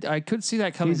 I could see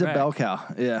that coming. He's a bell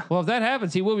cow. Yeah. Well, if that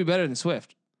happens, he will be better than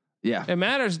Swift. Yeah. It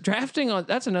matters. Drafting on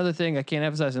that's another thing I can't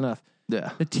emphasize enough.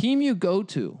 Yeah. The team you go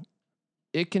to,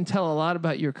 it can tell a lot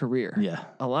about your career. Yeah.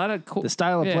 A lot of the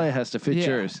style of play has to fit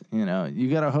yours. You know, you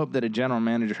got to hope that a general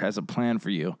manager has a plan for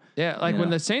you. Yeah. Like when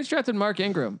the Saints drafted Mark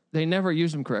Ingram, they never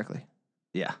used him correctly.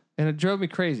 Yeah. And it drove me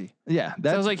crazy. Yeah. So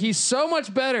I was like, he's so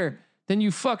much better than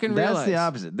you fucking realize. That's the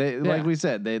opposite. They like we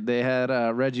said, they had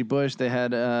Reggie Bush. They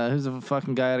had who's the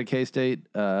fucking guy out of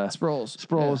K-State?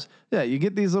 Sproles. Yeah, you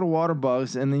get these little water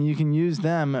bugs, and then you can use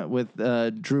them with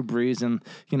Drew Brees and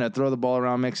throw the ball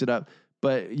around, mix it up.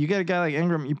 But you get a guy like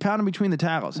Ingram, you pound him between the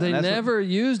tackles. They never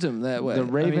used him that way. The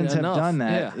Ravens have done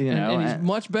that. Yeah. And he's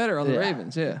much better on the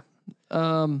Ravens. Yeah.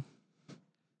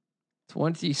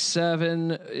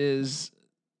 27 is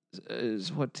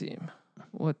what team?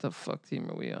 What the fuck team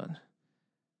are we on?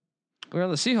 We're on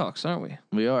the Seahawks, aren't we?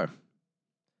 We are.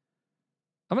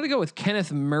 I'm going to go with Kenneth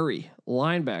Murray,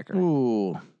 linebacker.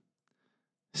 Ooh.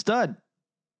 Stud.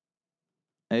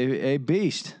 A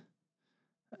beast.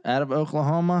 Out of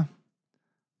Oklahoma.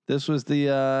 This was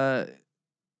the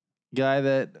guy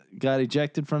that got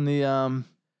ejected from the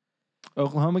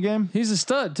Oklahoma game. He's a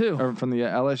stud, too. Or from the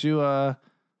LSU.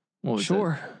 What was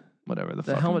sure. It? Whatever.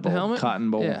 The helmet bowl, to helmet?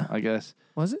 Cotton Bowl, I guess.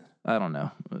 Was it? I don't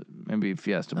know. Maybe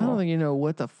Fiesta Bowl. I don't think you know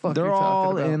what the fuck They're you're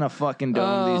talking about. all in a fucking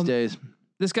dome these days.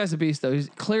 This guy's a beast, though. He's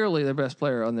clearly their best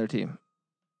player on their team,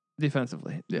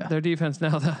 defensively. Yeah. Their defense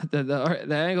now, the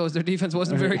angle is their defense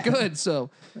wasn't very good.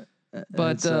 So,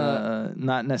 but it's,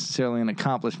 not necessarily an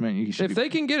accomplishment. If they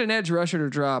can get an edge rusher to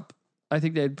drop, I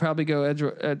think they'd probably go edge.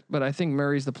 But I think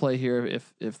Murray's the play here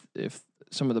if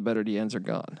some of the better DNs are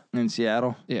gone in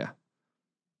Seattle. Yeah.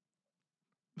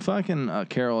 Fucking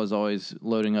Carroll is always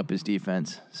loading up his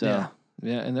defense. So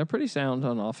yeah, and they're pretty sound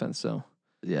on offense. So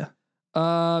yeah.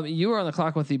 You were on the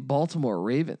clock with the Baltimore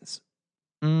Ravens.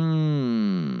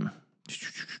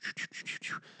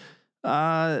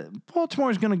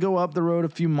 Baltimore's going to go up the road a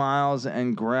few miles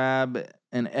and grab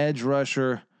an edge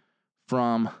rusher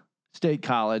from State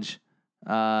College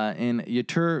in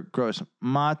Yetur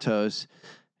Gross-Matos.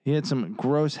 He had some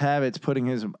gross habits putting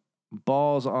his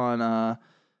balls on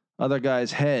other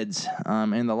guys' heads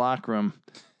in the locker room,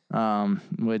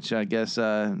 which I guess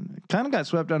kind of got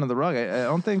swept under the rug. I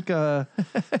don't think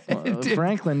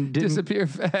Franklin didn't disappear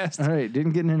fast. All right,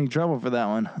 didn't get in any trouble for that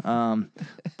one.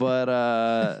 But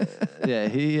yeah,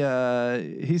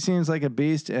 he seems like a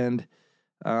beast, and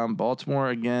Baltimore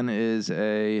again is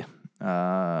an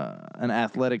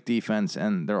athletic defense,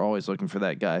 and they're always looking for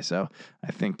that guy. So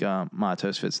I think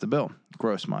Matos fits the bill.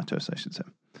 Gross-Matos, I should say.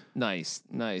 Nice.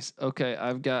 Okay,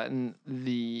 I've gotten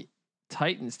the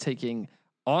Titans taking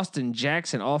Austin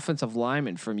Jackson, offensive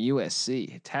lineman from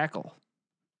USC, tackle.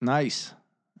 Nice.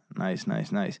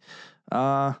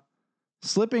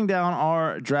 Slipping down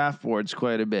our draft boards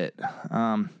quite a bit.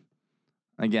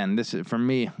 Again, this is for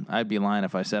me. I'd be lying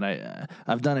if I said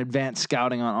I've done advanced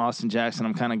scouting on Austin Jackson.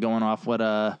 I'm kind of going off what.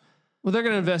 Well, they're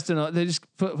going to invest in. They just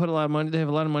put a lot of money. They have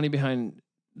a lot of money behind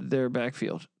their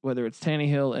backfield, whether it's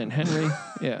Tannehill and Henry.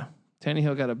 Yeah,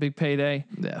 Tannehill got a big payday.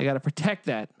 Yeah. They got to protect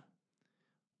that.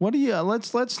 What do you? Let's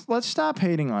stop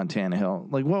hating on Tannehill.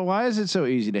 Like, why is it so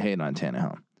easy to hate on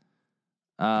Tannehill?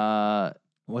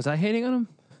 Was I hating on him?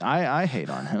 I hate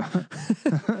on him.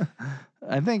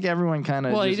 I think everyone kind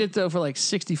of. Well, he did throw for like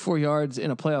 64 yards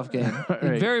in a playoff game.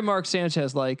 Right. Very Mark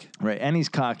Sanchez like. Right, and he's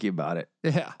cocky about it.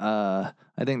 Yeah.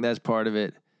 I think that's part of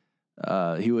it.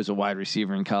 He was a wide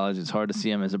receiver in college. It's hard to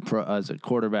see him as a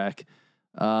quarterback.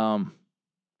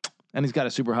 And he's got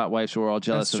a super hot wife, so we're all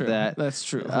jealous of that. That's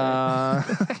true.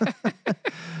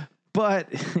 But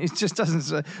it just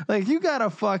doesn't like you got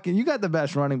the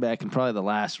best running back in probably the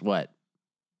last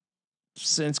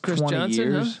since Chris Johnson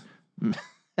years. Huh?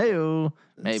 Hey-o,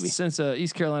 maybe since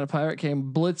East Carolina Pirate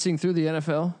came blitzing through the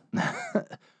NFL.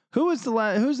 Who's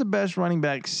the best running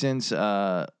back since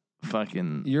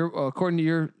fucking? According to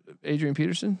your Adrian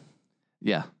Peterson.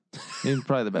 Yeah, he's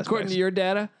probably the best. According to your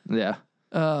data. Yeah,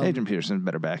 Adrian Peterson's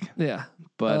better back. Yeah,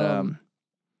 but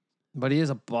he is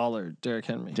a baller, Derrick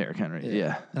Henry.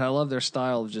 Yeah. And I love their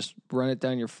style of just run it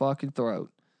down your fucking throat.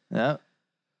 Yeah.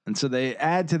 And so they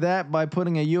add to that by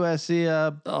putting a USC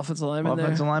offensive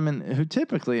lineman who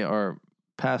typically are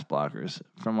pass blockers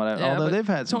from what although they've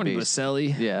had some Tony beasts.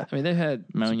 Baselli. Yeah. I mean, they've had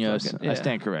Munoz. I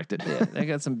stand corrected. Yeah, they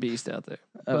got some beast out there.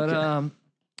 Okay.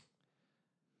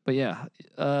 But yeah,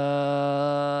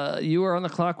 you are on the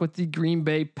clock with the Green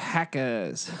Bay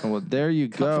Packers. Well, there you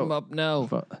Cut go. from up,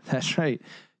 no. That's right.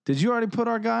 Did you already put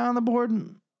our guy on the board?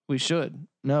 We should.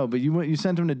 No, but you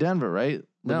sent him to Denver, right?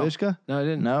 No. Laviska? No, I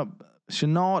didn't. No.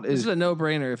 Chenault This is a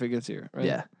no-brainer if it gets here, right?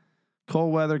 Yeah.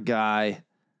 Cold weather guy.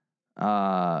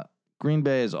 Green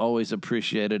Bay has always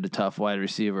appreciated a tough wide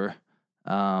receiver.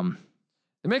 It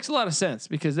makes a lot of sense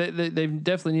because they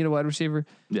definitely need a wide receiver.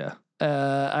 Yeah.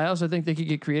 I also think they could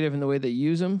get creative in the way they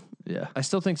use them. Yeah. I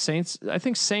still think Saints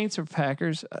or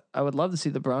Packers. I would love to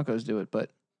see the Broncos do it, but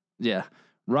yeah.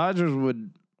 Rodgers would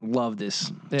love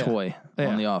this toy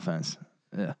on the offense.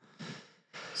 Yeah.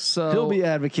 So he'll be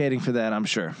advocating for that, I'm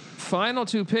sure. Final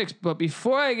 2 picks, but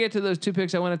before I get to those 2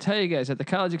 picks, I want to tell you guys that the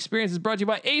college experience is brought to you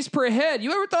by Ace Per Head.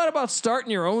 You ever thought about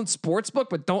starting your own sports book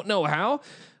but don't know how?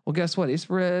 Well, guess what? Ace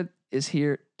Per Head is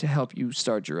here to help you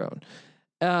start your own.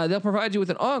 They'll provide you with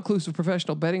an all-inclusive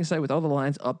professional betting site with all the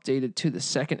lines updated to the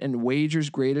second and wagers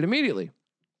graded immediately.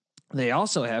 They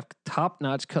also have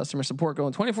top-notch customer support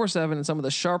going 24/7 and some of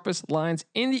the sharpest lines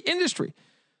in the industry.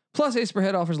 Plus, Ace Per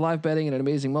Head offers live betting and an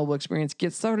amazing mobile experience.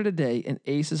 Get started today, and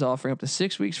Ace is offering up to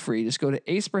 6 weeks free. Just go to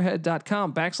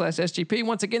aceperhead.com/SGP.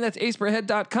 Once again, that's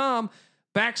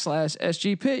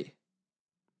aceperhead.com/SGP.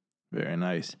 Very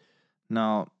nice.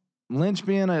 Now, Lynch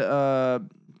being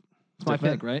it's my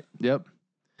pick, right? Yep.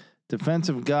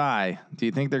 Defensive guy. Do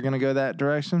you think they're going to go that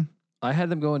direction? I had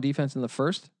them go on defense in the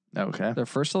first. Okay. Their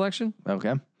first selection.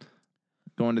 Okay.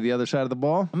 Going to the other side of the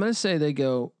ball. I'm going to say they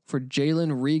go for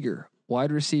Jalen Reagor,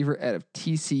 wide receiver out of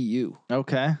TCU.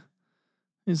 Okay.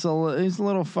 He's a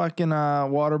little fucking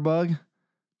water bug,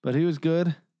 but he was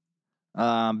good.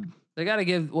 They got to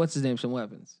give what's his name some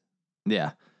weapons.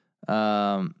 Yeah.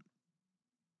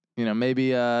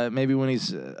 Maybe when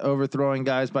he's overthrowing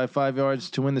guys by 5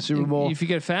 yards to win the Super Bowl. If you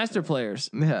get faster players.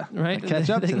 Yeah. Right? Catch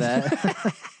up to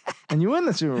that. And you win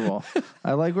the Super Bowl.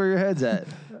 I like where your head's at.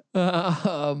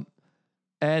 And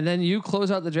then you close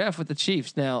out the draft with the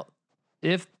Chiefs. Now,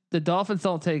 if the Dolphins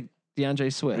don't take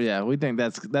DeAndre Swift. Yeah, we think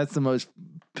that's the most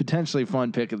potentially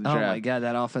fun pick of the draft. Oh my God,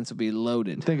 that offense would be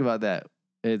loaded. Think about that.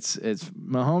 It's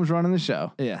Mahomes running the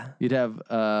show. Yeah. You'd have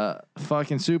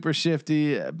fucking super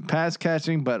shifty pass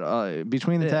catching, but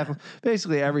between the tackles,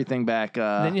 basically everything back.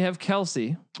 Then you have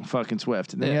Kelsey. Fucking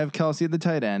Swift. Then you have Kelsey at the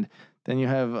tight end. Then you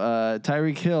have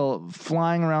Tyreek Hill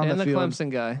flying around the field. And the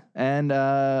Clemson guy. And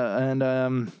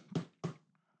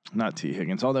not T.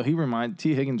 Higgins, although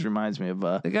T. Higgins reminds me of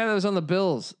the guy that was on the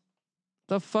Bills.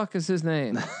 The fuck is his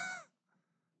name?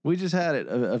 We just had it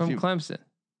from Clemson.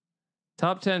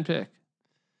 Top 10 pick.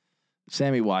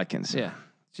 Sammy Watkins. Yeah.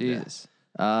 Jesus.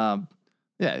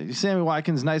 Sammy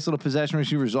Watkins, nice little possession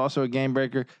receiver, is also a game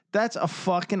breaker. That's a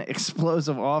fucking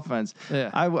explosive offense.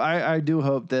 Yeah. I do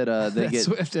hope that they get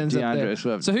Swift ends DeAndre up there.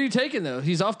 Swift. So who are you taking though?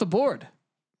 He's off the board.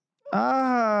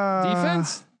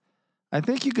 Defense? I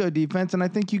think you go defense, and I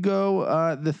think you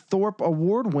go the Thorpe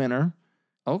Award winner.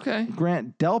 Okay.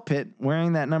 Grant Delpit,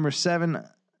 wearing that number 7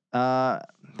 that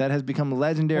has become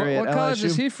legendary at LSU. What college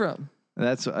is he from?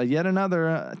 That's yet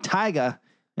another Tiger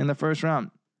in the first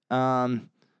round.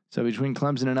 So between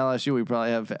Clemson and LSU, we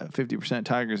probably have 50%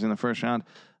 Tigers in the first round.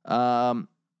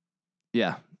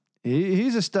 Yeah,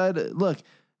 he's a stud. Look,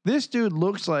 this dude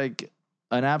looks like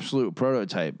an absolute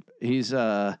prototype. He's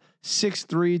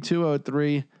 6'3",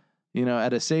 203.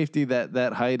 At a safety,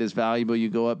 that height is valuable. You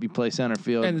go up, you play center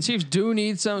field. And the Chiefs do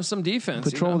need some defense.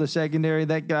 Patrol the secondary.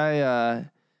 That guy,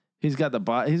 he's got the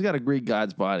body. He's got a Greek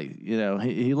god's body.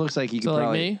 He looks like he could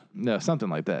probably. Like me? No, something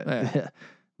like that. Yeah.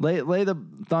 lay the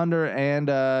thunder,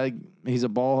 and he's a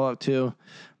ball hawk too.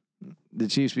 The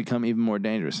Chiefs become even more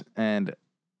dangerous, and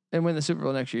win the Super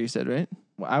Bowl next year. You said, right?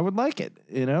 I would like it.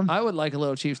 I would like a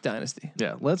little Chiefs dynasty.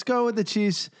 Yeah, let's go with the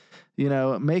Chiefs.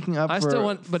 Making up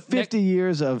for 50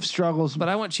 years of struggles. But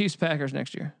I want Chiefs Packers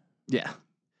next year. Yeah.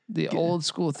 The old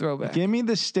school throwback. Give me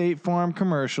the State Farm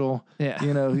commercial. Yeah.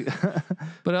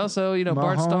 But also, Mahomes,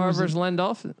 Bart Starr versus Len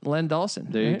Dawson.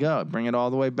 There you go. Bring it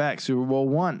all the way back. Super Bowl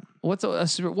 1.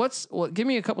 Give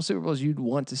me a couple Super Bowls you'd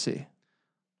want to see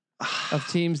of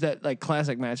teams that like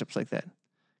classic matchups like that.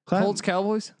 Colts,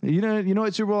 Cowboys. You know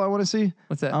what Super Bowl I want to see?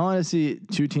 What's that? I want to see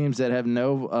two teams that have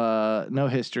no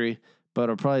history, but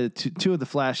are probably two of the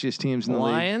flashiest teams in the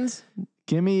Lions, league.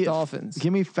 Give me Dolphins.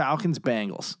 Give me Falcons,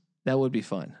 Bengals. That would be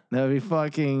fun. That would be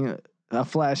fucking a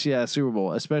flashy ass Super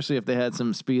Bowl, especially if they had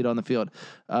some speed on the field.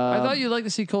 I thought you'd like to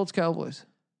see Colts, Cowboys.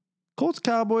 Colts,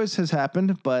 Cowboys has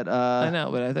happened, but I know,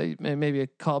 but I thought maybe a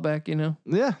callback.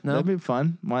 Yeah, no? That'd be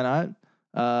fun. Why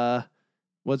not?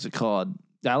 What's it called?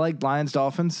 I like Lions,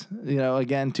 Dolphins.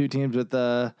 Again, two teams with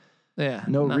no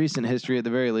recent history at the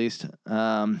very least.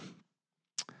 I'd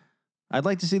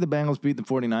like to see the Bengals beat the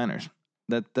 49ers.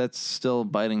 That's still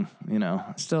biting,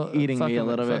 still eating me a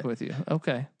little bit. With you.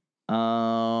 Okay.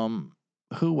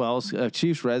 Who else?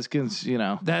 Chiefs, Redskins,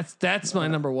 That's my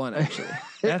number one, actually.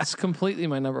 That's completely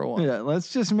my number one. Yeah,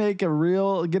 let's just get it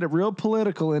real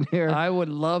political in here. I would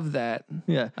love that.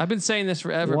 Yeah. I've been saying this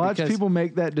forever. Watch people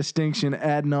make that distinction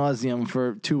ad nauseum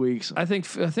for 2 weeks. I think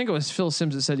it was Phil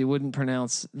Simms that said he wouldn't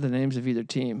pronounce the names of either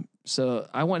team. So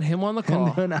I want him on the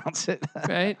call. To announce it.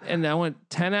 Right? And I want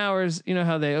 10 hours. You know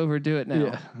how they overdo it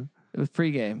now with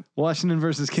pregame. Washington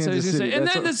versus Kansas City. And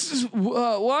then this is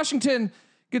Washington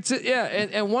gets it. Yeah.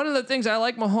 And one of the things I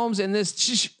like Mahomes in this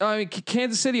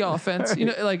Kansas City offense,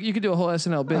 you could do a whole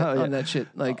SNL bit on that shit.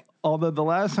 Although the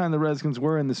last time the Redskins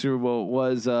were in the Super Bowl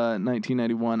was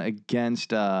 1991 against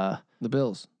the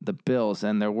Bills. The Bills,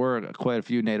 and there were quite a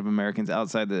few Native Americans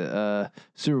outside the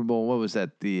Super Bowl. What was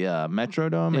that? The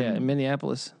Metrodome? Yeah, in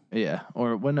Minneapolis. Yeah,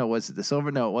 was it the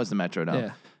Silver? No, it was the Metrodome.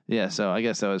 Yeah. Yeah, so I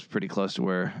guess that was pretty close to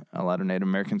where a lot of Native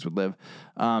Americans would live.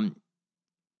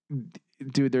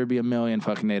 Dude, there'd be a million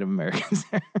fucking Native Americans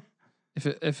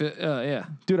there. Yeah.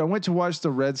 Dude, I went to watch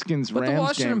the Redskins Rams game. But the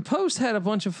Washington Post had a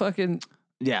bunch of fucking.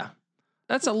 Yeah.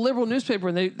 That's a liberal newspaper,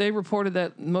 and they reported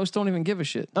that most don't even give a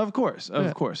shit. Of course.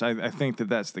 I think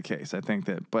that's the case. I think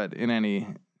that, but in any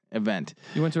event.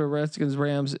 You went to a Redskins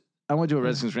Rams. I went to a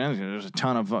Redskins Rams game. There's a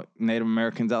ton of Native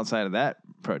Americans outside of that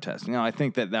protest. I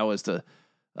think that was the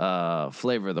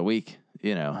flavor of the week,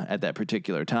 at that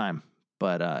particular time.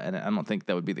 But and I don't think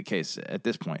that would be the case at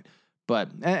this point. But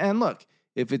and look,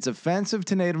 if it's offensive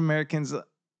to Native Americans,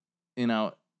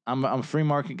 I'm a free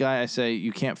market guy. I say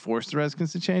you can't force the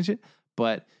Redskins to change it,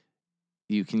 but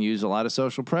you can use a lot of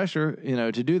social pressure,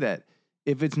 to do that.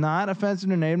 If it's not offensive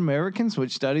to Native Americans,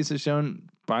 which studies have shown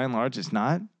by and large it's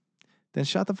not, then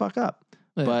shut the fuck up.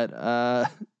 Yeah. But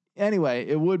anyway,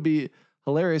 it would be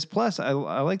hilarious. Plus, I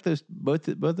like both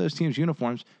those teams'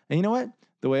 uniforms. And you know what?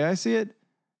 The way I see it,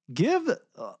 give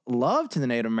love to the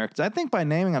Native Americans. I think by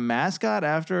naming a mascot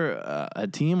after a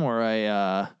team or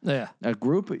a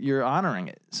group, you're honoring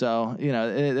it. So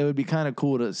it would be kind of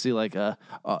cool to see like an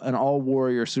all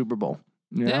warrior Super Bowl.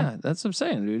 Yeah, that's what I'm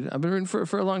saying, dude. I've been rooting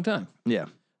for a long time. Yeah.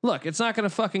 Look, it's not going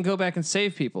to fucking go back and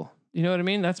save people. You know what I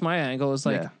mean? That's my angle. It's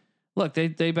like, look, they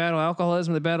battle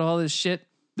alcoholism, they battle all this shit.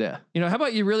 Yeah. How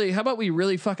about we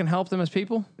really fucking help them as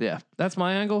people? Yeah. That's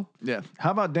my angle. Yeah.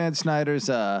 How about Dan Snyder's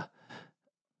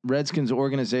Redskins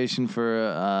organization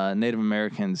for Native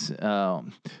Americans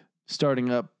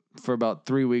starting up for about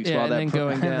 3 weeks while that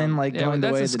going down. And then going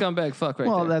the way that's a scumbag fuck right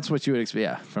there. Well, that's what you would expect.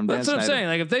 Yeah, from Dan That's Snyder. what I'm saying.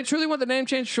 Like if they truly want the name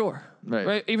change, sure.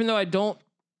 Right. Even though I don't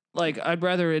I'd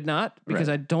rather it not because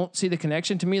I don't see the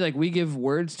connection. To me, we give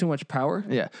words too much power.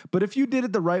 Yeah. But if you did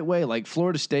it the right way, like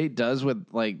Florida State does with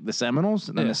the Seminoles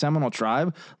and the Seminole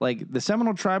tribe, the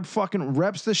Seminole tribe fucking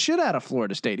reps the shit out of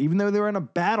Florida State, even though they were in a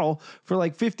battle for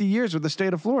 50 years with the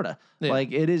state of Florida. Yeah.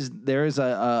 There is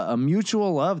a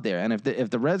mutual love there. And if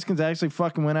the Redskins actually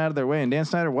fucking went out of their way, and Dan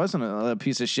Snyder wasn't a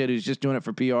piece of shit who's just doing it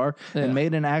for PR and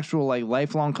made an actual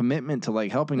lifelong commitment to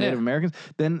helping Native Americans,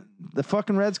 then the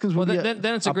fucking Redskins would be then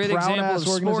it's a great example of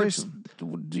sports,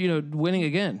 winning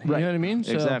again. You know what I mean?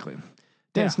 So, exactly.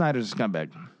 Dan Snyder's a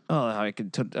scumbag. Oh, I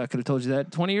could have told you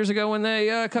that 20 years ago when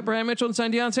they cut Brian Mitchell and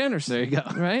signed Deion Sanders. There you go.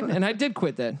 Right? And I did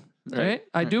quit then. Right?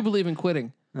 I do believe in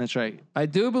quitting. That's right. I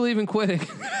do believe in quitting.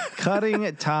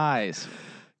 Cutting ties.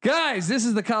 Guys, this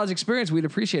is the college experience. We'd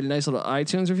appreciate a nice little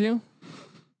iTunes review.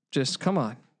 Just come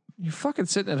on. You're fucking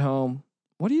sitting at home.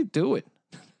 What are you doing?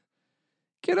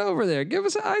 Get over there. Give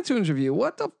us an iTunes review.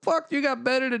 What the fuck you got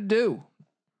better to do?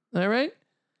 All right?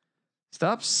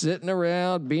 Stop sitting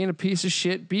around being a piece of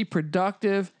shit. Be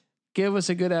productive. Give us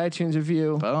a good iTunes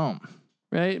review. Boom.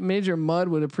 Right? Major Mud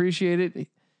would appreciate it.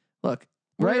 Look.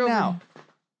 Right now.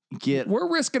 We're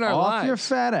risking our lives. Off your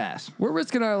fat ass. We're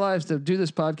risking our lives to do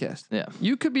this podcast. Yeah.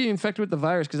 You could be infected with the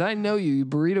virus because I know you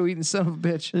burrito eating son of a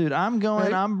bitch. Dude,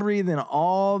 I'm breathing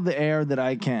all the air that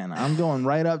I can. I'm going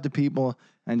right up to people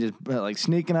and just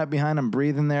sneaking up behind them,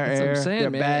 breathing their air. That's what I'm saying, their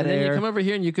man. bad and air. then you come over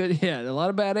here and a lot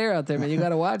of bad air out there, man. You got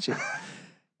to watch it.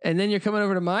 And then you're coming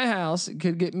over to my house. It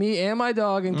could get me and my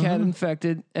dog and cat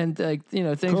infected, and things.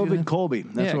 COVID Colby.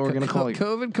 That's what we're gonna call you.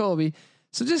 COVID Colby.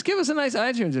 So just give us a nice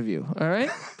iTunes review, all right?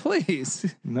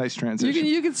 Please. Nice transition.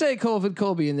 You can say COVID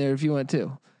Colby in there if you want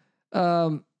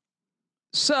to.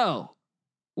 So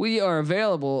we are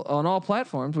available on all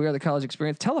platforms. We are the College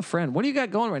Experience. Tell a friend. What do you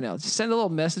got going right now? Just send a little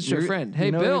message to a friend.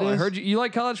 Hey, Bill, I heard you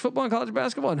like college football and college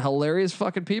basketball and hilarious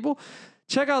fucking people.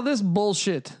 Check out this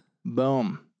bullshit.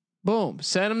 Boom.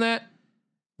 Send them that.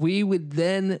 We would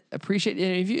then appreciate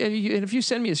it. If you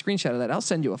send me a screenshot of that, I'll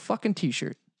send you a fucking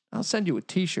t-shirt. I'll send you a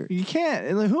t-shirt. You can't.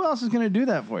 Who else is going to do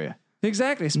that for you?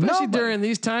 Exactly. Especially during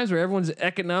these times where everyone's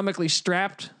economically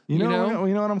strapped. You know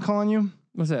what I'm calling you?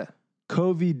 What's that?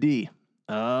 COVID.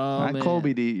 Oh, not man.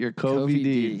 Colby D. You're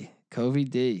COVID.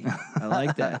 COVID. I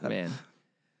like that, man.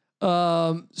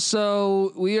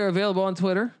 So we are available on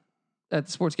Twitter at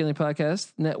the Sports Gambling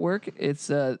Podcast Network. It's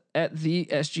at the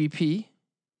SGP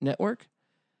Network.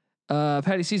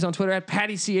 Patty C's on Twitter at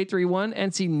Patty C831.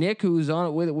 NC Nick, who's on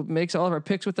it with makes all of our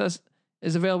picks with us,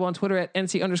 is available on Twitter at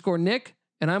NC_Nick.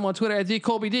 And I'm on Twitter at the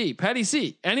Colby D. Patty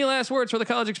C. Any last words for the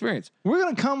college experience? We're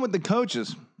gonna come with the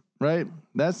coaches, right?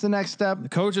 That's the next step. The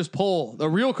coaches poll, the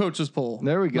real coaches poll.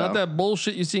 There we go. Not that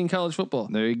bullshit you see in college football.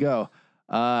 There you go.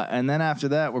 And then after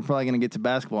that, we're probably going to get to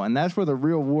basketball. And that's where the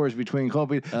real war is between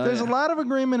Colby. There's a lot of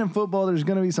agreement in football. There's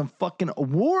going to be some fucking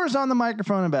wars on the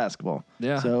microphone in basketball.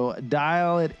 Yeah. So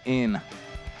dial it in.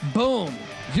 Boom.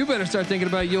 You better start thinking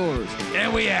about yours.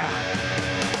 And we out.